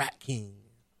 Rat King,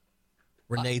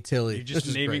 Renee Tilly. You're just This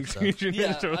is naming great stuff.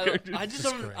 Yeah, characters. I just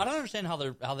don't. I don't understand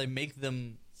how they make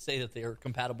them say that they are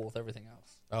compatible with everything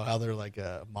else. Oh, how they're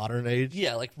a modern age?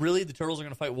 Yeah, really, the Turtles are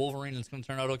going to fight Wolverine, and it's going to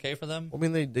turn out okay for them. I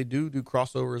mean, they do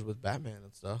crossovers with Batman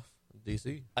and stuff.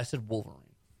 DC. I said Wolverine.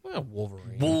 Well,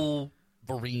 Wolverine.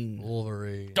 Wolverine.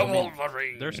 Wolverine.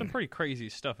 There's some pretty crazy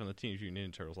stuff in the Teenage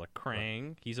Mutant Ninja Turtles, like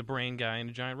Krang. He's a brain guy in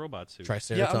a giant robot suit.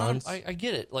 Triceratons. Yeah, I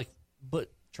get it.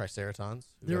 But Triceratons.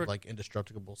 Who They're- have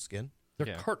indestructible skin.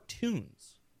 they're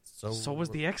cartoons. So was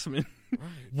the X-Men.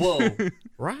 Whoa.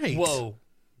 Right. Whoa.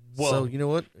 Whoa. So you know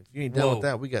what? If you ain't down Whoa. with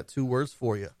that, we got 2 words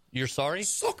for you. You're sorry?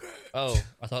 Suck it. Oh,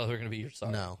 I thought they were going to be you're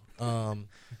sorry. No.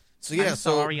 So yeah.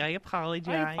 I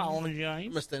apologize. I'm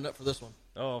gonna stand up for this one.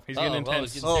 Oh, he's getting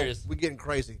intense. Getting serious. We're getting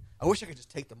crazy. I wish I could just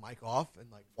take the mic off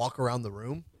and like walk around the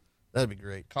room. That'd be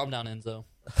great. Calm down, Enzo.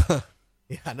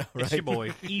 Yeah, I know, right? It's your boy,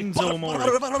 Enzo Mori.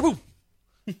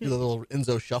 Do the little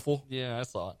Enzo shuffle. Yeah, I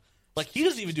saw it. Like, he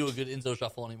doesn't even do a good Enzo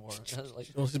shuffle anymore. Like,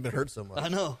 He's been hurt so much. I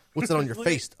know. What's that on your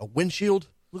face? A windshield?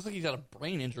 Looks like he's got a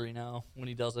brain injury now when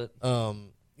he does it.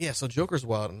 Yeah, so Joker's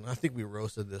Wild, and I think we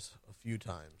roasted this a few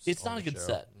times. It's on not a the good show.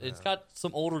 set. Yeah. It's got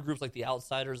some older groups like the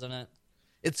Outsiders in it.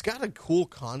 It's got a cool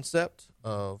concept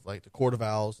of like the Court of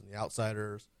Owls and the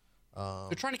Outsiders. They're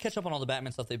trying to catch up on all the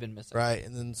Batman stuff they've been missing. Right,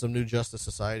 and then some new Justice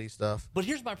Society stuff. But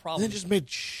here's my And problem. they just made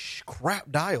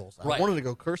crap dials. I Right. wanted to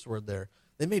go curse word there.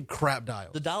 They made crap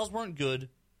dials. The dials weren't good,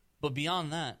 but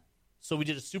beyond that, so we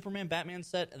did a Superman Batman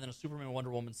set and then a Superman Wonder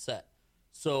Woman set.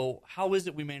 So how is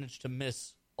it we managed to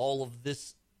miss all of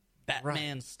this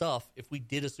Batman stuff if we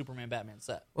did a Superman Batman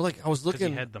set? Well, like I was Because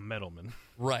looking. he had the Metalman.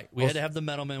 Right. We had to have the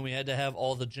Metalman. We had to have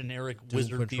all the generic Doom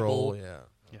wizard Patrol, people. yeah.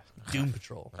 Doom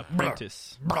Patrol.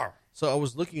 Apprentice. So I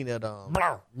was looking at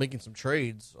making some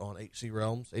trades on HC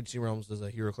Realms. HC Realms is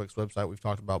a HeroClix website we've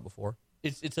talked about before.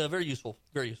 It's very useful.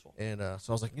 Very useful. And so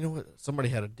I was like, you know what? Somebody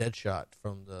had a Deadshot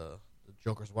from the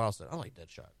Joker's Wild set. I like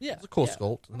Deadshot. Yeah, it's a cool yeah.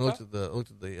 sculpt. And I looked at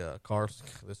the cars.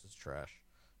 This is trash.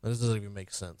 This doesn't even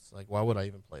make sense. Like, why would I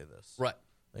even play this? Right.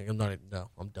 Like, I'm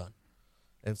done.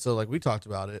 And so, like, we talked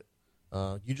about it.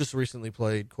 You just recently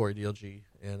played Corey DLG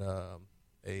in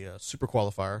a super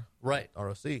qualifier, Right.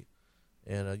 ROC,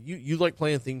 and you like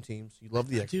playing theme teams. You love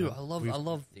the X-Men. Dude, I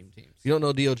love theme teams. If you don't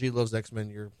know DLG loves X-Men,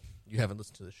 you haven't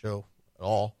listened to the show at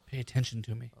all. Pay attention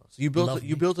to me. So you Love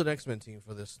me. built an X-Men team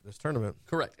for this tournament.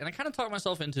 Correct. And I kind of talked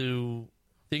myself into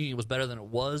thinking it was better than it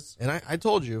was. And I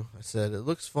told you, I said, it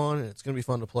looks fun, and it's going to be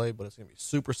fun to play, but it's going to be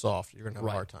super soft. You're going to have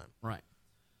a hard time. Right.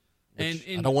 Which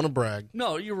And I don't want to brag.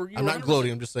 No, you were I'm not 100%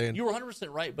 gloating. I'm just saying. You were 100%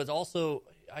 right, but also,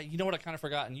 you know what I kind of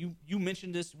forgot? And you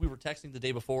mentioned this. We were texting the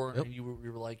day before, Yep. and you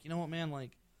were like, you know what, man?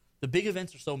 Like, the big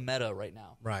events are so meta right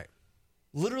now. Right.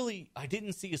 Literally, I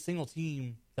didn't see a single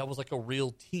team that was like a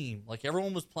real team. Like,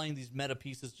 everyone was playing these meta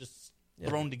pieces just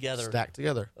thrown together. Stacked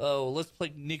together. Oh, let's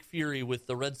play Nick Fury with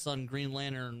the Red Sun Green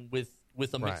Lantern with a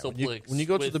Right. Mixoplex. When you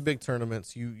go to with- the big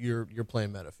tournaments, you're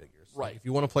playing meta figures. Right. Like, if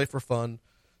you want to play for fun,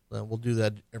 then we'll do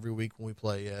that every week when we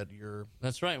play at your.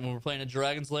 That's right. When we're playing at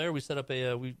Dragon's Lair, we set up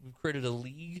we've created a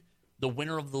league. The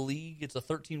winner of the league, it's a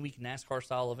 13-week NASCAR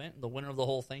style event. The winner of the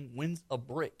whole thing wins a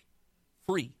brick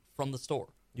free from the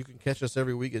store. You can catch us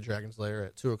every week at Dragon's Lair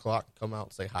at 2:00. Come out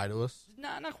and say hi to us.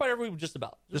 Not quite every week, just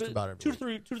about. Just about every two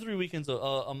to three weekends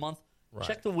a month. Right.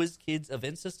 Check the WizKids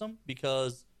event system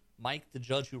because Mike, the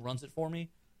judge who runs it for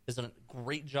me, has done a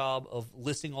great job of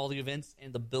listing all the events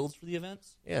and the builds for the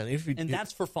events. Yeah, and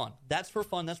that's for fun. That's for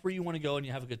fun. That's where you want to go and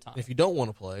you have a good time. if you don't want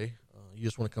to play, you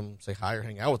just want to come say hi or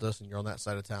hang out with us, and you're on that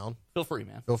side of town. Feel free,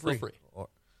 man. Feel free.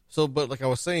 But like I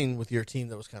was saying, with your team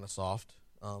that was kind of soft,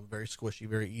 very squishy,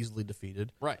 very easily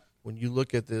defeated. Right. When you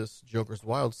look at this Joker's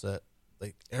Wild set,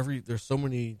 like there's so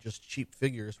many just cheap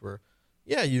figures where,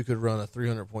 yeah, you could run a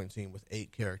 300-point team with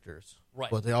 8 characters, Right.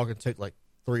 But they all can take like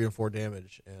 3 or 4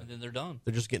 damage, And then they're done.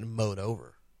 They're just getting mowed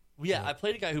over. Yeah, I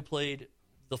played a guy who played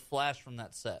the Flash from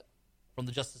that set, from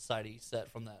the Justice Society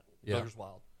set from that Joker's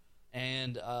Wild,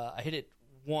 and I hit it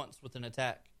once with an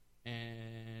attack,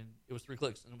 and it was 3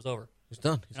 clicks, and it was over. He's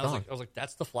done. He's And gone. I was like,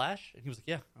 "That's the Flash," and he was like,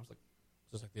 "Yeah." I was like,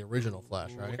 Just like the original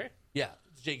Flash, right? Okay. Yeah,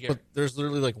 it's Jay Garrick. But there's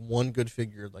literally like one good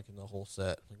figure like in the whole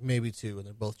set, like maybe 2, and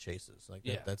they're both chases. Like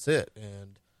that's it.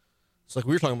 And it's like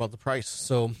we were talking about the price.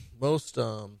 So most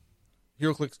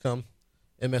HeroClix come.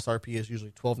 MSRP is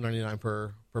usually $12.99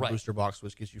 per Right. booster box,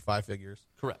 which gives you 5 figures.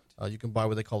 Correct. You can buy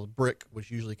what they call a brick,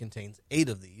 which usually contains 8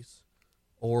 of these,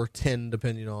 or 10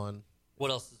 depending on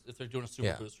What else if they're doing a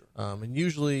super booster? And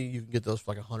usually you can get those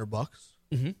for like $100,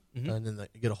 Mm-hmm. and then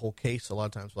you get a whole case a lot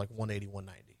of times for like $180,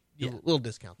 $190. Yeah. A little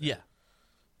discount there. Yeah,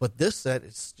 But this set,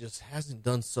 it's just hasn't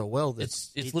done so well. That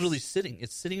it's literally sitting.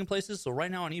 It's sitting in places. So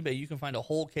right now on eBay, you can find a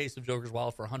whole case of Joker's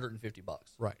Wild for $150.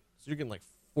 Right. So you're getting like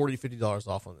 $40, $50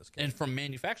 off on this case. And from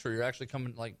manufacturer, you're actually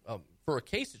coming like for a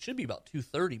case, it should be about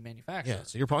 $230 manufacturer. Yeah,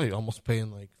 so you're probably almost paying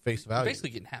like face You're value. basically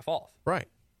getting half off. Right.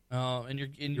 And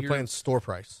you're paying store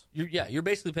price. You're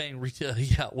basically paying retail.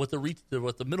 Yeah, what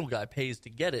the middle guy pays to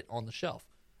get it on the shelf,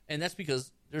 and that's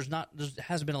because there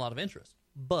hasn't been a lot of interest.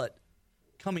 But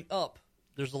coming up,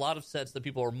 there's a lot of sets that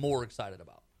people are more excited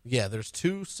about. Yeah, there's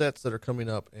 2 sets that are coming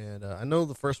up, and I know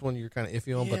the first one you're kind of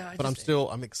iffy on, Yeah, but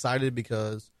I'm excited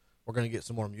because we're going to get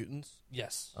some more mutants.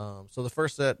 Yes. So the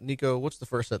first set, Nico, what's the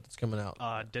first set that's coming out?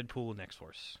 Deadpool and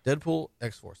X-Force. Deadpool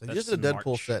X-Force. They That's just did a Deadpool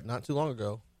March. set not too long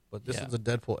ago, but this is a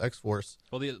Deadpool X-Force.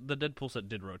 Well, the Deadpool set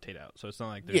did rotate out, so it's not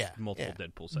like there's multiple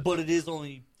Deadpool sets. But it is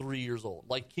only 3 years old.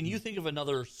 Like, can you think of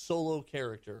another solo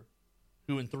character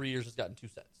who in 3 years has gotten 2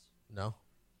 sets? No.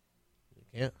 You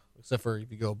can't. Except for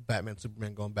if you go Batman,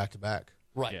 Superman going back to back.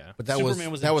 Right. Yeah. But that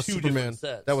Superman was in 2 Superman. different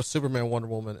sets. That was Superman, Wonder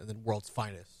Woman, and then World's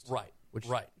Finest. Right.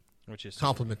 Which is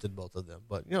complemented both of them.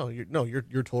 But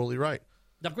you're totally right.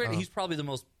 Now, granted, he's probably the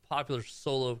most popular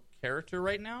solo character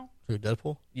right now. Who,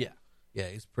 Deadpool? Yeah. Yeah,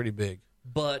 he's pretty big.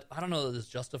 But I don't know that this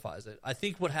justifies it. I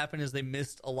think what happened is they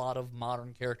missed a lot of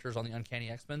modern characters on the Uncanny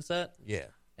X-Men set. Yeah.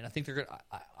 And I think they're gonna.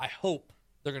 I hope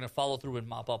they're gonna follow through and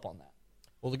mop up on that.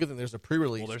 Well, the good thing there's a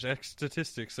pre-release. Well, there's X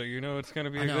statistics, so you know it's going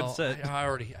to be I a know, good set.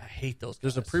 I hate those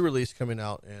guys. There's a pre-release coming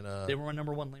out, and They were my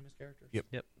number one lamest characters.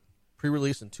 Yep.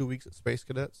 Pre-release in 2 weeks at Space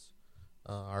Cadets,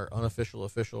 our unofficial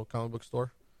official comic book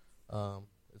store.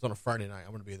 It's on a Friday night. I'm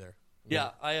going to be there.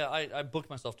 Yeah, I booked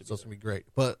myself to be So it's there. going to be great.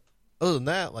 But other than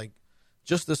that, like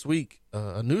just this week,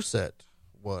 a new set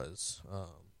was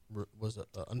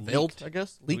unveiled. Leaked. I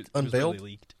guess It was unveiled.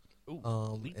 really leaked.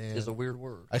 Leaked and is a weird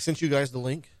word. I sent you guys the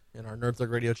link in our Nerd Thug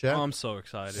Radio chat. Oh, I'm so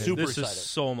excited. Super this excited. is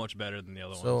so much better than the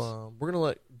other So ones. we're gonna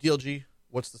let DLG.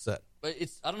 What's the set? But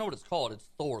I don't know what it's called. It's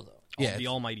Thor though. Yeah, The it's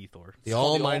Almighty Thor. the It's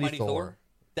called Almighty Thor.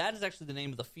 That is actually the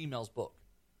name of the female's book.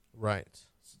 Right.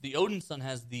 The Odin son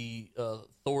has the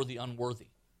Thor the Unworthy.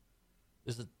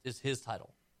 Is his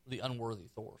title, the Unworthy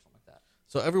Thor, or something like that.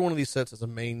 So every one of these sets is a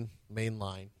main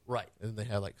line, Right. and they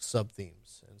have like sub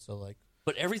themes, and so like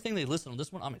But everything they listed on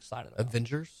this one, I'm excited about.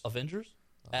 Avengers,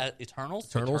 Eternals,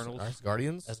 Eternals,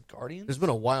 Guardians. as Guardians. There's been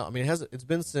a while. I mean, it's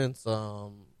been since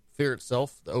Fear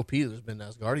itself, the OP. There's been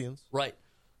Asgardians, Right.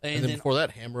 and then before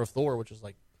that, Hammer of Thor, which is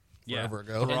like Yeah. forever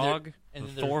ago. Frog, and the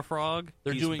then they're- Thor Frog.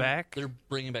 They're He's doing back. They're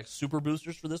bringing back super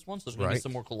boosters for this one, so there's going to be Right.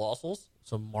 some more Colossals,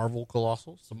 Some Marvel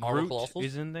Colossals, some Marvel Groot Colossals,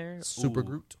 is in there. Super Ooh.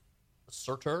 Groot.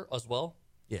 Surtur as well.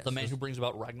 Yes, the man who brings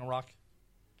about Ragnarok.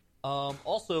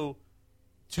 Also,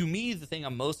 to me, the thing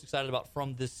I'm most excited about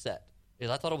from this set is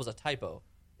I thought it was a typo.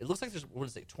 It looks like there's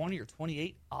 20 or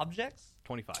 28 objects.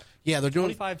 25. Yeah, they're doing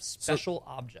 25 special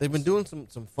objects. They've been doing some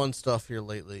fun stuff here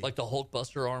lately. like the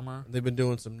Hulkbuster armor. They've been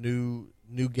doing some new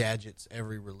gadgets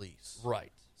every release.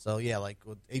 Right. So yeah, like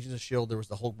with Agents of S.H.I.E.L.D., there was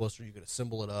the Hulkbuster. You could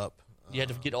assemble it up. You had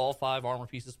to get all 5 armor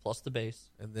pieces plus the base.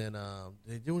 And then did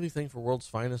they do anything for World's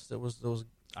Finest? That was fun?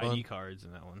 ID cards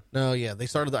in that one. No, yeah, they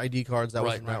started the ID cards. That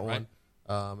was Right, in that right,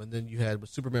 one. And then you had with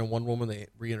Superman, Wonder Woman, they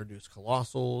reintroduced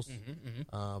Colossals.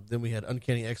 Then we had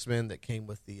Uncanny X-Men that came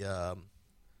with the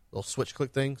little switch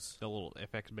click things, The little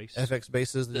FX base. FX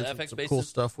bases. They The did FX some bases, cool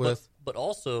stuff with. but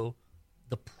also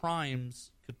the primes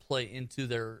could play into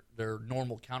their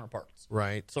normal counterparts.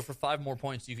 Right, So for 5 more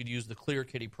points, you could use the clear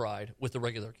Kitty Pryde with the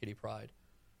regular Kitty Pryde.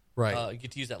 right. You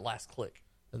get to use that last click.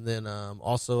 And then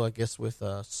also, I guess with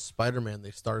Spider-Man,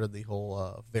 they started the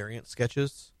whole variant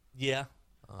sketches. Yeah.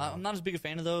 I'm not as big a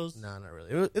fan of those. No, not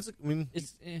really. It's I mean,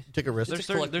 It's you take a risk. There's It's a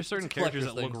certain, collect- there's certain it's a characters that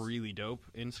collector's look things. really dope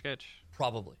in Sketch.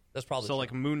 Probably. That's probably So true.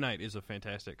 like Moon Knight is a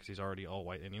fantastic because he's already all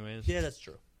white anyways. Yeah, that's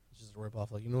true. It's just a rip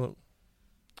off. Like, you know what?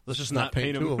 Let's just not not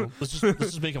paint paint two of him. them. Let's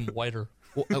just make them whiter.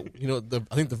 Well, you know,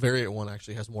 I think the variant one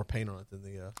actually has more paint on it than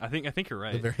the. I think you're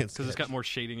right variant because it's sketch. got more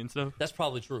shading and stuff. That's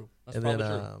probably true. That's And probably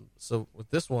then, true. so with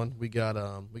this one, we got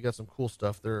some cool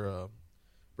stuff. They're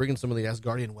bringing some of the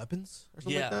Asgardian weapons or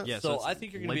something Yeah. like that. Yeah, So so I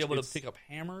think you're going to be able to it's- pick up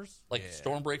hammers like Yeah.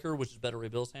 Stormbreaker, which is Better Ray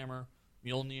Bill's hammer,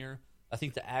 Mjolnir. I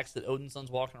think the axe that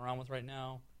Odinson's walking around with right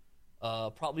now.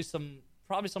 Probably some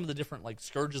of the different like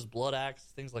Scourge's blood axe,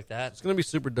 things like that. It's going to be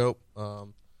super dope.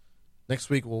 Next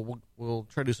week we'll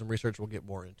try to do some research. We'll get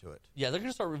more into it. Yeah, they're going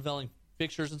to start revealing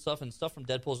pictures and stuff from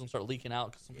Deadpool's going to start leaking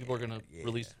out because some people are going to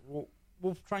release.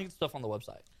 We'll try and get stuff on the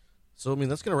website. So I mean,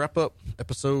 that's going to wrap up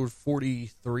episode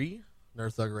 43,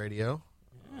 Nerd Thug Radio.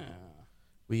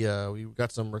 Yeah. We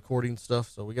got some recording stuff,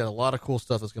 so we got a lot of cool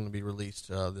stuff that's going to be released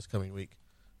this coming week.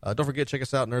 Don't forget, check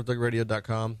us out,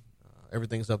 nerdthugradio.com.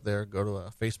 Everything's up there. Go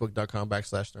to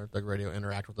facebook.com/nerdthugradio.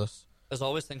 Interact with us. As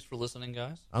always, thanks for listening,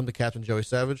 guys. I'm the Captain Joey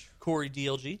Savage, Corey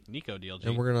DLG. Nico DLG.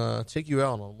 and we're going to take you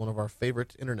out on one of our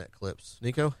favorite internet clips.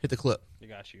 Nico, hit the clip. I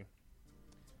got you.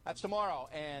 That's tomorrow,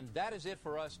 and that is it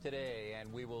for us today.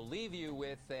 And we will leave you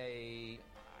with a...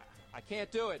 I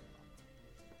can't do it.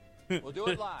 We'll do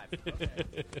it live. Okay.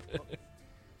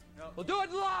 We'll do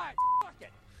it live. Fuck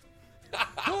it.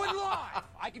 Do it live.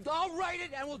 I'll write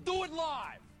it, and we'll do it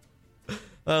live.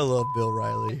 I love Bill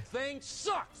Riley. Thing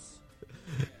sucks.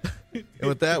 And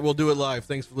with that, we'll do it live.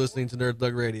 Thanks for listening to Nerd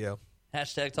Thug Radio.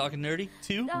 Hashtag talking nerdy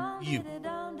to you. Down, down,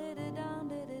 down, down,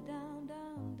 down,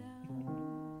 down.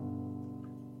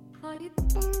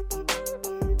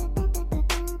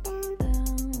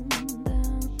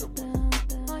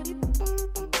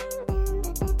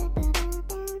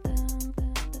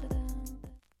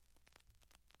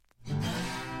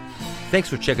 Thanks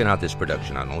for checking out this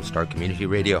production on Lone Star Community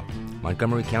Radio,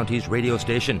 Montgomery County's radio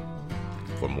station.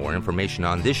 For more information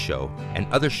on this show and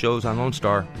other shows on Lone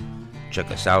Star,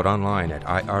 check us out online at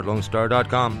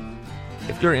irlonestar.com.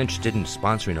 If you're interested in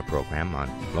sponsoring a program on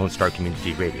Lone Star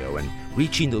Community Radio and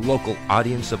reaching the local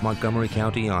audience of Montgomery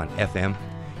County on FM,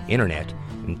 internet,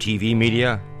 and TV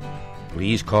media,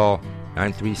 please call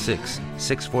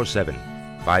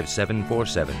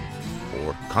 936-647-5747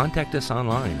 or contact us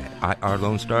online at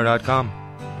irlonestar.com.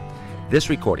 This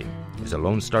recording is a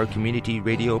Lone Star Community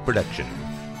Radio production,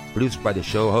 produced by the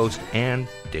show host and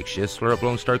Dick Schisler of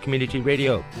Lone Star Community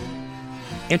Radio.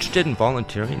 Interested in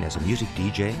volunteering as a music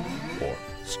DJ or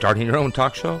starting your own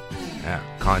talk show?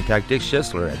 Contact Dick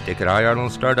Schisler at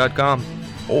dick@irlonestar.com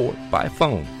or by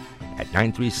phone at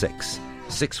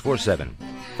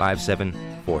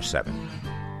 936-647-5747.